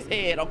lose his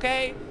head,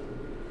 okay?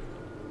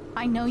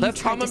 I know you Let's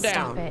tried calm to him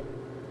stop down. it.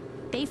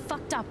 They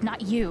fucked up,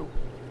 not you.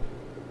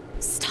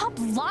 Stop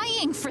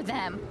lying for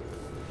them.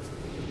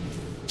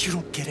 You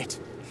don't get it.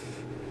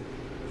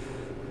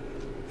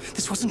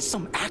 This wasn't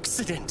some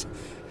accident.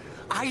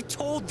 I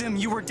told them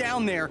you were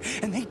down there,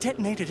 and they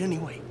detonated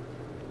anyway.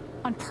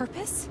 On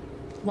purpose?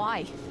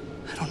 Why?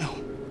 I don't know.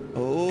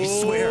 Oh. I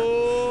swear.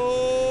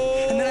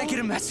 And then I get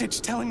a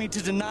message telling me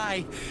to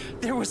deny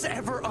there was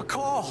ever a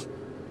call.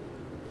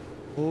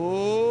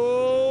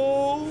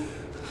 Oh.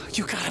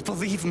 You gotta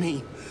believe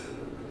me.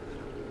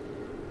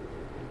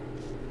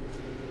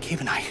 Gabe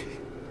and I,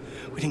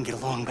 we didn't get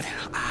along, but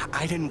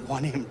I didn't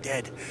want him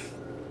dead.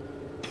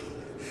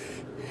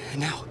 And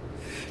now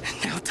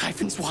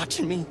Typhon's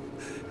watching me.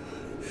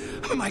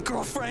 My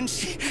girlfriend,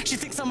 she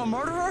thinks I'm a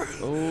murderer.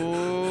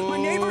 Oh. My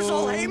neighbors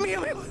all hate me. I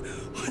mean,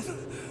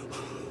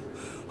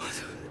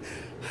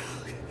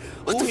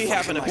 what the he fuck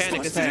having am a I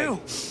panic supposed to attack.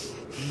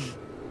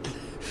 do?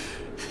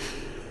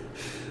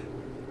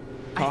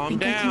 Calm I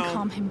think I down. can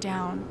calm him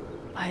down,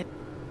 but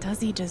does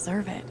he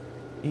deserve it?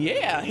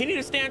 Yeah, he need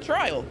to stand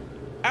trial.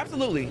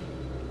 Absolutely.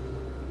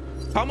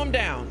 Calm him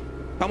down.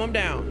 Calm him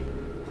down.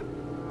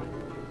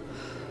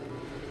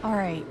 All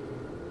right,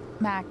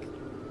 Mac.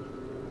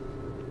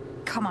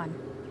 Come on.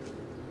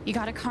 You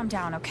gotta calm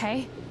down,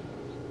 okay?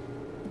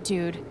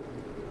 Dude,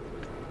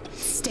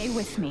 stay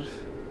with me.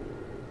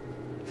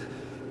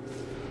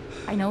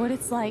 I know what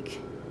it's like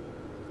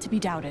to be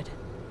doubted.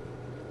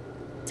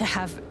 To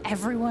have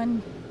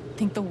everyone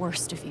think the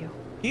worst of you.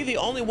 He's the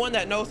only one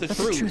that knows the But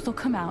truth. the truth will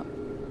come out.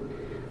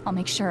 I'll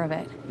make sure of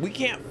it. We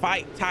can't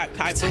fight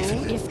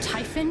Typhoon. If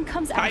Typhon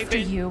comes after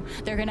you,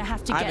 they're gonna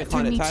have to get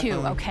through me too,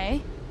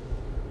 okay?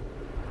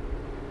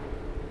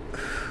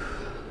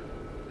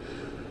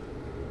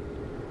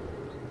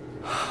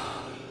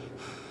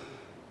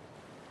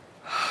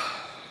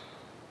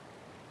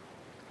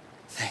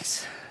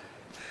 Thanks.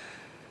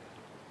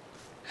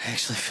 I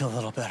actually feel a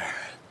little better.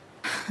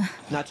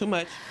 Not too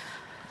much.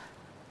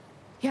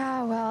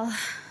 Yeah, well,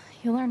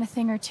 you learn a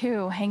thing or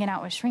two hanging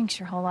out with shrinks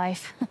your whole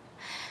life.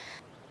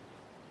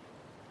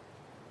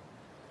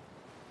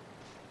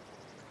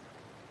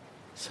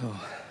 So,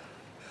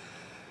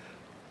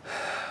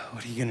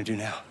 what are you gonna do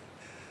now?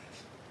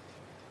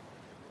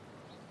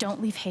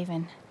 Don't leave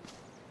Haven.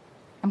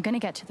 I'm gonna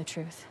get to the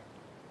truth.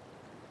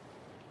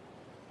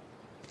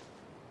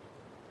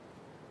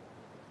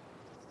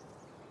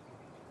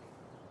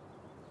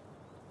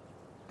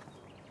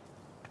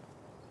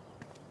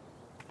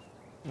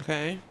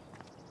 Okay.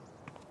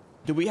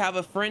 Do we have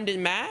a friend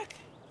in Mac?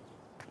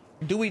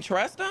 Do we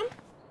trust him?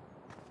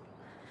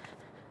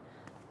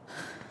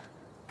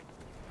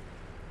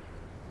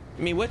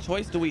 I mean, what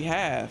choice do we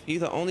have?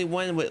 He's the only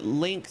one with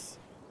links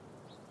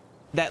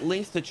that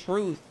links the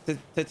truth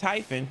to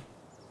Typhon.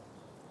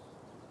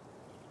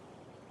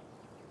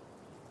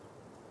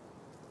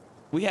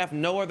 We have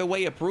no other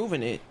way of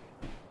proving it.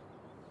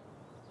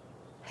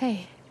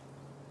 Hey.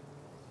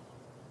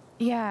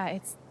 Yeah,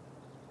 it's...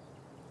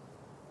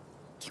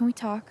 Can we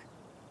talk?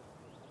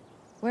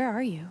 Where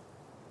are you?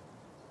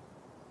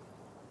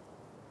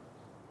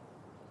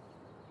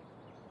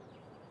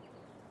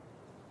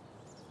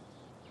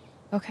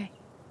 Okay.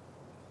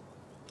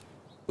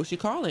 Who's she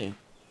calling?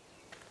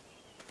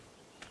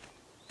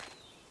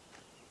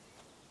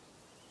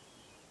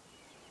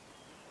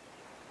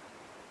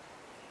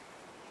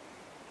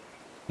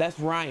 That's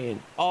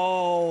Ryan.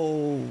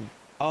 Oh.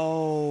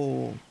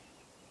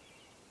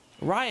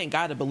 Ryan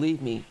gotta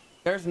believe me.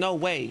 There's no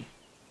way.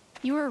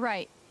 You were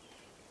right.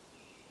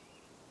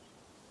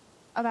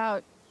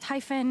 About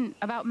Typhon,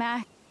 about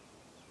Mac.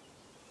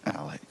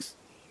 Alex.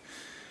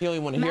 You only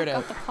want to hear Mac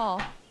that. got the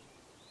call.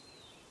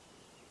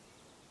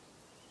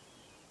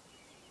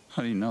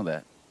 How do you know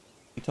that?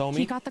 He told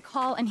me. He got the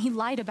call and he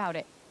lied about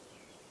it.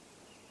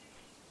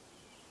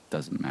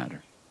 Doesn't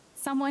matter.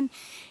 Someone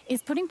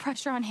is putting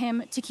pressure on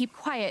him to keep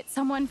quiet.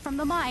 Someone from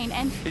the mine,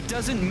 and... It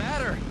doesn't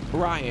matter!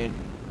 Ryan.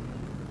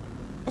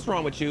 What's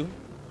wrong with you?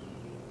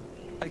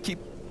 I keep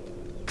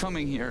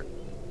coming here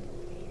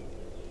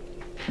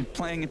and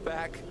playing it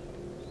back.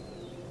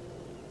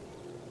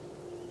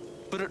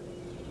 But it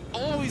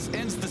always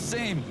ends the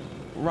same.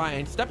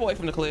 Ryan, step away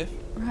from the cliff.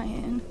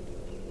 Ryan.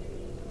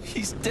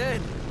 He's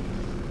dead.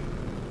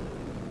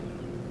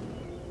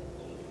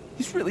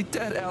 He's really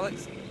dead,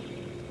 Alex.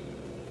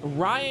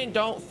 Ryan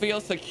don't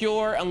feel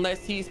secure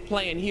unless he's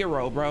playing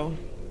hero, bro.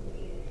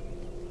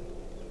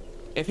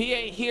 If he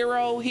ain't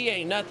hero, he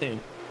ain't nothing.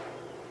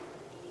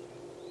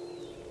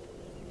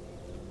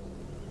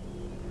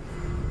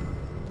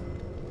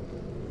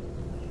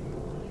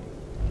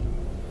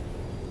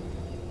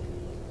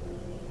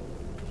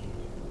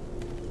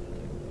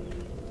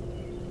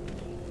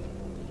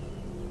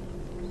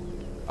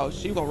 Oh,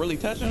 she gonna really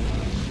touch him?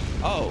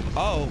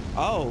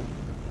 Oh.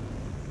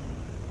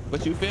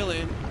 What you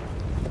feeling?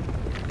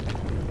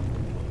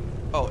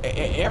 Oh,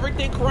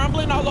 everything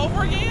crumbling all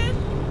over again?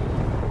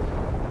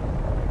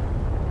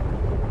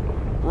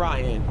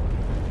 Ryan.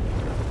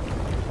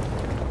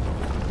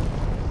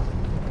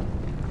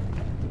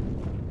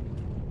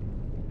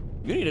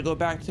 You need to go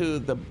back to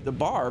the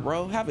bar,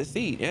 bro. Have a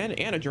seat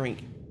and a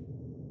drink.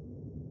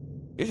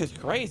 This is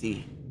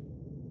crazy.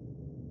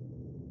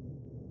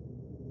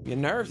 Your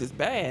nerves is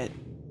bad.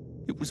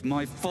 It was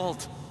my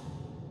fault.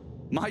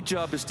 My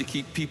job is to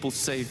keep people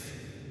safe.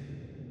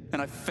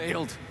 And I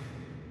failed.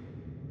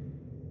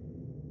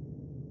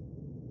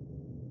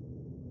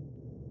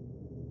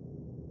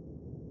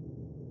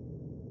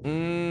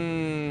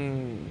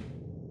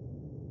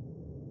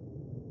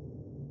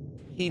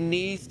 He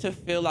needs to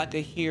feel like a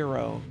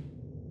hero.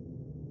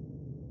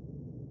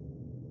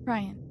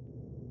 Ryan.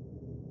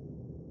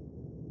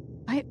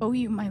 I owe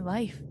you my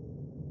life.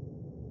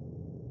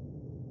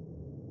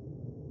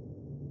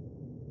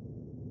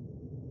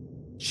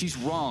 She's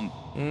wrong.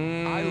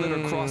 I let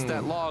her cross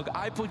that log.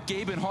 I put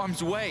Gabe in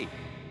harm's way.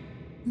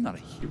 I'm not a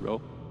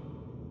hero.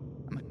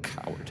 I'm a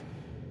coward.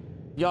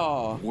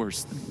 Y'all.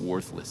 Worse than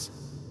worthless.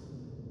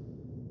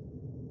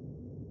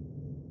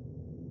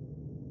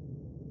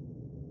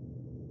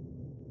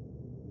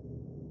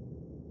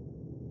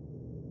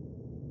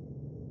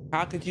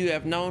 How could you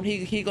have known?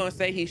 He gonna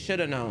say he should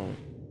have known.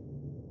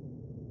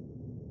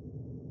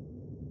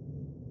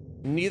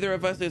 Neither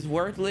of us is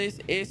worthless.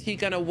 Is he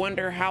gonna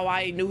wonder how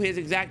I knew his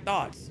exact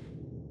thoughts?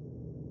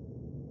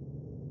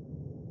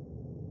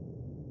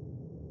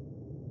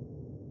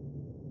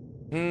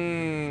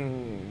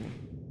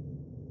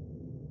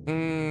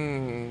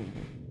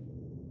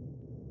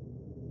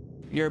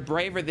 You're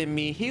braver than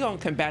me. He gonna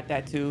combat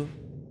that too.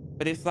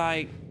 But it's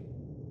like,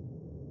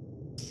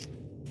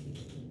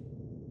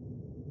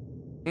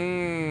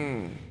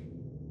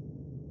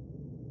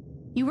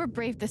 You were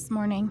brave this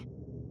morning.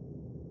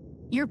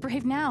 You're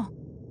brave now.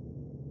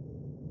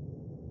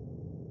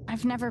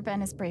 I've never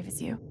been as brave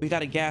as you. We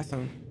gotta gas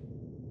him.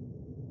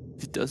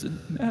 It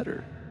doesn't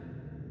matter.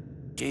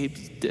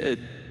 Gabe's dead.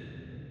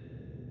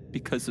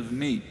 Because of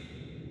me.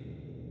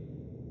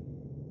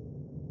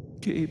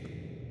 Gabe,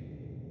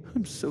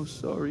 I'm so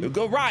sorry.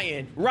 Go,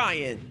 Ryan.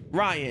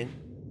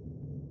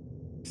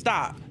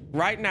 Stop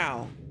right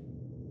now.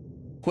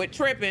 Quit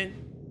tripping.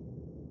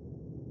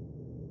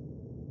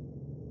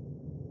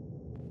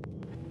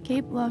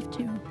 Gabe loved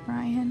you,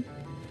 Ryan.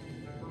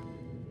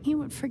 He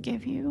would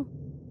forgive you.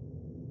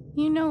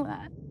 You know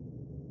that.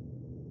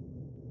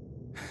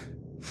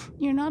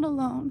 You're not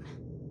alone.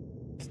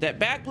 Step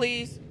back,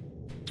 please.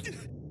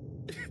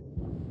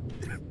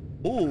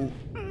 Ooh,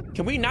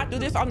 can we not do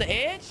this on the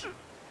edge?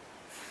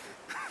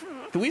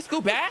 Can we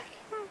scoot back?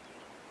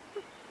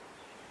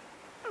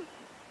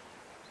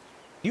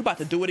 You about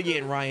to do it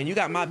again, Ryan. You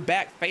got my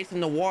back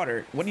facing the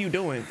water. What are you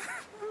doing?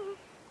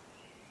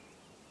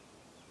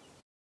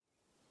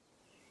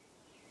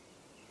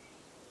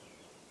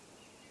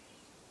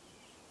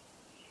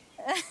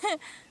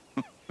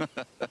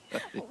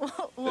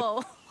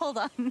 Whoa, hold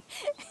on.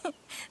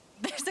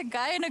 There's a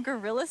guy in a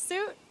gorilla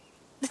suit?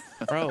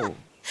 Bro.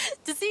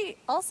 Does he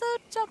also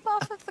jump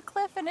off of the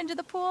cliff and into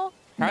the pool?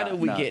 How did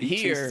we get he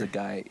here? chases a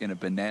guy in a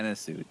banana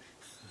suit.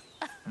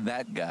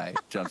 That guy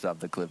jumps off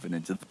the cliff and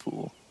into the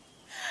pool.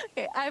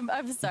 Okay, I'm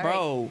sorry.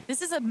 Bro.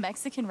 This is a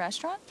Mexican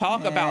restaurant?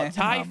 Talk about Mama.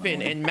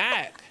 Typhon and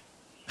Mac.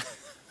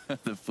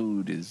 The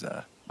food is,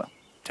 well,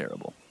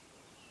 terrible.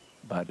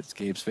 But it's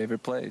Gabe's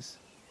favorite place.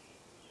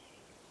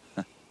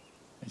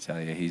 I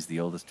tell you, he's the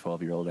oldest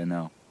 12-year-old I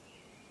know.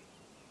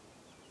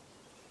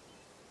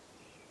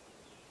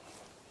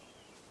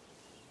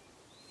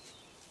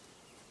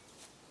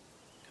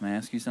 Can I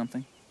ask you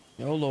something?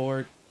 Oh,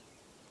 Lord.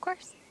 Of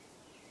course.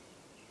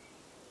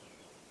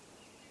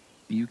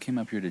 You came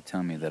up here to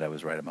tell me that I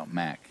was right about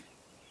Mac.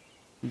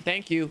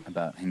 Thank you.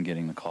 About him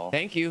getting the call.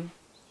 Thank you.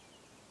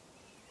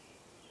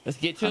 Let's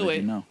get How to did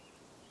it. you know?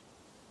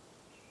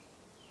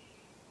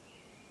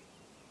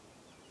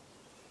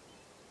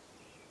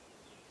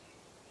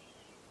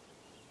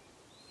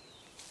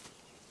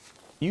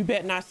 You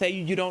bet not say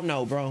you don't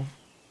know, bro.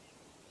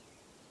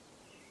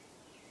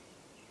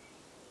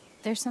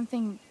 There's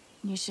something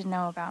you should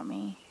know about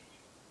me.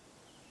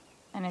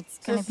 And it's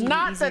gonna be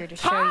not easier the to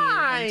show you than to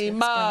time. explain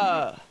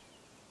it.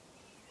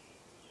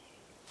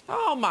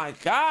 Oh my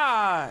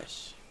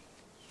gosh.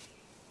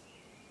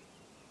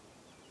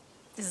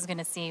 This is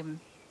gonna seem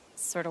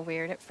sort of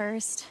weird at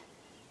first,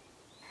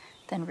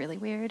 then really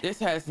weird. This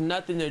has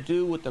nothing to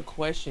do with the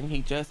question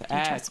he just Do you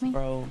trust asked, me?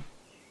 bro.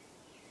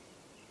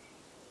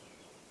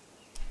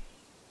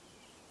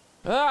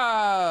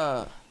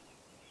 Ah.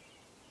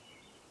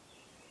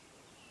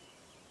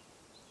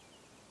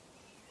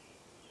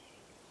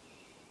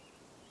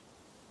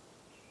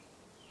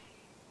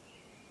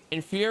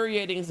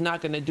 Infuriating is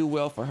not going to do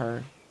well for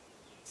her.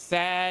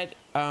 Sad,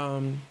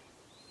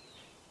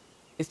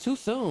 it's too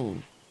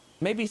soon.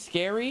 Maybe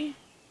scary.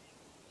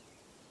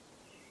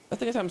 I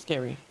think it's something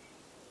scary.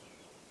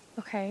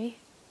 Okay.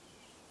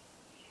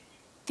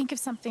 Think of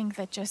something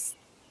that just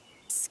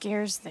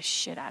scares the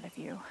shit out of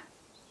you.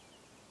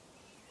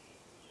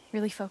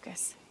 Really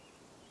focus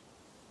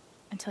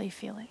until you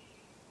feel it.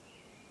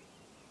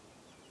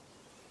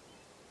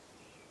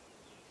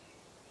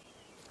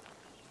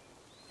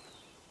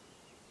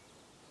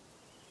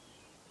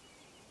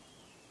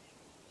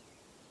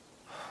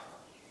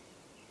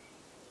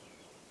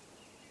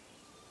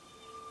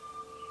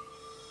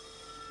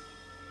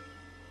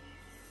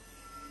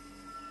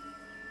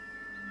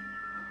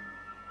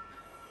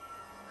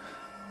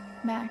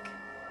 Mac,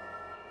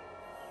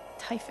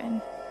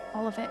 Typhon,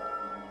 all of it.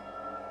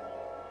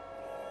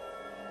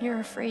 You're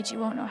afraid you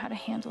won't know how to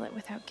handle it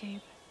without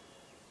Gabe.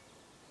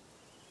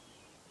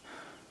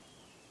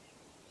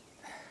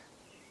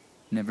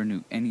 Never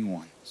knew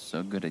anyone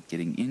so good at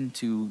getting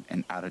into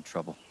and out of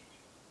trouble.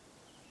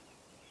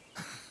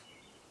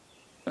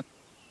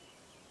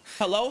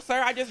 Hello,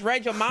 sir? I just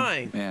read your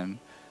mind. Man,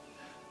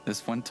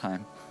 this one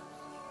time.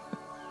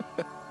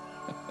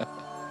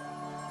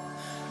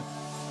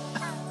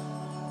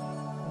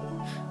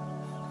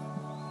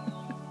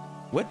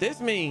 What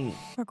this mean?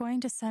 We're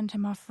going to send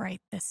him off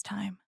right this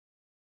time.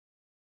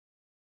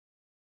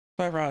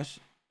 Sorry, Raj.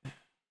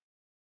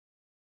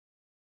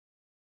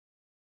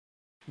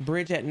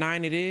 Bridge at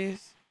 9 it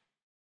is.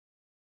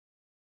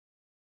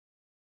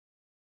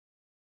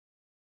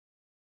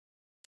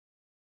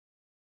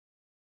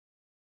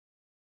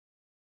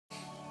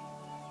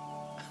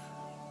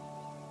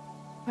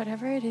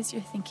 Whatever it is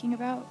you're thinking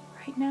about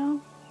right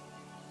now,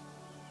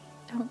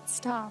 don't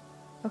stop,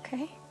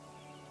 okay?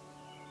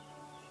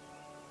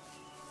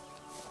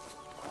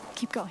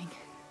 Keep going.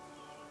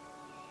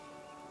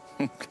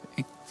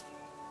 Okay.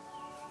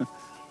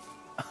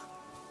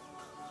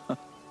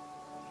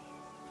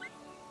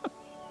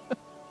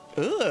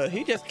 Ugh,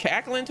 he just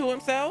cackling to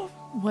himself?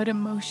 What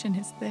emotion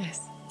is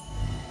this?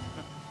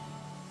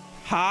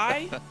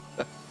 High?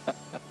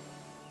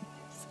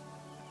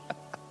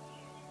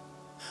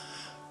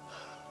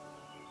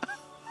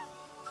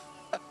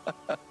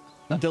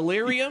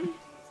 Delirium?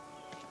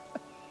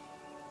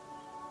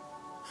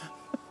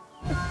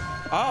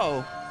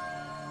 Oh.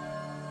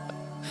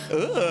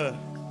 Ugh.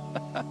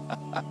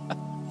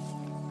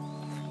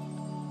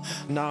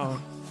 No.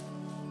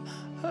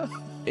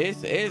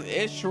 It's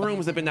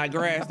shrooms up in that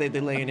grass they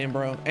laying in,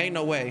 bro. Ain't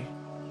no way.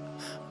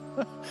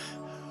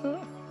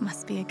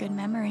 Must be a good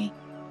memory.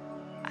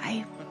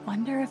 I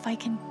wonder if I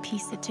can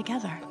piece it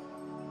together.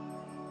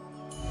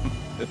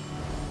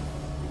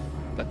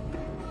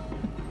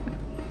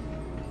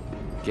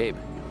 Gabe,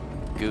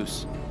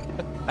 Goose.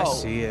 I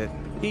see it.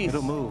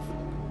 It'll move.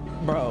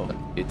 Bro.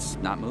 It's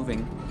not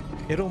moving.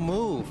 It'll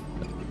move.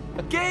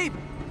 Gabe!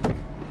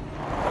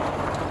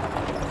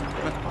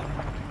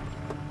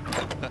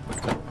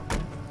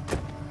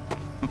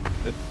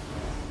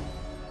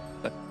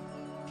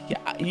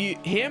 Yeah,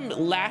 him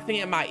laughing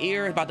in my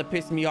ear is about to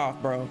piss me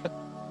off, bro.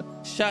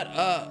 Shut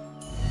up.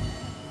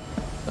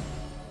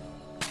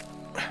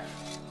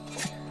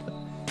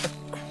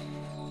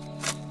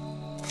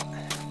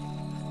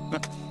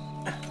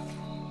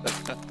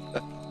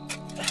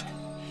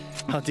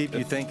 How deep do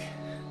you think?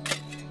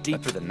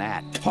 Deeper than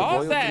that. Pause the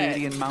Royal that.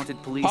 Canadian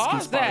Mounted Police Pause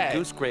can spot that. a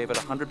goose grave at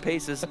 100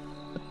 paces.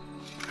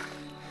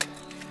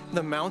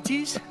 The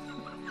Mounties?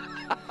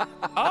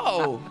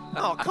 Oh.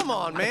 Oh, come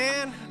on,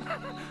 man.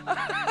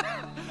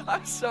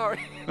 I'm sorry.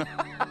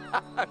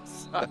 I'm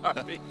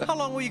sorry. How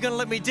long were you gonna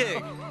let me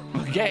dig?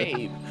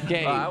 Gabe.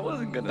 I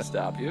wasn't gonna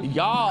stop you.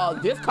 Y'all,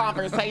 this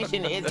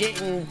conversation is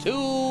getting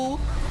too...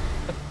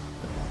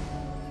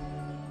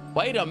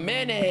 Wait a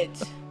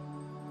minute.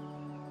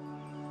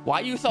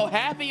 Why you so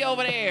happy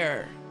over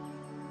there?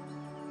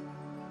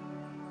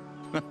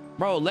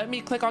 Bro, let me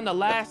click on the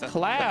last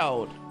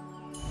cloud.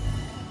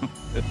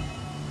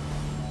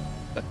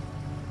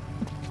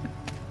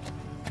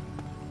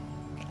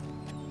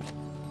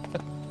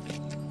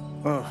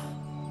 Oh,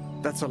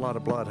 that's a lot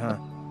of blood, huh?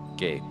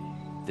 Gabe,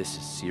 this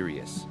is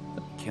serious.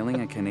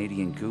 Killing a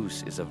Canadian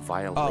goose is a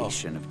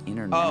violation of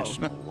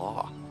international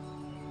law.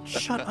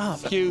 Shut up.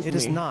 Excuse It me.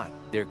 is not.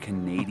 They're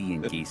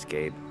Canadian geese,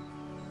 Gabe.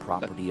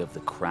 Property of the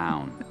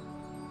crown.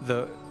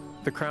 The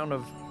crown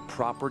of...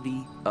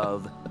 Property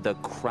of the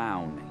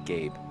crown,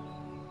 Gabe.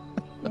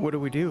 What do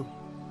we do?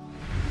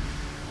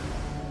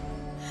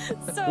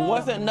 So,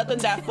 Wasn't nothing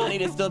that funny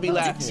to still be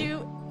laughing. did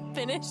you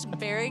finish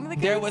burying the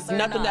goose? There was or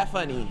nothing not? that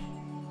funny.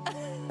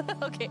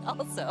 Okay,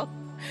 also,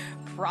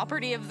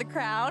 property of the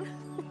crown?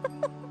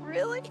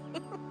 Really?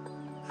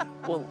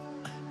 Well,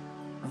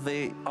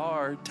 they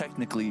are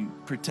technically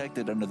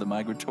protected under the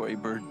Migratory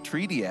Bird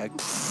Treaty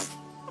Act.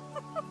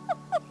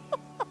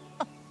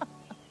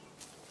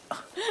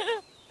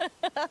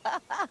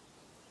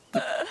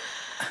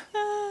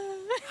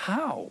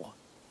 How?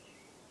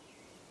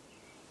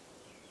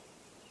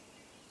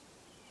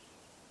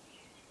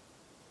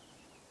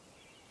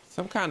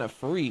 Some kind of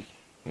freak.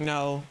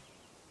 No.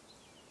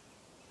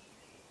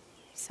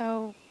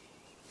 So,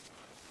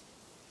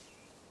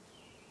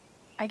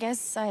 I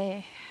guess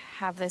I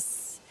have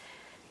this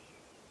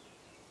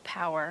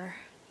power.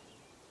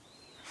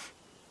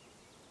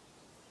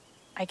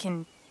 I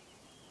can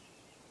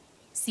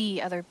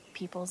see other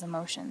people's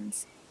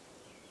emotions.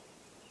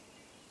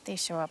 They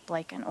show up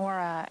like an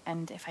aura,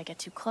 and if I get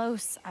too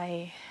close,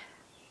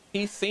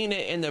 He's seen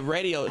it in the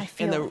radio, I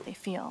feel in the what they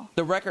feel.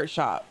 the record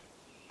shop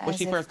when As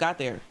she if first got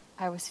there.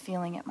 I was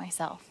feeling it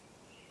myself.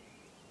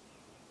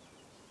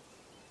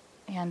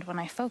 And when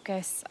I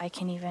focus, I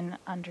can even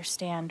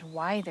understand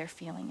why they're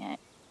feeling it.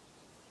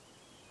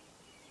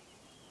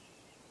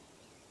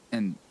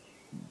 And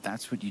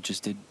that's what you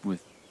just did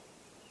with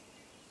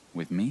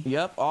me?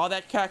 Yep, all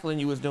that cackling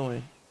you was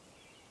doing.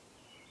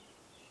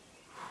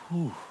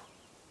 Whew.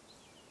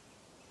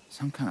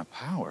 Some kind of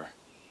power.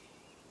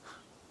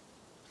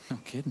 No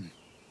kidding.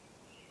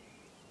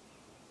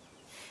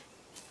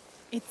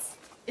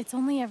 It's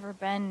only ever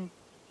been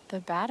the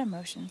bad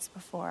emotions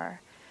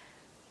before,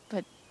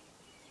 but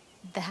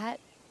that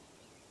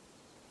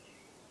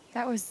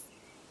was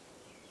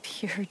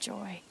pure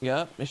joy.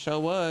 Yep, it sure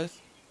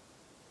was.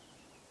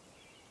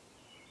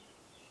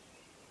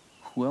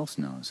 Who else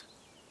knows?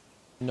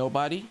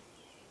 Nobody?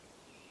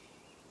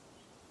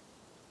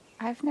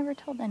 I've never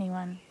told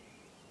anyone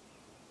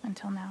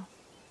until now.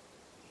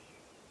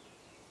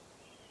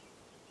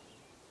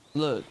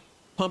 Look,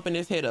 pumping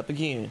his head up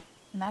again.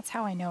 And that's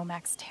how I know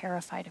Mac's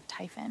terrified of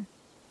Typhon.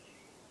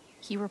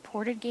 He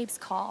reported Gabe's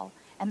call,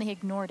 and they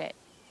ignored it.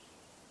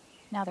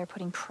 Now they're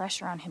putting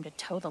pressure on him to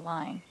toe the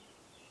line.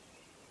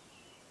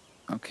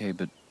 Okay,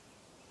 but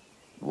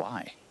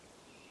why?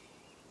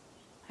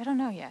 I don't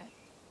know yet.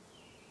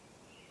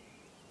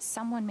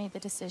 Someone made the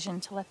decision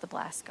to let the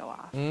blast go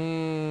off.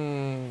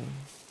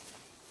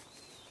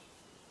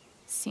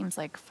 Seems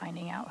like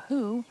finding out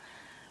who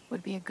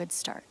would be a good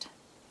start.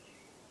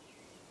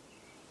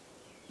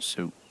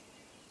 So,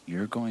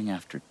 you're going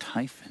after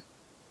Typhon?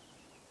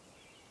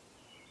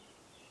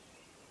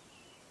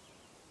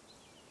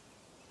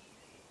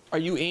 Are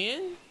you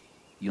in?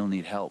 You'll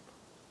need help.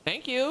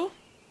 Thank you.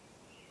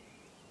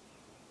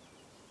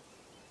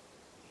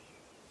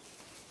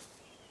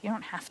 You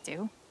don't have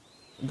to.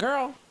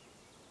 Girl.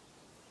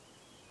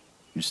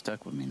 You're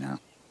stuck with me now.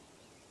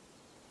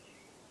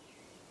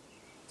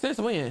 Since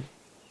when?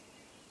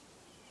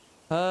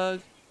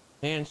 Hug,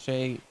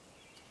 handshake.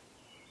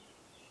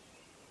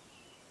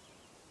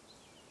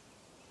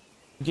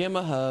 Give him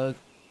a hug.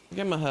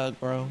 Give him a hug,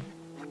 bro.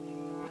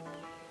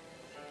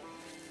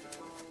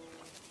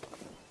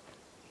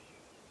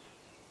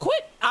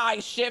 Quit eye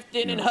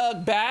shifting and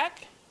hug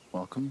back.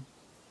 Welcome,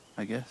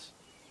 I guess.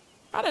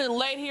 I done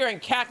laid here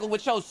and cackled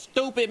with your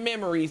stupid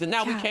memories, and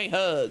now we can't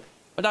hug.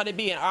 without it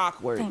being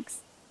awkward. Thanks.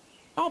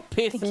 Don't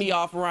piss me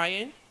off,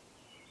 Ryan.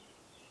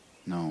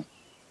 No.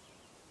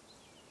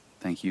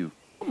 Thank you.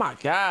 Oh my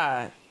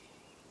God.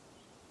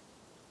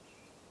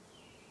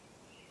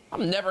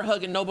 I'm never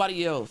hugging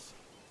nobody else.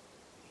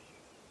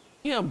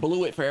 You done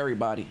blew it for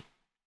everybody.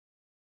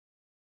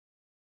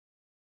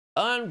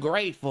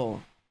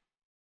 Ungrateful.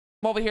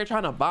 I'm over here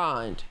trying to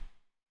bond.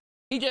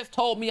 He just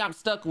told me I'm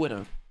stuck with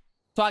him,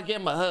 so I give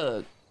him a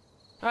hug.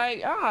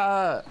 Like,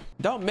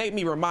 don't make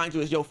me remind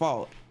you it's your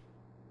fault.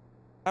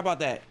 How about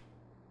that?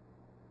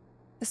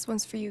 This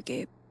one's for you,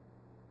 Gabe.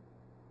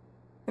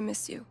 I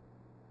miss you.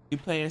 You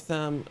playing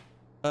some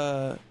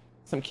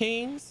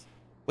Kings?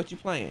 What you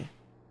playing?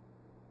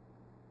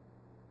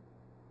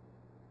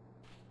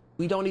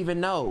 We don't even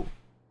know.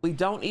 We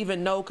don't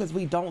even know because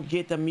we don't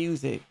get the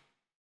music.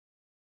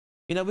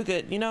 You know, we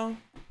could, you know,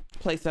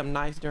 play something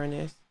nice during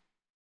this.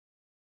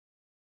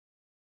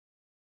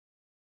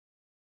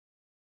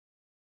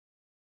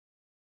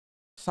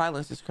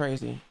 Silence is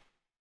crazy.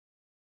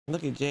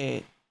 Look at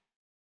Jed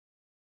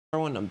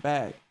throwing them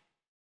back.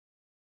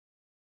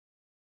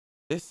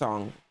 This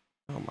song,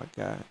 oh my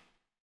God.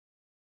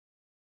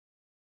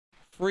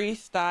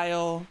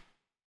 Freestyle.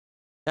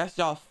 That's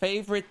y'all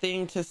favorite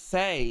thing to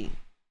say.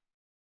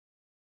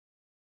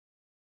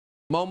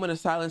 Moment of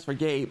silence for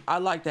Gabe. I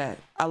like that.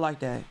 I like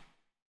that.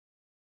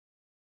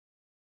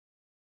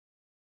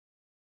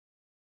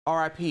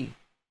 R.I.P.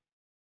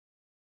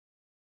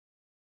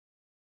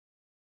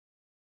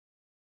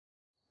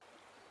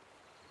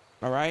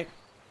 All right.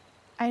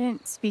 I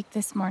didn't speak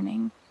this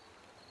morning.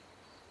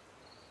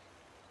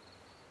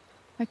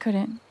 I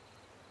couldn't.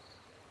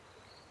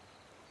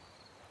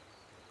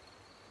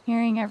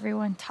 Hearing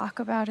everyone talk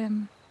about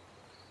him,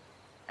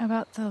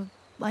 about the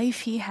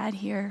life he had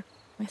here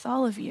with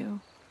all of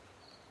you,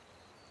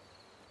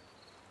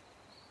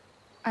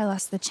 I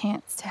lost the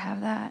chance to have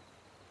that.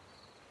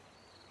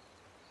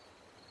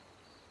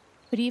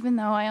 But even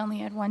though I only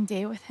had one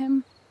day with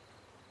him,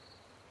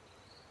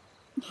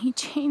 he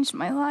changed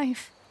my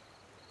life.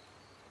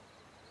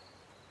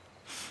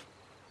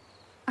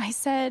 I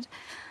said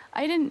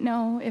I didn't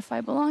know if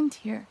I belonged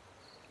here.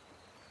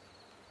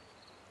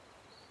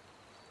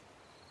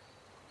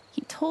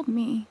 He told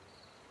me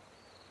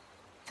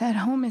that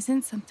home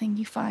isn't something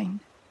you find.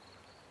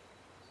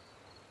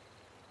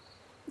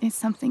 It's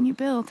something you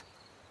build.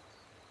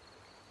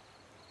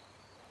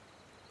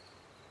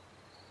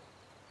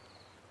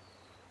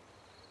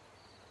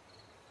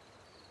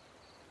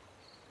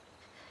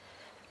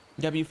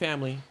 W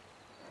family.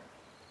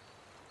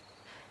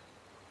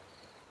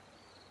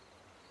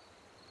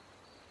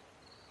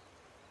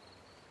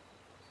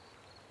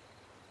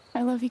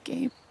 I love you,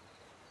 Gabe.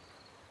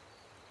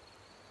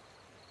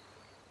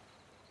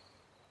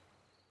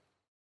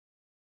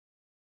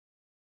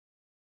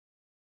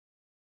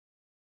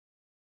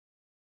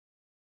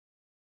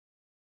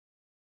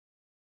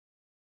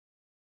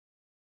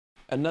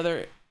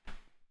 Another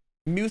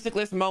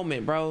musicless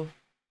moment, bro.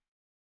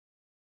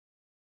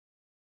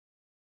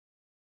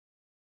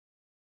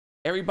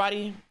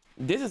 Everybody,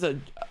 this is a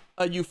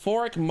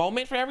euphoric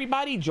moment for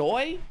everybody.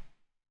 Joy.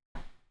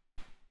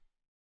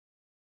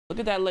 Look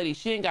at that lady.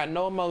 She ain't got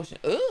no emotion.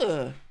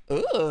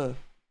 Ugh.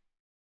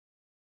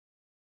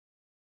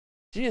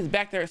 She is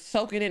back there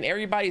soaking in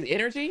everybody's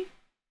energy.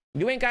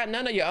 You ain't got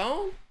none of your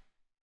own.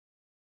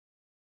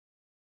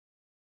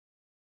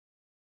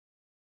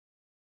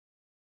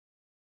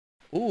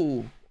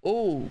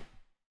 Ooh.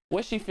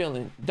 What's she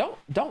feeling?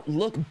 Don't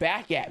look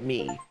back at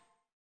me.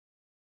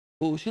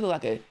 Ooh, she look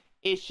like a...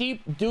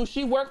 Do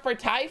she work for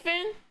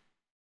Typhon?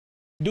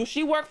 Do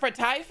she work for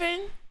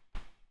Typhon?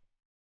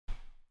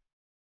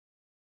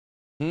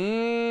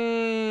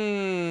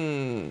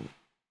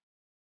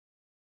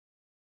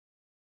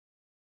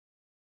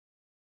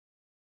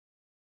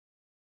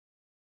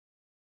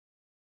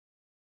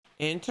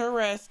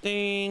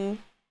 Interesting.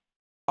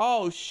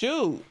 Oh,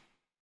 shoot.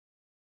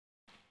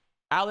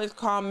 Alex,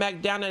 calm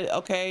back down.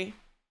 Okay.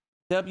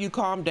 W,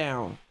 calm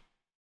down.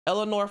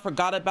 Eleanor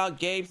forgot about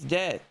Gabe's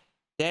death.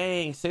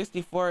 Dang,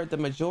 64, the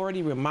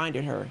majority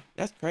reminded her.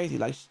 That's crazy.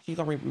 Like, she's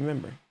gonna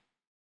remember.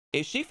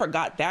 If she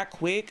forgot that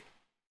quick,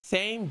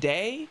 same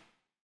day,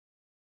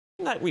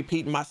 I'm not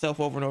repeating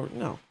myself over and over.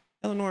 No.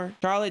 Eleanor,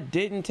 Charlotte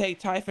didn't take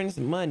Typhon's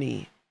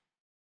money.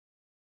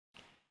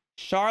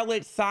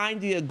 Charlotte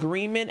signed the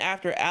agreement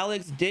after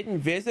Alex didn't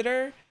visit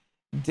her.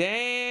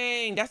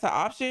 Dang, that's an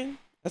option?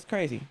 That's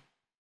crazy.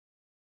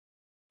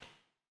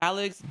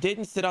 Alex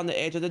didn't sit on the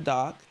edge of the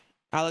dock.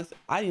 Alex,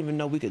 I didn't even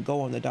know we could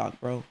go on the dock,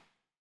 bro.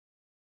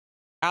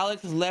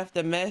 Alex left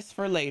the mess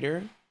for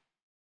later.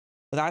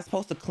 Was I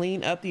supposed to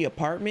clean up the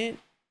apartment?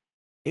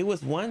 It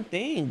was one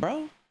thing,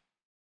 bro.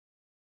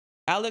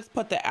 Alex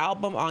put the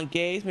album on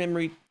Gabe's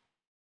memory.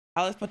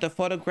 Alex put the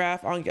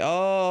photograph on.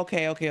 Oh,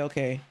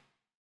 okay.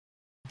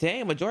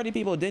 Dang, majority of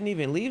people didn't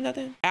even leave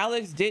nothing.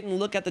 Alex didn't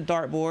look at the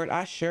dartboard.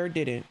 I sure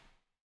didn't.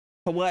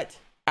 For what?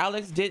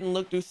 Alex didn't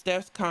look through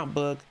Steph's comp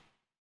book.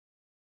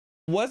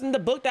 Wasn't the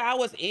book that I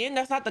was in?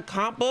 That's not the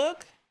comp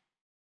book?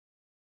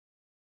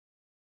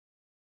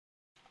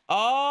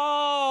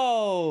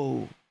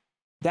 Oh.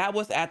 That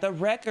was at the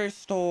record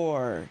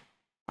store.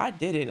 I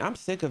didn't. I'm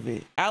sick of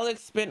it.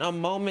 Alex spent a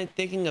moment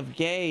thinking of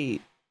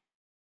Gabe.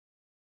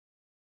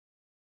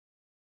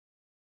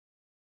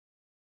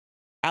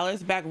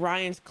 Alex backed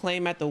Ryan's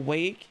claim at the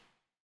wake.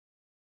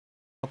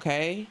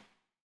 Okay.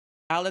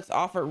 Alex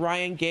offered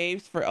Ryan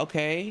Gabe's for,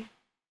 okay.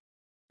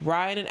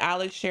 Ryan and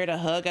Alex shared a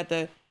hug at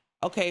the,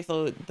 okay,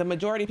 so the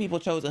majority of people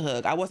chose a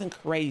hug. I wasn't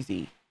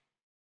crazy.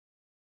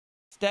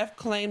 Steph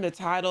claimed the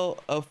title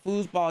of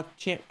foosball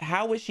champ.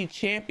 How was she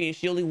champion?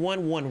 She only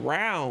won 1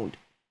 round.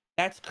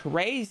 That's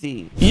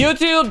crazy.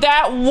 YouTube,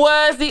 that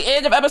was the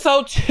end of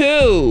episode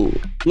 2.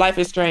 Life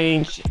is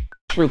Strange,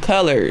 True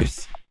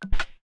Colors.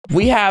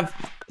 We have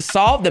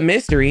solved the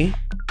mystery.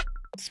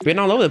 Spin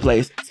all over the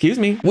place. Excuse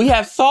me. We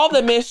have solved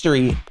the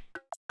mystery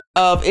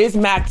of, is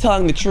Mac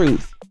telling the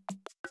truth?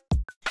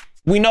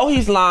 We know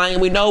he's lying.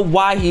 We know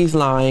why he's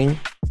lying,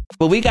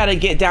 but we got to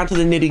get down to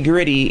the nitty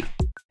gritty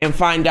and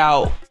find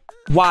out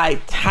why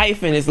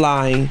Typhon is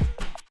lying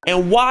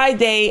and why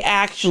they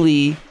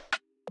actually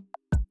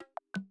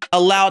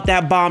allowed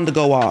that bomb to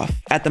go off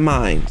at the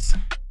mines.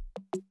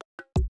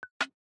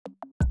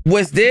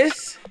 Was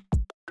this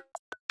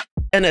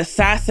an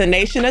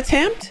assassination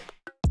attempt?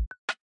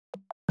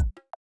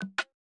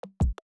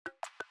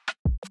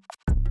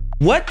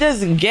 What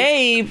does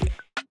Gabe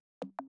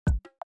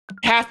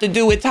have to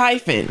do with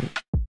Typhon?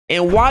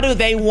 And why do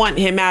they want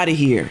him out of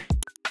here?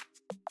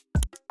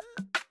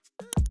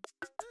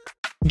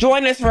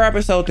 Join us for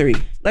episode 3.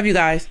 Love you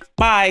guys.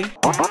 Bye.